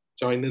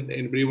join in.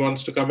 Anybody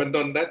wants to comment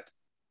on that?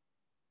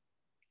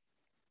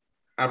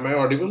 Am I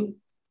audible?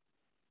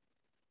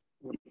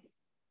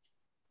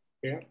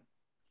 Yeah.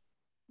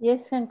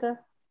 Yes, Shankar.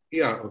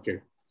 Yeah,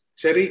 okay.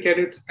 Sherry, can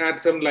you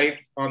add some light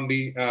on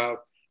the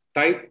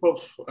type of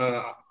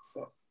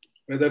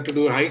whether to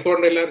do high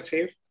condylar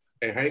shave,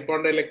 a high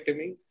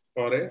condylectomy,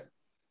 or a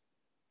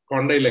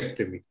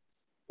condylectomy?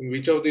 In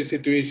which of these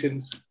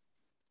situations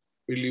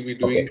will you be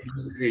doing?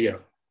 Okay. Yeah.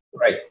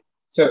 Right.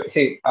 So,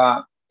 see,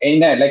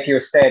 like you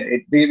said,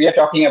 we are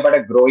talking about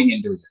a growing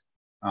individual,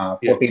 14,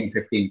 yeah.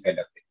 15 kind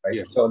of thing, right?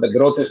 Yeah. So the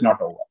growth is not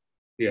over.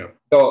 Yeah.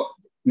 So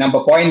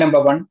point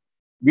number one,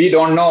 we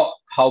don't know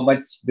how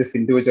much this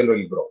individual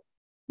will grow.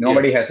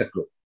 Nobody has a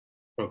clue.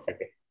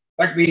 Okay.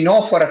 But we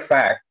know for a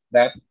fact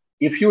that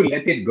if you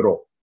let it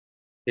grow,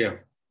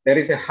 there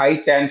is a high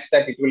chance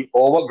that it will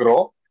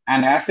overgrow,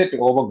 and as it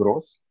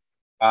overgrows,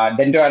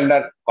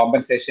 dentoalveolar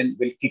compensation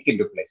will kick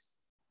into place.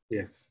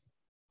 Yes.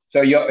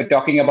 So you're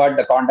talking about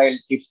the condyle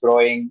keeps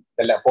growing,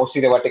 the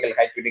posterior vertical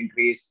height will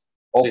increase,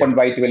 open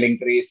bite will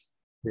increase,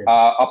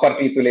 upper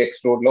teeth will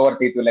extrude, lower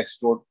teeth will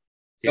extrude.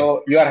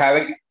 So you are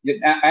having,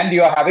 at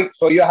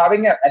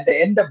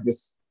the end of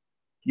this,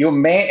 you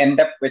may end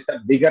up with a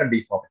bigger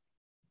deformity.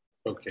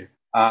 Okay.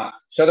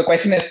 So the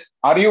question is,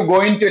 are you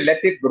going to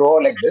let it grow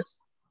like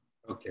this?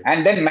 Okay.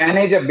 And then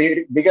manage a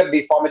bigger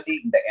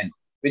deformity in the end,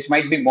 which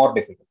might be more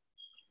difficult.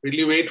 Will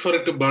you wait for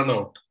it to burn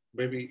out?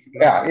 Maybe.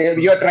 Yeah,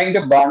 you're trying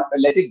to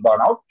let it burn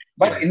out.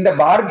 But in the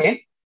bargain,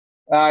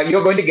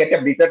 you're going to get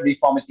a bigger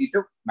deformity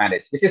to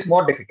manage, which is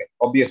more difficult,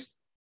 obviously.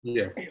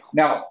 Yeah.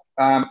 Now,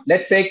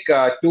 let's take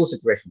two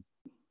situations.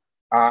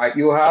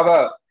 You have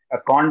a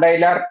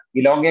condylar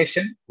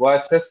elongation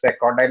versus a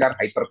condylar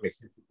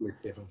hyperplasia.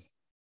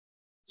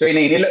 So in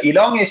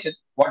elongation,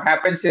 what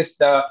happens is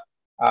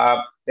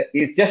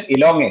it just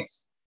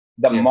elongates.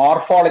 The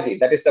morphology,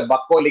 that is the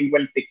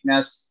buccolingual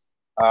thickness,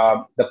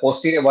 the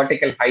posterior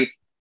vertical height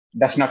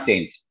does not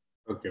change.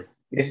 Okay.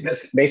 It's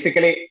just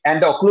basically,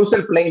 and the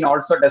occlusal plane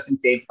also doesn't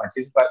change much.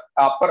 But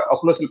upper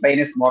occlusal plane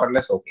is more or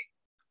less okay.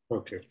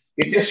 Okay.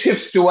 It just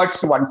shifts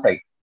towards one side.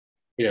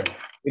 Yeah.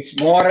 It's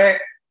more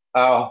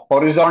a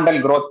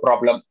horizontal growth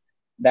problem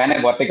than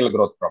a vertical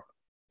growth problem.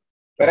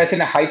 Whereas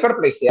in a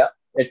hyperplasia,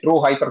 a true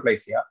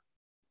hyperplasia,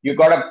 you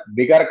got a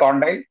bigger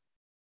condyle,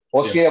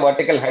 posterior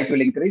vertical height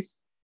will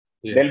increase.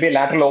 There'll be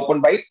lateral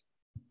open bite.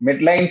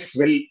 Midlines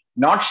will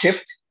not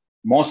shift.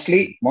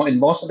 Mostly, in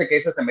most of the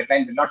cases, the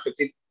midline will not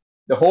shift.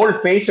 The whole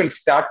face will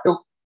start to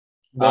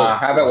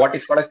have what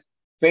is called as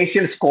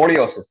facial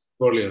scoliosis.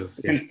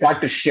 It will start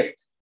to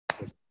shift.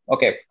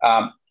 Okay.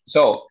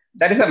 So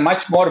that is a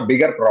much more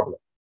bigger problem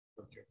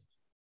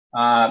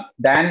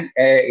than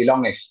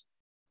elongation.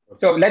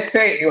 So let's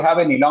say you have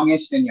an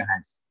elongation in your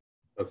hands.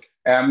 Okay.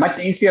 Much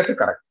easier to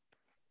correct.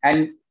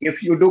 And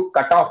if you do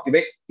cut off,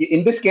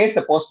 in this case,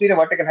 the posterior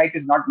vertical height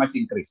is not much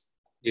increased.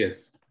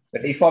 Yes. The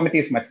deformity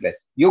is much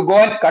less. You go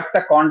and cut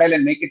the condyle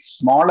and make it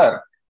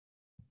smaller.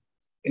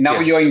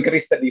 Now you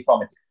increase the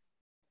deformity.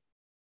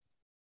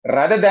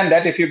 Rather than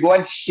that, if you go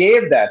and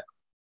shave that,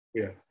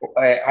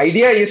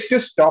 idea is to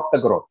stop the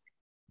growth.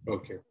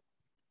 Okay.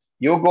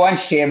 You go and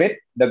shave it,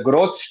 the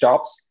growth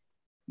stops.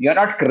 You're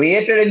not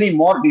created any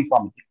more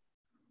deformity.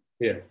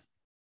 Yeah.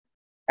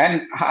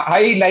 And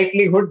high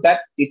likelihood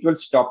that it will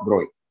stop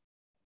growing.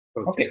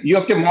 Okay. You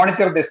have to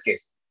monitor this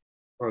case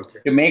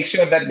to make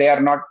sure that they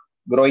are not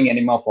growing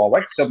anymore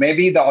forward. So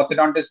maybe the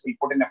orthodontist will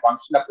put in a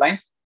functional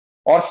appliance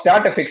or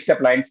start a fixed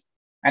appliance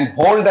and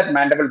hold that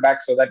mandible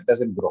back so that it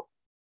doesn't grow.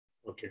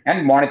 Okay.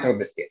 And monitor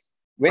this case.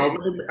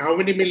 How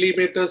many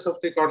millimeters of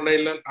the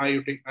condyle are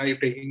you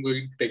taking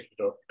going to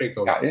take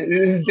out? Yeah,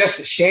 this is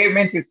just shave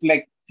means it's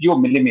like few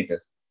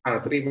millimeters.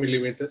 3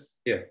 millimeters.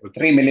 Yeah. Okay.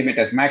 3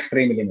 millimeters, max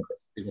 3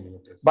 millimeters. 3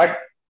 millimeters. But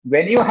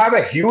when you have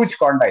a huge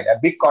condyle, a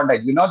big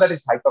condyle, you know that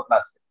is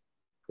hyperplastic.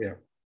 Yeah.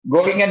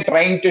 Going and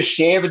trying to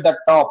shave the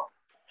top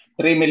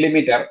 3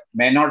 millimeter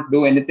may not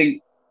do anything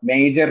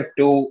major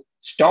to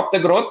stop the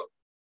growth.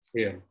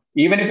 Yeah.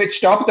 Even if it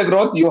stops the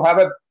growth, you have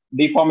a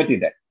deformity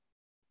there.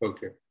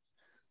 Okay.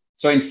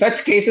 So in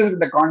such cases,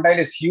 the condyle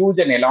is huge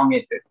and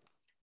elongated,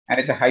 and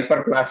it's a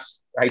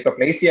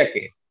hyperplasia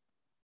case.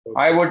 Okay.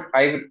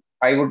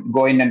 I would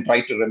go in and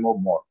try to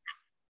remove more.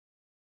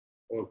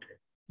 Okay.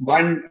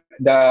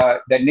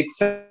 The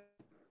Nixon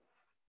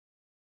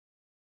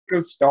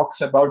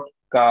talks about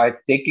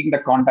taking the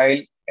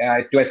condyle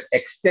to an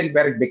extent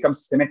where it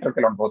becomes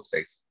symmetrical on both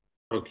sides.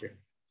 Okay.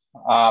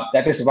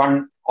 That is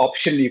one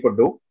option you could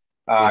do.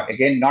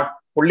 Again, not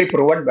fully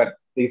proven, but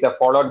these are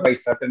followed by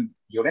certain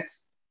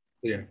units.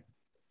 Yeah.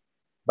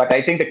 But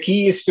I think the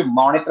key is to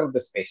monitor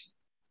this patient.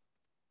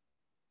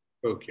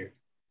 Okay.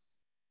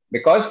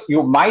 because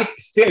you might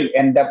still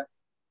end up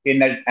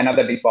in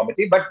another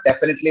deformity, but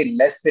definitely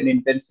less in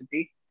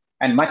intensity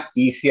and much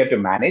easier to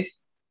manage.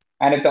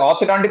 And if the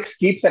orthodontics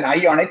keeps an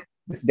eye on it,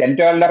 this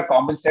dental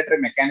compensatory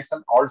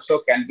mechanism also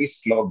can be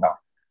slowed down.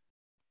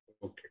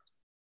 Okay.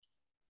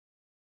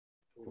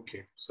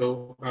 Okay.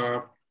 So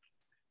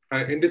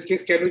in this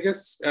case, can we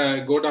just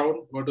go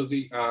down? What was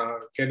the?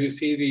 Can you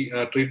see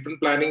the treatment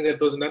planning that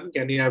was done?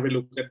 Can you have a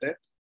look at that?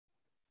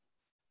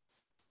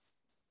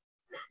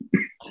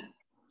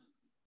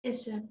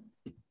 Yes, sir.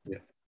 Yeah.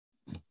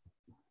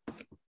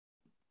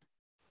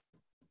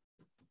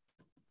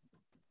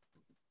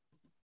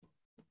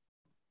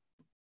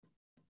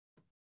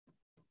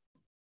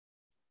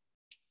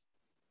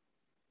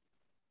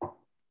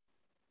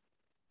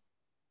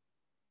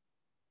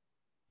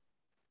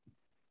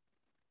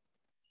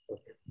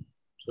 Okay.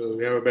 So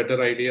we have a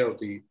better idea of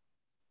the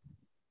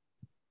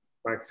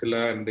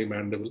maxilla and the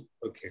mandible.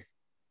 Okay.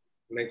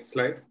 Next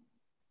slide.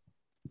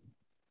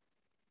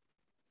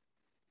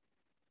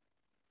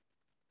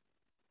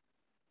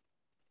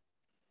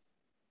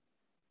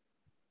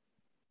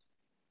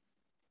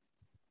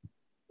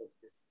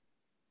 Okay.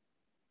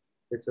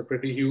 It's a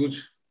pretty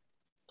huge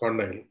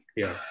condyle.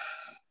 Yeah.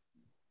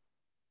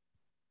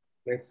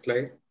 Next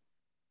slide.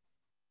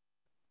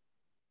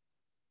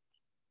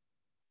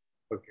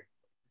 Okay.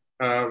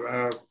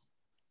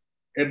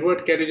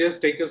 Edward, can you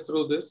just take us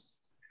through this?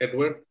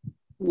 Edward?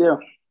 Yeah.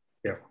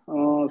 Yeah.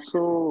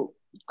 So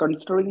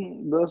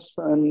considering this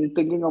and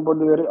thinking about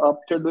the very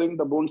after doing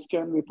the bone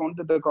scan, we found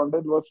that the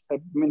condyle was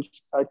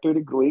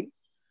actively growing.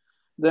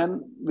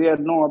 Then we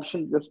had no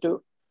option just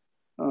to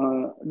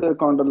the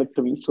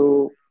condylectomy.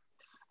 So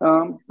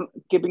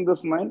keeping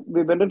this in mind,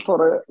 we went in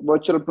for a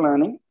virtual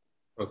planning.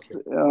 Okay.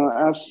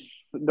 As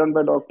done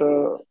by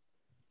Dr.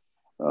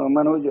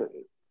 Manoj,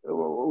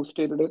 who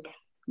stated it.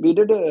 We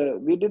did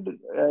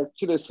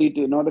actually a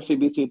CT, not a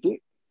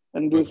CBCT,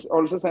 and we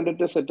also sent it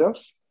to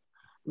setters,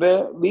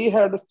 where we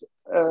had,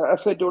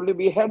 as I told you,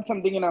 we had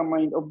something in our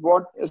mind of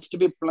what is to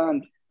be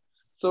planned.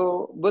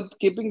 So, with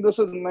keeping this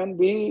in mind,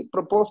 we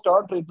proposed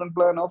our treatment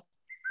plan of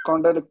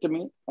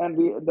condylectomy, and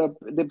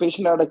the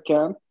patient had a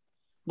camp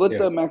with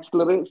the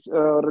maxillary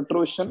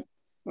retrusion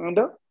and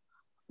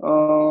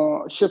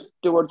a shift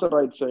towards the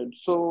right side.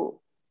 So,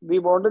 we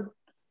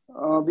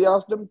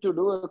asked them to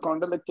do a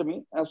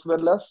condylectomy as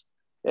well as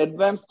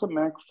advance the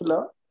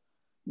maxilla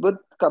with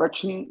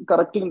correcting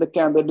the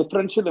camp, the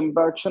differential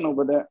impaction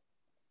over there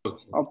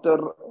of the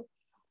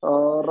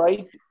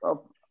right of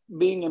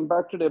being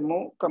impacted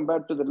more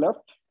compared to the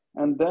left,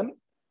 and then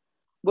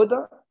with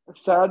a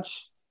sag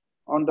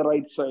on the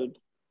right side.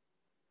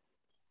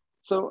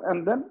 So,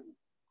 and then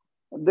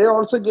they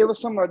also gave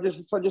us some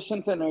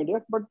suggestions and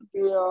ideas, but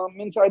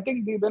means I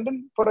think we went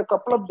in for a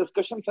couple of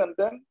discussions and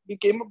then we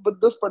came up with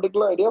this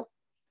particular idea.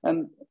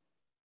 And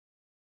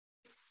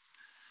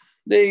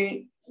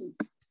they,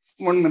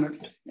 1 minute,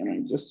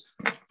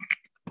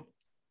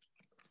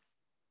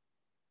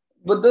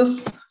 with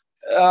this,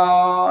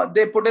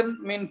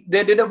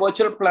 they did a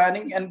virtual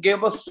planning and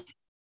gave us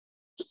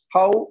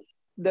how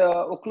the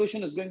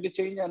occlusion is going to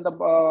change and the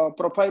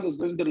profile is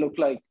going to look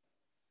like.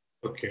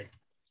 Okay.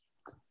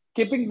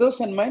 Keeping this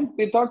in mind,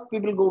 we thought we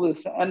will go with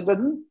this. And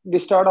then we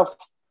start off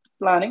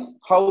planning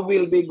how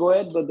will we go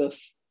ahead with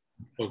this.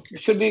 Okay.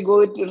 Should we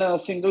go it in a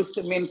single,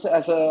 means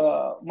as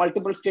a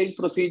multiple stage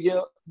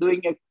procedure,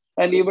 doing it?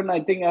 And even I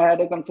think I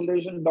had a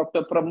consultation with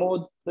Dr.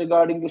 Pramod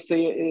regarding the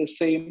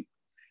same.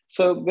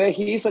 So where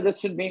he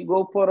suggested me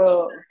go for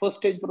a first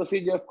stage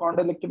procedure of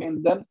condylectomy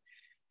and then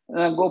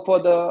go for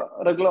the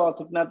regular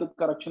orthognathic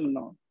correction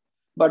now.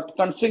 But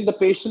considering the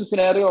patient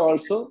scenario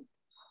also,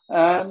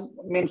 and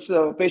means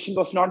the patient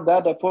was not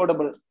that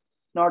affordable,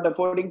 not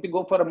affording to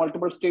go for a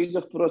multiple stage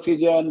of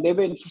procedure, and they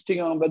were insisting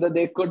on whether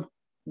they could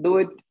do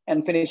it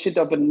and finish it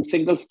up in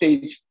single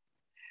stage.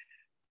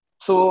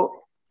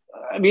 So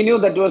we knew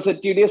that was a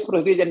tedious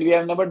procedure and we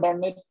have never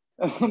done it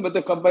with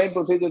the combined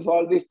procedures,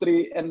 all these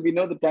three, and we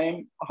know the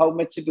time, how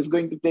much it is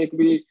going to take,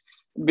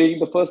 being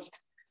the first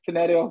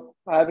scenario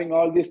of having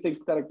all these things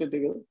corrected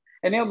together.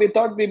 Anyhow, we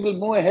thought we will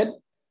move ahead,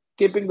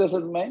 keeping this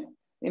in mind.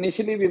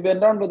 Initially, we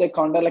went down with a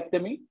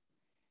condylectomy,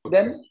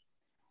 then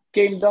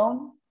came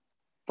down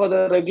for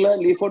the regular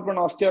Leaf-Outman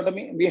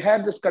osteotomy. We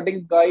had this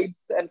cutting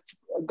guides and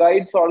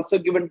guides also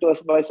given to us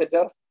by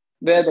setters,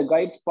 where the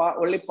guides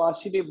only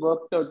partially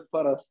worked out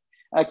for us.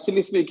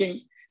 Actually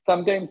speaking,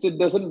 sometimes it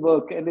doesn't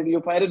work and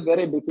you find it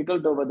very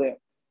difficult over there.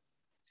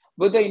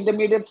 With the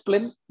intermediate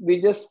splint,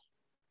 we just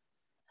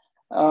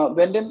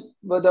went in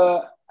with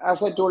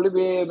as I told you,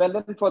 we went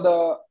in for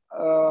the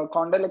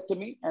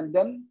condylectomy and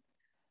then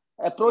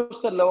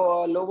approached the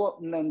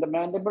the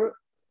mandible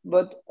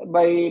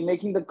by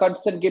making the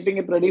cuts and keeping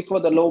it ready for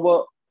the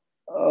lower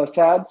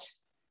sags.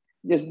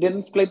 Just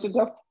didn't split it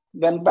up,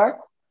 went back,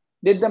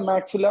 did the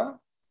maxilla,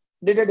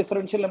 did a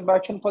differential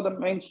impaction for the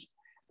mains,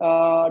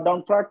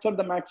 down fractured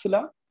the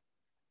maxilla,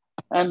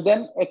 and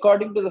then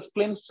according to the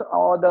splints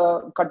or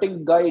the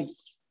cutting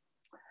guides,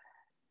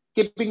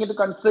 keeping into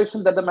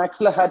consideration that the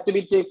maxilla had to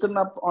be taken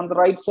up on the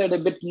right side a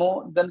bit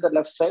more than the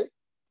left side,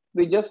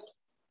 we just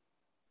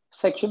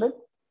sectioned it,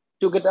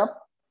 took it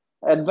up,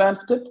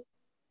 advanced it,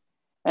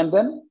 and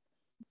then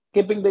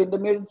keeping the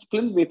intermediate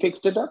splint, we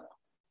fixed it up.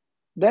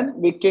 Then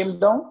we came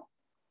down,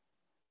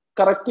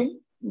 correcting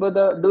with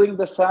doing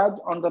the sag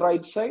on the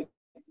right side,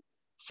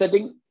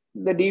 setting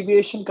the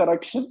deviation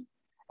correction,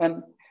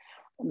 and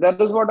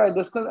that is what I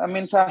discussed. I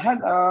mean, so I had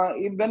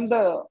when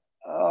the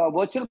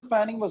virtual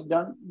planning was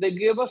done, they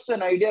gave us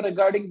an idea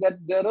regarding that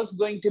there is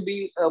going to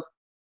be a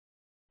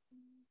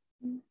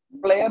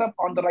flare up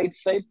on the right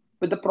side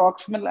with the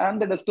proximal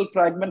and the distal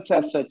fragments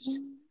as such.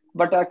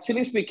 But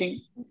actually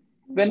speaking,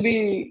 when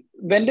we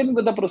went in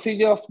with the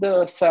procedure of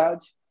the sag,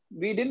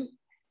 we didn't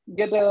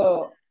get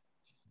a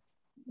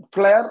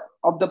flare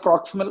of the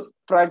proximal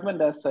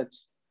fragment as such.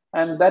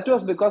 And that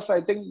was because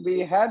I think we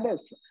had a,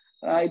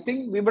 I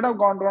think we would have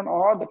gone wrong,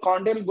 or the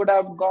condyle would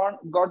have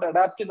got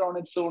adapted on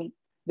its own,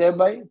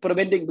 thereby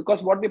preventing,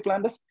 because what we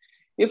planned is,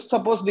 if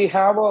suppose we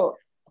have a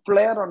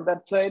flare on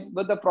that side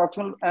with the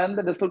proximal and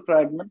the distal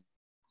fragment,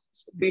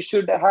 we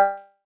should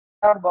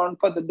have gone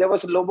for there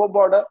was a lower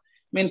border,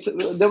 means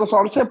there was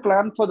also a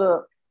plan for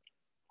the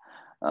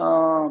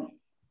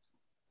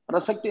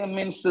resecting,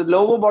 means the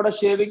lower border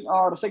shaving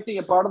or resecting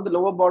a part of the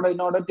lower border in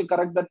order to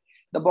correct that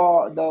the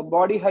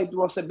body height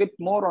was a bit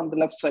more on the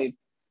left side.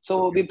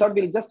 So we thought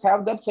we'll just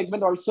have that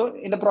segment also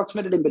in the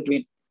proximity in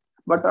between.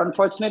 But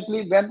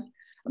unfortunately,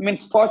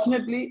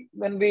 fortunately,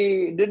 when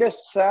we did a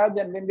sag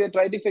and when we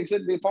tried to fix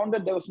it, we found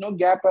that there was no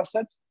gap as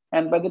such.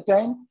 And by the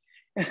time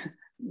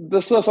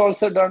this was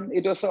also done,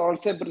 it was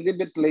also a pretty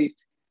bit late.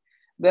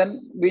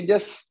 Then we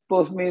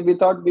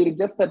thought we'll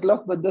just settle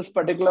off with this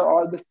particular,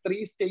 all this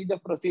 3-stage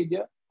of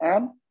procedure,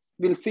 and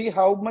we'll see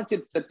how much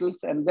it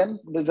settles and then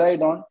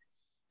decide on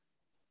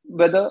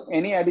whether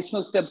any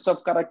additional steps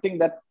of correcting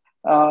that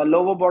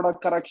lower border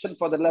correction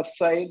for the left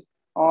side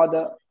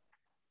or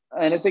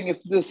anything, if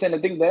there's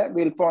anything there,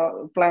 we'll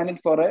plan it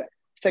for a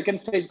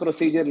 2nd-stage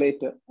procedure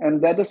later. And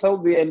that is how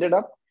we ended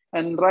up.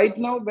 And right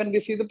now, when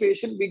we see the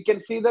patient, we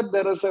can see that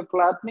there is a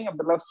flattening of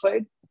the left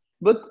side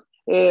with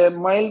a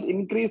mild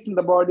increase in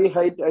the body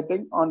height, I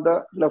think, on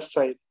the left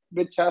side,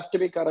 which has to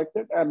be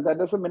corrected. And that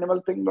is a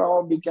minimal thing.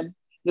 Now we can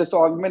just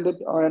augment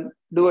it and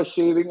do a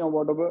shaving or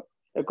whatever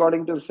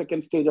according to the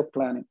 2nd stage of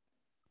planning.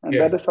 And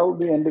that is how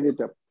we ended it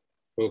up.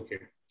 Okay.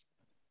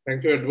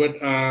 Thank you,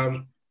 Edward.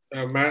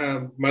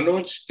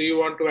 Manoj, do you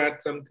want to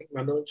add something,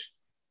 Manoj?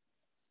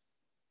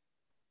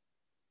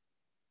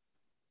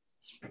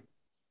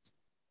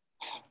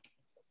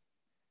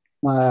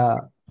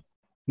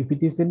 If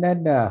it is in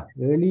an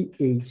early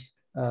age,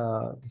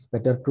 it's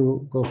better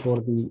to go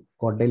for the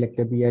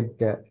condylectomy, and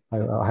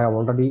I have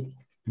already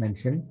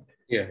mentioned.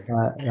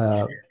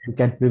 Yeah. We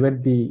can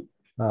prevent the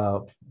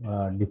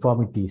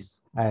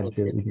deformities, and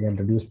we can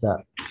reduce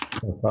the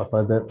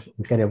further.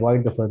 We can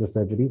avoid the further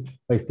surgeries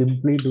by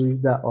simply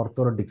doing the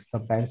orthodontics.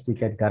 Sometimes we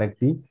can correct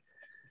the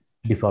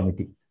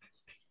deformity.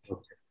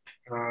 Okay.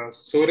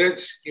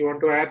 Suraj, you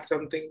want to add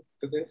something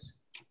to this?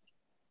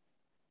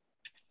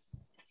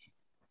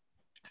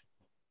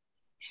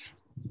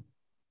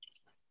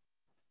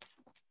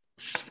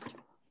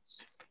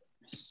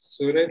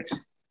 Suraj?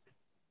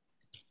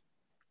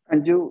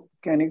 Anju,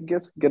 can you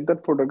get the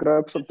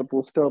photographs of the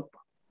post-op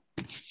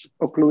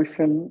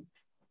occlusion?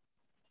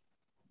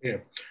 Yeah.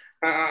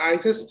 I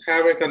just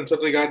have a concern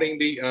regarding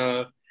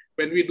the,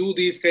 when we do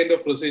these kind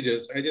of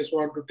procedures, I just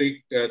want to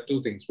take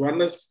 2 things.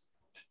 One is,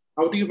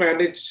 how do you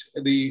manage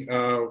the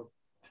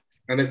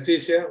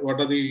anesthesia? What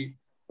are the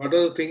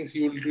things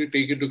you will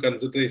take into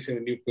consideration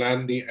when you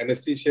plan the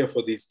anesthesia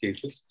for these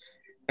cases?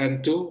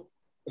 And 2,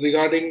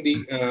 regarding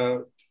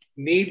the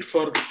need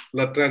for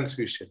blood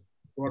transfusion.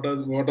 What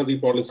are the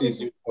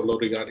policies you follow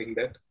regarding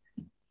that?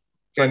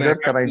 Can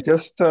I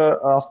just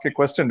ask a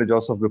question to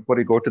Joseph before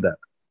you go to that?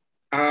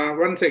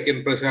 1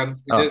 second, Prashant.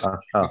 Because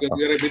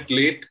we are a bit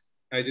late.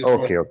 I just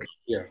okay.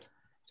 Yeah,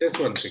 just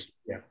 1 second.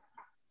 Yeah.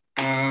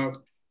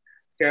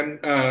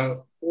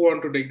 Who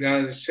want to take?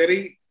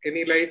 Sherry,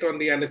 any light on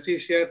the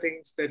anesthesia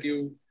things that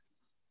you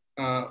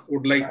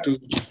would like to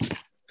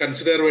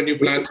consider when you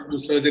plan to do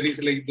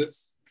surgeries like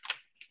this?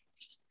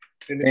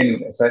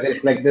 In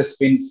surgeries like this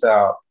means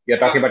you're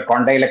talking about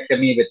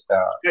condylectomy with...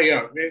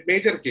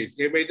 major case.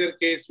 A major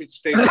case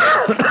which takes a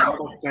lot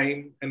of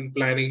time and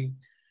planning,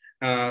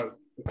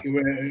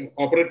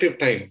 operative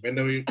time.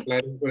 Whenever you're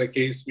planning for a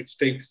case which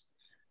takes,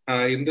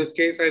 in this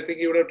case, I think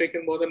you would have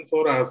taken more than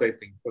 4 hours, I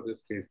think, for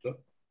this case. No?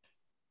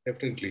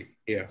 Definitely,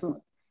 yeah.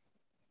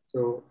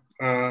 So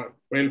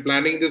while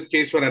planning this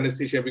case for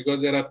anesthesia,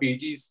 because there are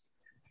PGs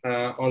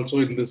also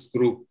in this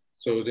group,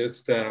 so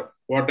just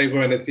what type of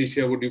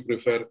anesthesia would you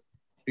prefer?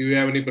 Do you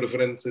have any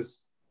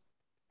preferences?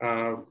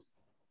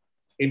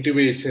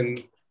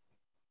 Intubation,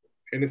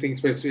 anything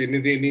specific,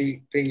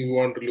 anything you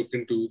want to look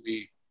into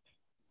the...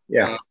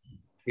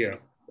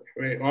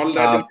 All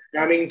that is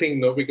planning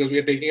thing, no, because we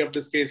are taking up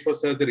this case for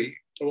surgery.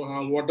 So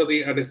what are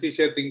the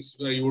anesthesia things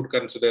you would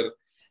consider?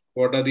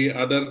 What are the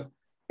other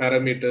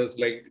parameters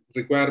like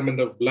requirement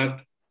of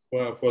blood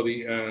for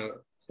the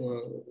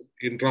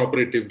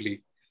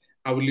intraoperatively?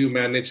 How will you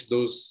manage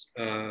those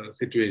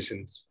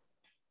situations?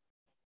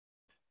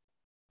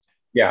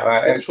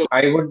 Yeah,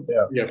 I would.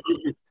 Yeah.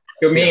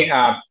 To me,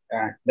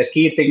 the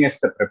key thing is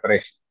the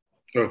preparation.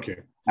 Okay.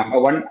 Number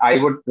one, I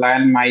would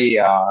plan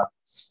my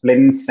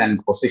splints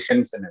and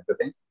positions and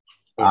everything,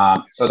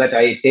 so that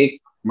I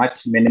take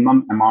much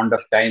minimum amount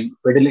of time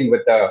fiddling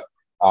with the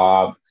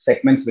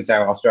segments which I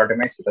have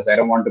osteotomized, because I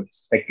don't want to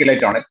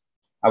speculate on it.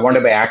 I want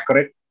to be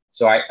accurate.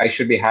 So I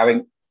should be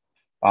having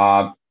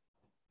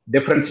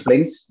different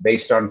splints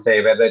based on,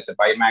 say, whether it's a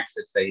Bimax,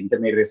 it's an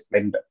intermediate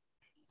splint,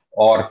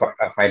 or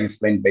a fine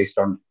splint based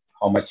on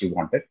how much you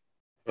want it.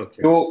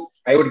 Okay. Two,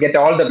 I would get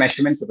all the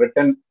measurements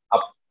written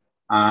up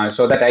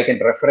so that I can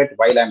refer it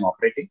while I'm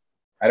operating.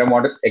 I don't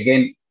want to,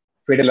 again,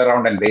 fiddle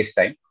around and waste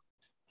time.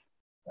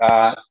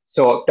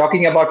 So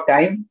talking about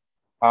time,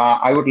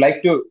 I would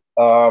like to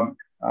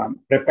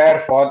prepare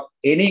for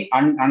any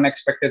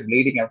unexpected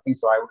bleeding, everything.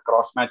 So I would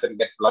cross-match and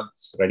get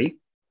bloods ready,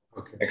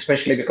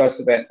 especially because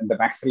when the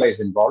maxilla is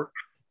involved,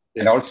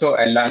 and also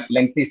a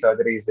lengthy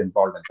surgery is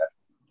involved in that.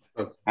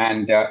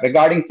 And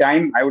regarding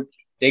time, I would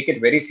take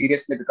it very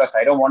seriously, because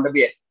I don't want to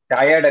be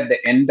tired at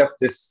the end of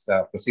this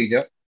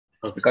procedure.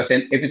 Because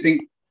if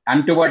anything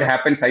untoward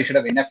happens, I should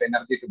have enough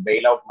energy to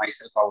bail out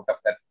myself out of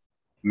that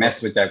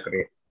mess which I've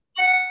created.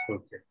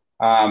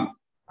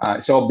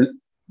 So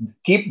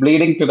keep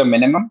bleeding to the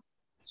minimum.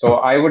 So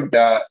I would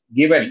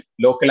give a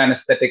local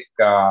anesthetic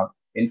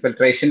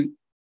infiltration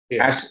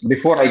as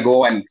before I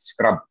go and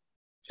scrub,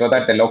 so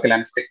that the local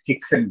anesthetic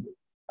kicks in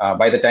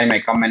by the time I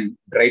come and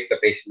drape the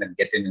patient and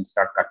get in and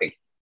start cutting.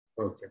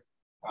 Okay.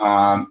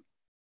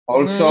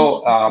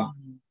 Also,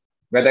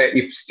 whether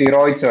if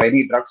steroids or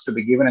any drugs to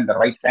be given in the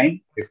right time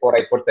before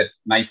I put the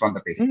knife on the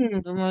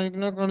patient.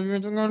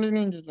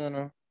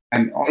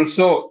 And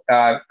also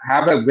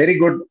have a very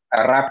good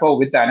rapport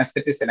with the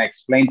anesthetist and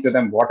explain to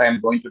them what I'm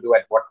going to do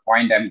at what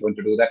point I'm going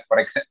to do that. For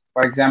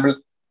example,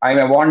 I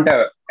may want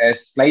a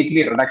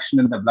slightly reduction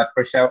in the blood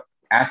pressure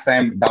as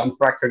I'm down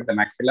fractured the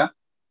maxilla.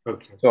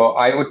 Okay. So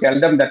I would tell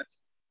them that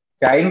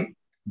time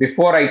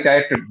before I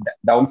try to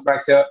down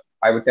fracture,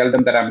 I would tell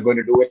them that I'm going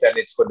to do it and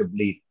it's going to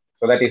bleed.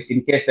 So that if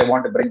in case they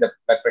want to bring the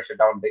blood pressure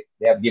down,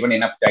 they have given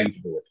enough time to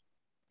do it.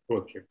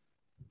 Okay.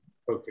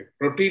 Okay.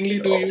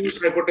 Routinely, do you use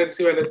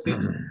hypotensive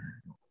anesthesia?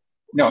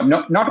 No,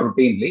 not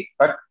routinely.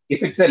 But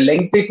if it's a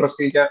lengthy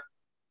procedure,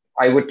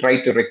 I would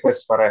try to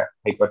request for a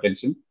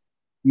hypertension.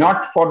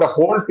 Not for the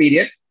whole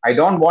period. I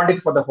don't want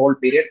it for the whole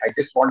period. I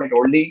just want it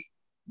only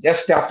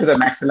just after the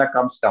maxilla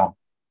comes down.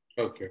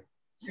 Okay.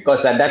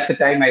 Because that's the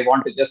time I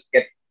want to just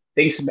get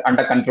things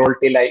under control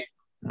till I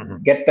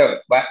get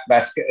the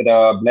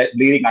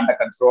bleeding under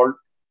control,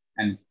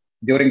 and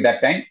during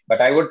that time. But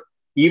I would,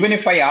 even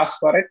if I ask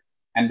for it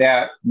and they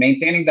are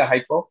maintaining the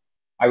hypo,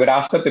 I would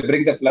ask them to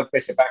bring the blood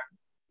pressure back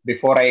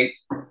before I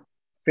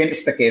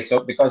finish the case.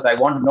 So because I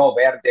want to know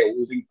where they're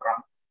oozing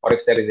from, or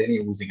if there is any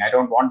oozing. I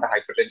don't want the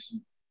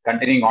hypertension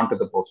continuing on to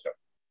the post-op.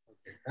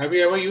 Okay. Have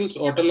you ever used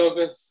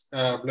autologous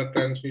blood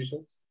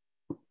transfusions?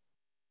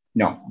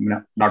 No,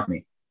 not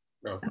me.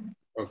 No.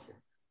 Okay.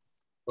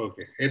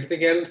 Okay.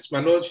 Anything else,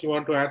 Manoj? You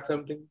want to add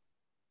something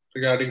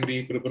regarding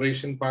the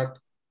preparation part?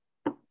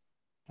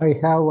 I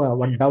have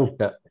one doubt.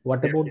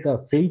 What about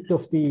the fate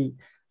of the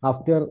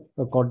after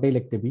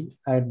condylectomy,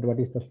 and what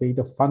is the fate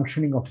of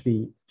functioning of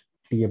the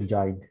TM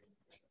joint?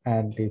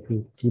 And if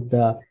you keep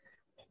the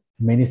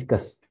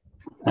meniscus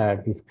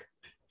disc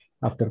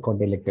after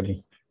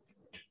condylectomy.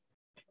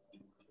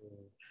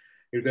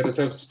 If there is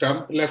a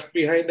stump left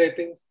behind, I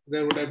think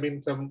there would have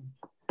been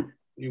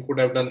you could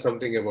have done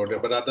something about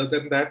it. But other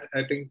than that,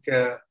 I think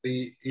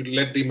you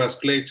let the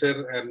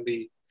musculature and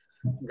the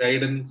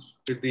guidance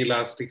with the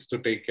elastics to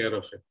take care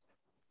of it.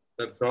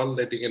 That's all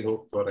that you can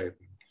hope for, I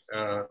think.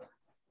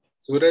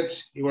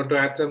 Suraj, you want to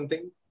add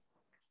something?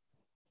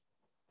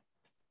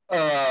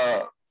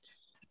 Now,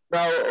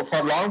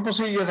 for long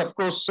procedures, of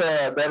course,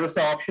 there is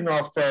the option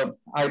of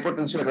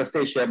hypotensive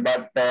anesthesia,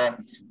 but I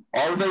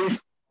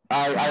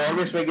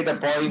always make it a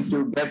point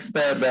to get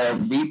the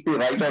BP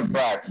right on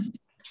track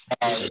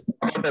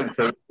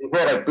before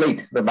I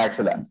plate the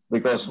maxilla.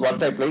 Because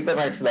once I plate the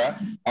maxilla,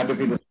 and if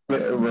it is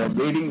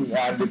bleeding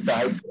and if the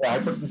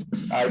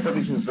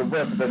hypertension is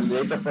reversed, then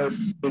later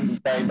in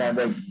time and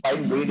the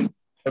fine bleeding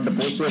from the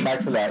posterior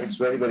maxilla, it's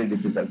very, very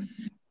difficult.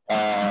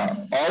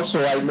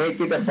 Also, I make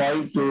it a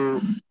point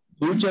to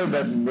feature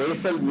the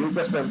nasal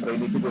mucous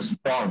membrane if it is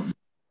strong.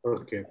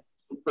 Okay.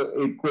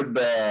 It could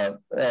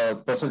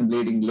present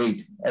bleeding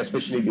late,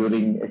 especially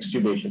during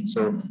extubation.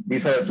 So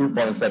these are 2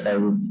 points that I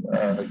would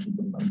keep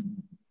in mind.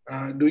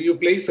 Do you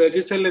place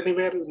Surgicel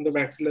anywhere in the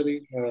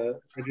maxillary? Are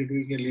you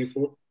doing a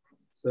LeFor,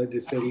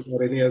 Surgicel,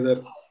 or any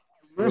other?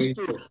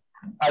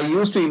 I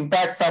used to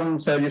impact some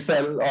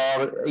Surgicel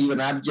or even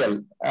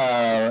Abgel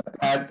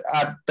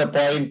at the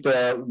point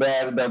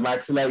where the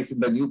maxilla is in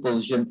the new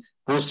position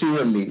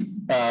posteriorly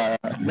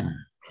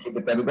with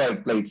the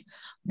pterygoid plates.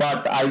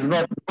 But I do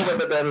not know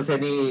whether there is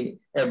any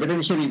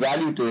evidentiary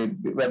value to it,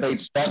 whether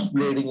it stops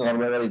bleeding or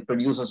whether it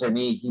produces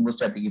any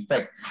hemostatic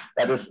effect.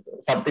 That is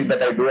something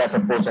that I do as a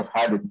force of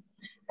habit.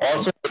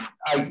 Also,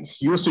 I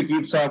used to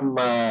keep some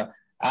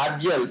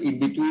axial in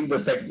between the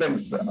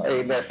segments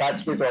in a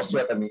saturated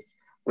osteotomy.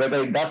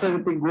 Whether it does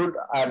anything good,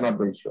 I'm not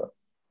very sure.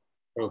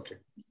 Okay.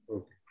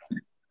 Okay.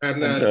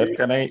 And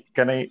can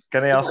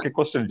I ask a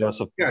question,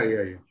 Joseph?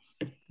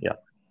 Yeah.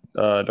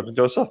 Dr.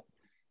 Joseph?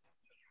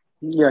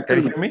 Yeah. Can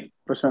you hear me?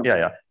 Prashant.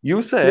 Yeah.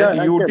 You said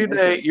Yeah, you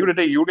did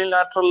a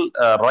unilateral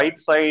right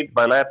side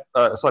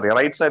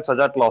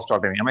sagittal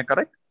osteotomy. Am I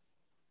correct?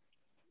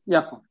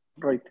 Yeah.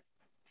 Right.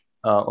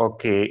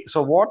 Okay.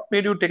 So what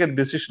made you take a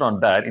decision on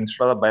that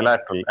instead of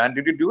bilateral? And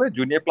did you do a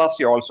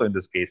junioplasty also in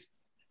this case?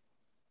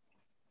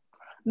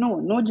 No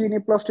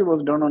genioplasty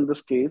was done on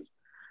this case.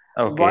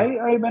 Okay. Why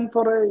I went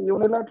for a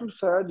unilateral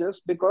surgery?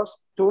 Because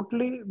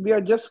totally we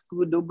are just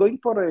going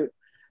for a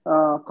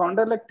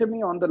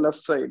condylectomy on the left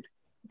side.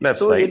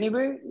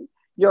 Anyway,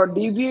 your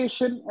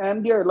deviation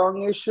and your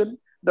elongation,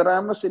 the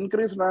ramus,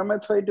 increased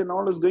ramus height and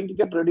all is going to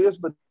get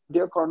reduced with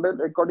your condyle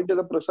according to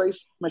the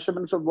precise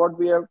measurements of what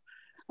we have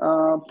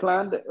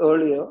planned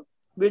earlier.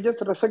 We're just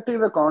resecting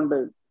the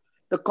condyle.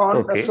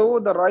 So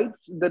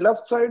the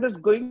left side is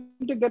going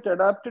to get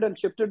adapted and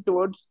shifted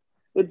towards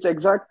its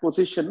exact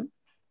position,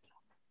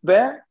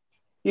 where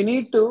you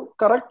need to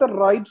correct the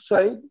right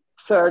side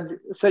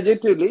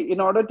sagittarily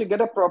in order to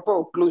get a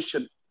proper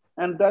occlusion.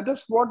 And that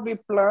is what we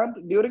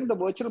planned during the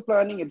virtual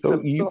planning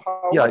itself.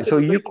 So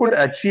you could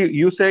achieve,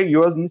 you said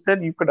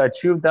you could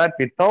achieve that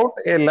without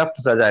a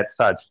left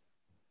sag.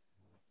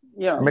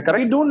 Yeah, am I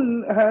correct? We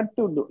don't have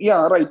to do.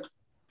 Yeah, right.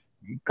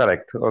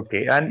 Correct.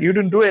 Okay. And you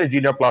didn't do a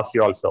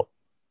genioplasty also?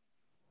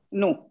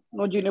 No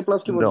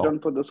genioplasty was done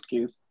for this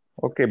case.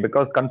 Okay,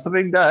 because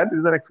considering that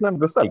is an excellent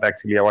result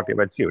actually what you've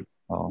achieved.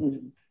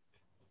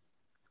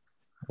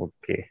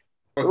 Okay.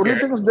 The only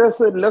thing is this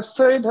left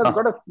side has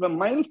got a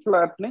mild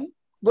flattening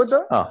with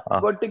a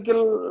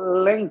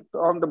vertical length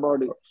on the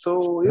body.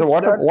 So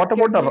what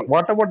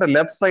about the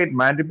left side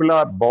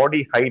mandibular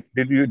body height?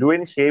 Did you do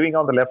any shaving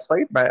on the left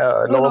side,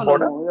 lower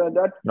border?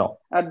 No.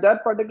 At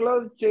that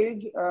particular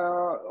stage,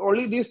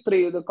 only these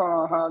three: the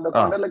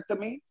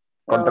condylectomy,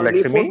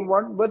 Leaford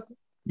one with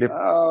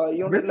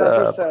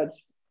unilateral sag.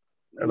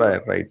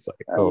 Right.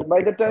 And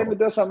by the time it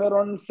was somewhere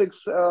around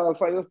 6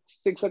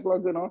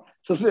 o'clock,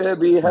 so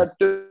we had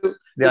to.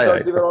 We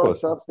thought we were all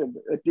exhausted,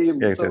 a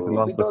team. Yes, so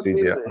we thought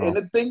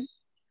anything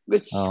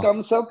which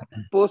comes up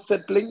post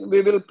settling,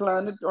 we will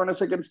plan it on a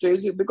second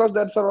stage, because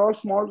that's all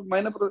small,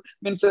 minor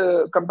means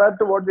compared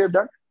to what we have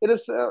done. It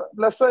is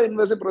lesser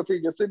invasive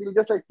procedure. So we'll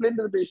just explain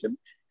to the patient,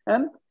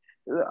 and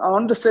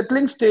on the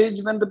settling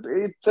stage, when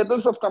it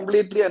settles off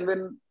completely, and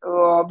when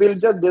we'll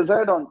just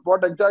decide on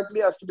what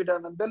exactly has to be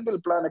done, and then we'll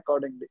plan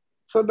accordingly.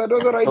 So that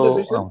was the right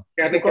decision.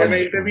 Can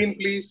I intervene,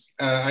 please?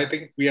 I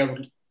think we have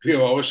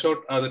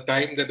overshot the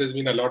time that has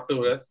been allotted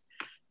to us.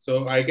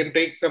 So I can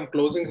take some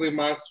closing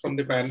remarks from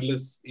the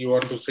panelists. You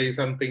want to say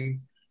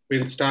something?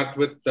 We'll start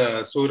with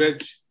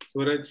Suraj.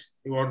 Suraj,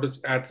 you want to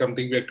add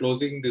something? We are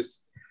closing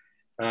this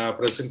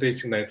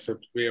presentation.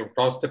 We have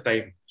crossed the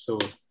time. So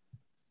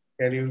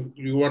can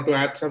you want to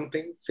add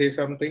something? Say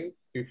something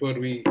before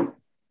we...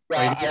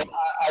 Yeah,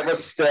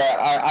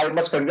 I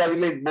must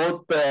congratulate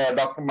both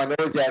Dr.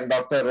 Manoj and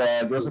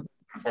Dr. Joseph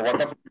for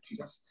wonderful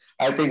pieces.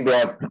 I think they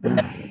have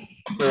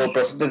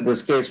presented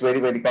this case very,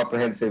 very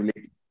comprehensively.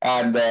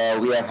 And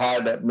we have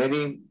had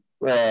many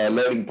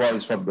learning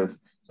points from this.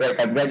 So I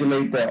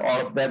congratulate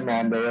all of them,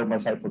 and I my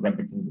side for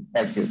conducting this.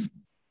 Thank you.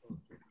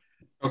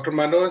 Dr.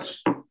 Manoj?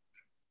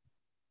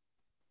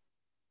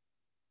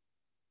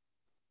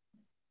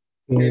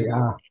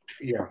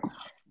 Yeah.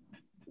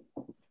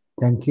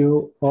 Thank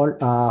you all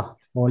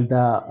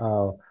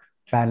the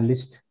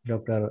panelists,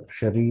 Dr.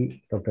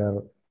 Shari,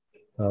 Dr.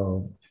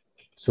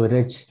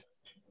 Suraj,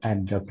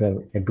 and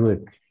Dr.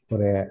 Edward,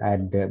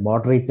 and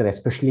moderator,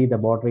 especially the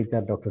moderator,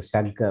 Dr.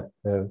 Shankar,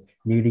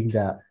 leading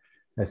the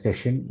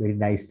session very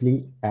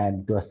nicely,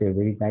 and it was a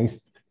very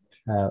nice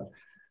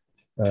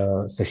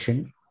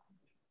session.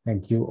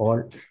 Thank you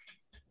all.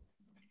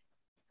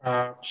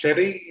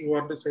 Shari, you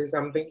want to say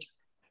something?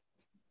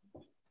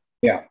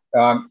 Yeah.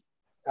 I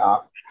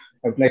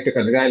would like to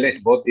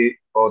congratulate both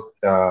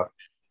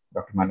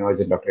Dr.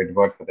 Manoj and Dr.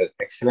 Edward for the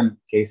excellent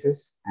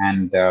cases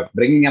and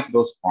bringing up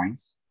those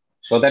points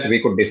so that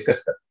we could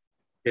discuss them.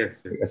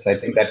 Yes. Because I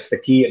think that's the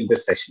key in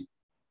this session.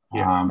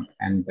 Yeah.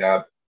 And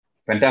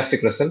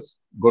fantastic results,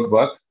 good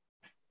work,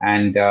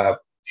 and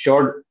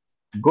showed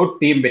good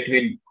team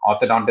between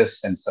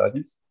orthodontists and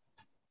surgeons.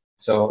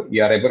 So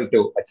you are able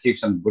to achieve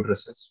some good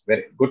results,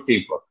 very good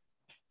teamwork.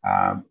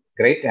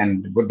 Great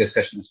and good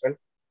discussion as well.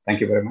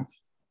 Thank you very much.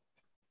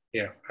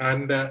 Yeah.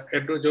 And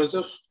Edward,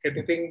 Joseph,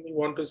 anything you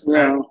want to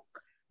add?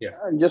 Yeah.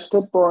 Just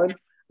a point.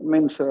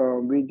 Means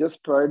we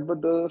just tried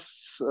with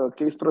this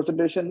case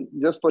presentation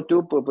just for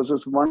two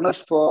purposes. One is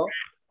for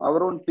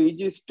our own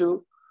PGs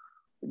to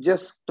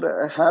just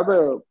have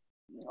a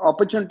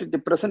opportunity to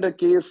present a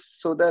case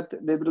so that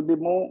they will be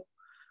more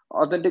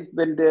authentic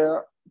when they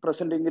are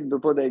presenting it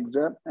before the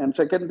exam. And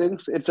second thing,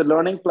 it's a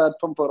learning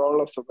platform for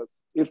all of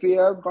us. If we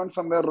have gone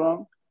somewhere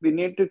wrong, we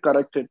need to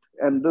correct it.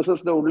 And this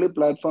is the only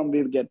platform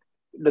we'll get,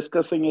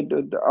 discussing it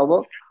with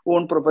our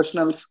own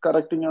professionals,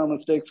 correcting our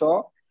mistakes,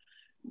 or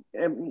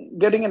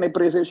getting an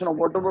appreciation of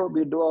whatever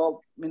we do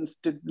means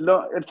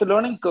it's a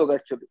learning curve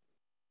actually.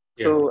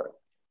 Yeah. So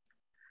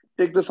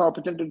take this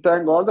opportunity to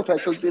thank all the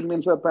faculty,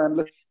 means the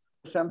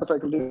panelists and the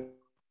faculty,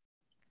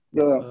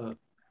 the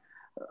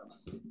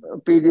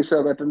PGs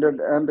have attended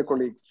and the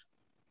colleagues.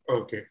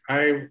 Okay,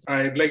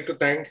 I'd like to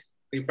thank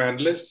the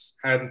panelists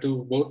and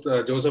to both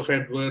Joseph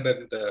Edward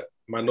and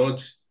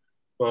Manoj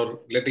for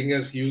letting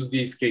us use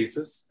these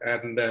cases.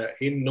 And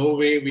in no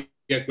way we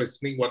are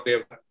questioning what they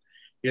have done.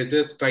 We are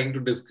just trying to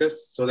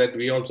discuss so that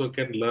we also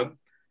can learn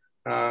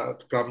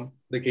from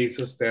the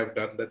cases they have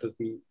done. That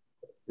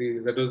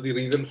was the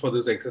reason for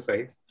this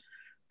exercise.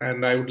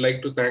 And I would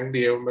like to thank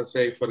the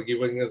AOMSI for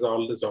giving us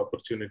all this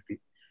opportunity.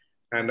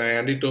 And I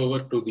hand it over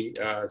to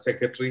the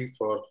secretary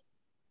for.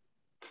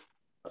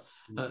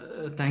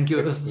 Thank you,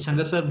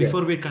 Shankar sir.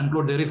 Before we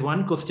conclude, there is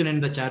one question in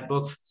the chat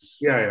box.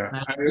 Yeah.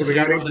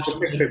 Regarding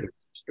glossectomy.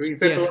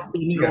 Yes,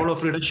 any role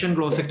of reduction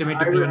glossectomy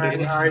to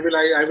prevent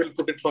I will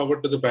put it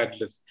forward to the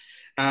panelists.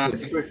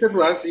 Yes. The question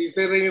was, is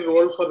there any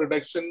role for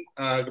reduction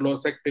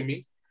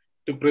glossectomy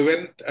to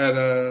prevent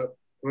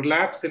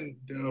relapse in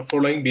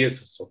following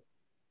BSSO?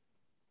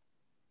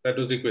 That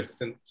was the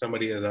question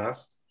somebody has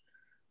asked.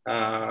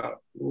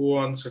 Who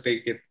wants to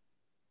take it?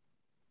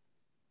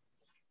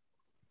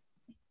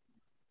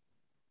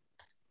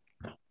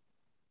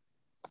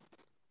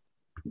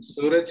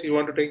 Suraj, you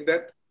want to take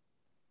that?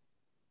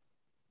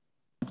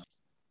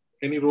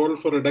 Any role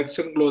for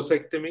reduction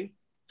glossectomy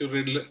to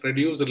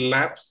reduce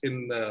relapse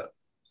in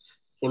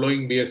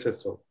following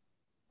BSSO?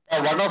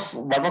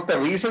 One of the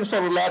reasons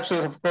for relapse is,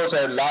 of course,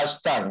 a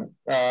large tongue,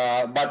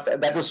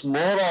 but that is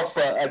more of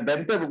a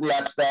dental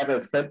relapse than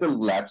a skeletal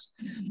relapse.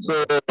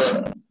 So,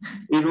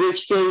 in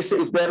which case,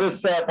 if there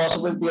is a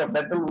possibility of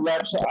dental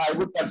relapse, I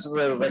would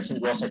consider reduction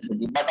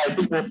glossectomy. But I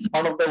think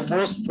one of the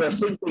most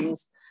pressing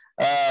things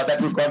that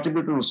will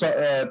contribute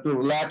to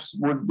relapse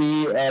would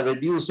be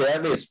reduced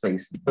airway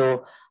space.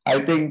 So, I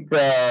think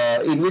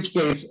in which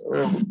case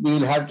we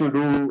will have to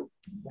do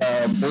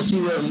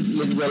posterior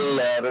lingual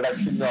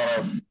reduction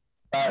or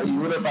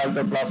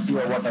uropalpoplasty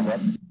or whatever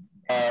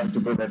to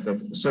prevent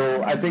it.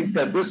 So I think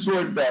that this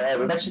would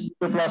reduction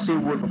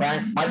uroplasty would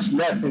rank much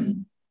less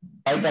in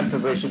my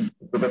consideration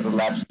to prevent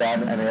relapse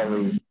than an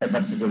airway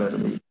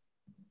particularly.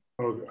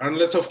 Okay.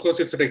 Unless, of course,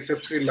 it's an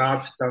exceptionally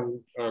large tongue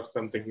or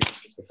something,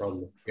 it's a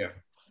problem. Yeah.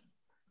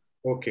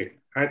 Okay.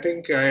 I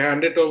think I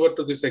hand it over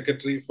to the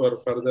secretary for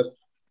further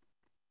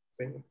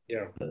thing.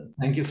 Yeah.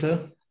 Thank you,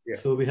 sir. Yeah.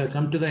 So we have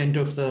come to the end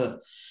of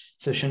the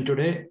session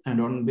today. And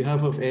on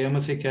behalf of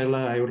AMSC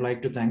Kerala, I would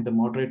like to thank the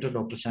moderator,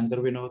 Dr. Shankar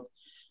Vinod,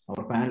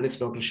 our panelists,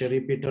 Dr. Sherry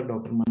Peter,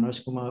 Dr.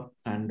 Manoj Kumar,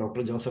 and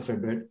Dr. Joseph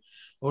Edward.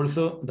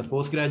 Also, the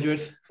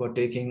postgraduates for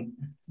taking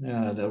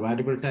the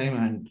valuable time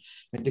and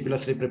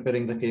meticulously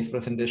preparing the case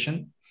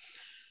presentation.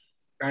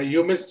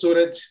 You missed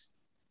Suraj.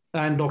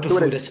 And Dr.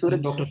 Suraj.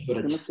 And Dr.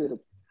 Suraj.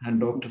 And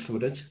Dr.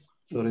 Suraj.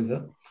 Sorry,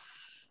 sir.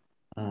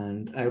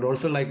 And I would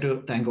also like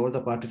to thank all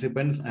the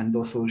participants and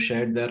those who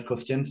shared their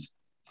questions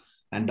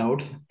and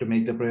doubts to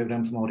make the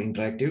programs more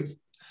interactive.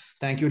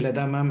 Thank you,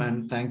 Leda ma'am,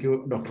 and thank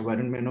you, Dr.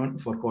 Varun Menon,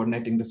 for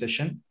coordinating the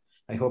session.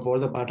 I hope all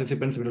the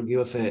participants will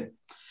give us a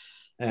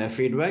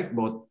feedback,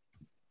 both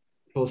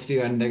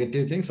positive and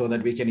negative things, so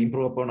that we can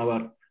improve upon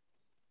our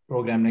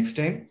program next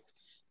time.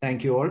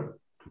 Thank you all.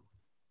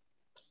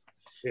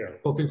 Yeah.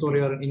 Hoping for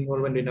your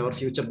involvement in our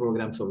future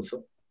programs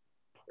also.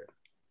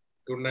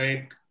 Good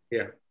night.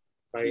 Yeah.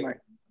 Bye.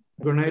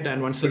 Good night,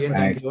 and once again,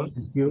 thank you all.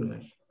 Thank you.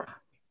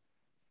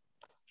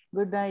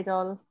 Good night,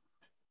 all.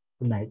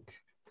 Good night.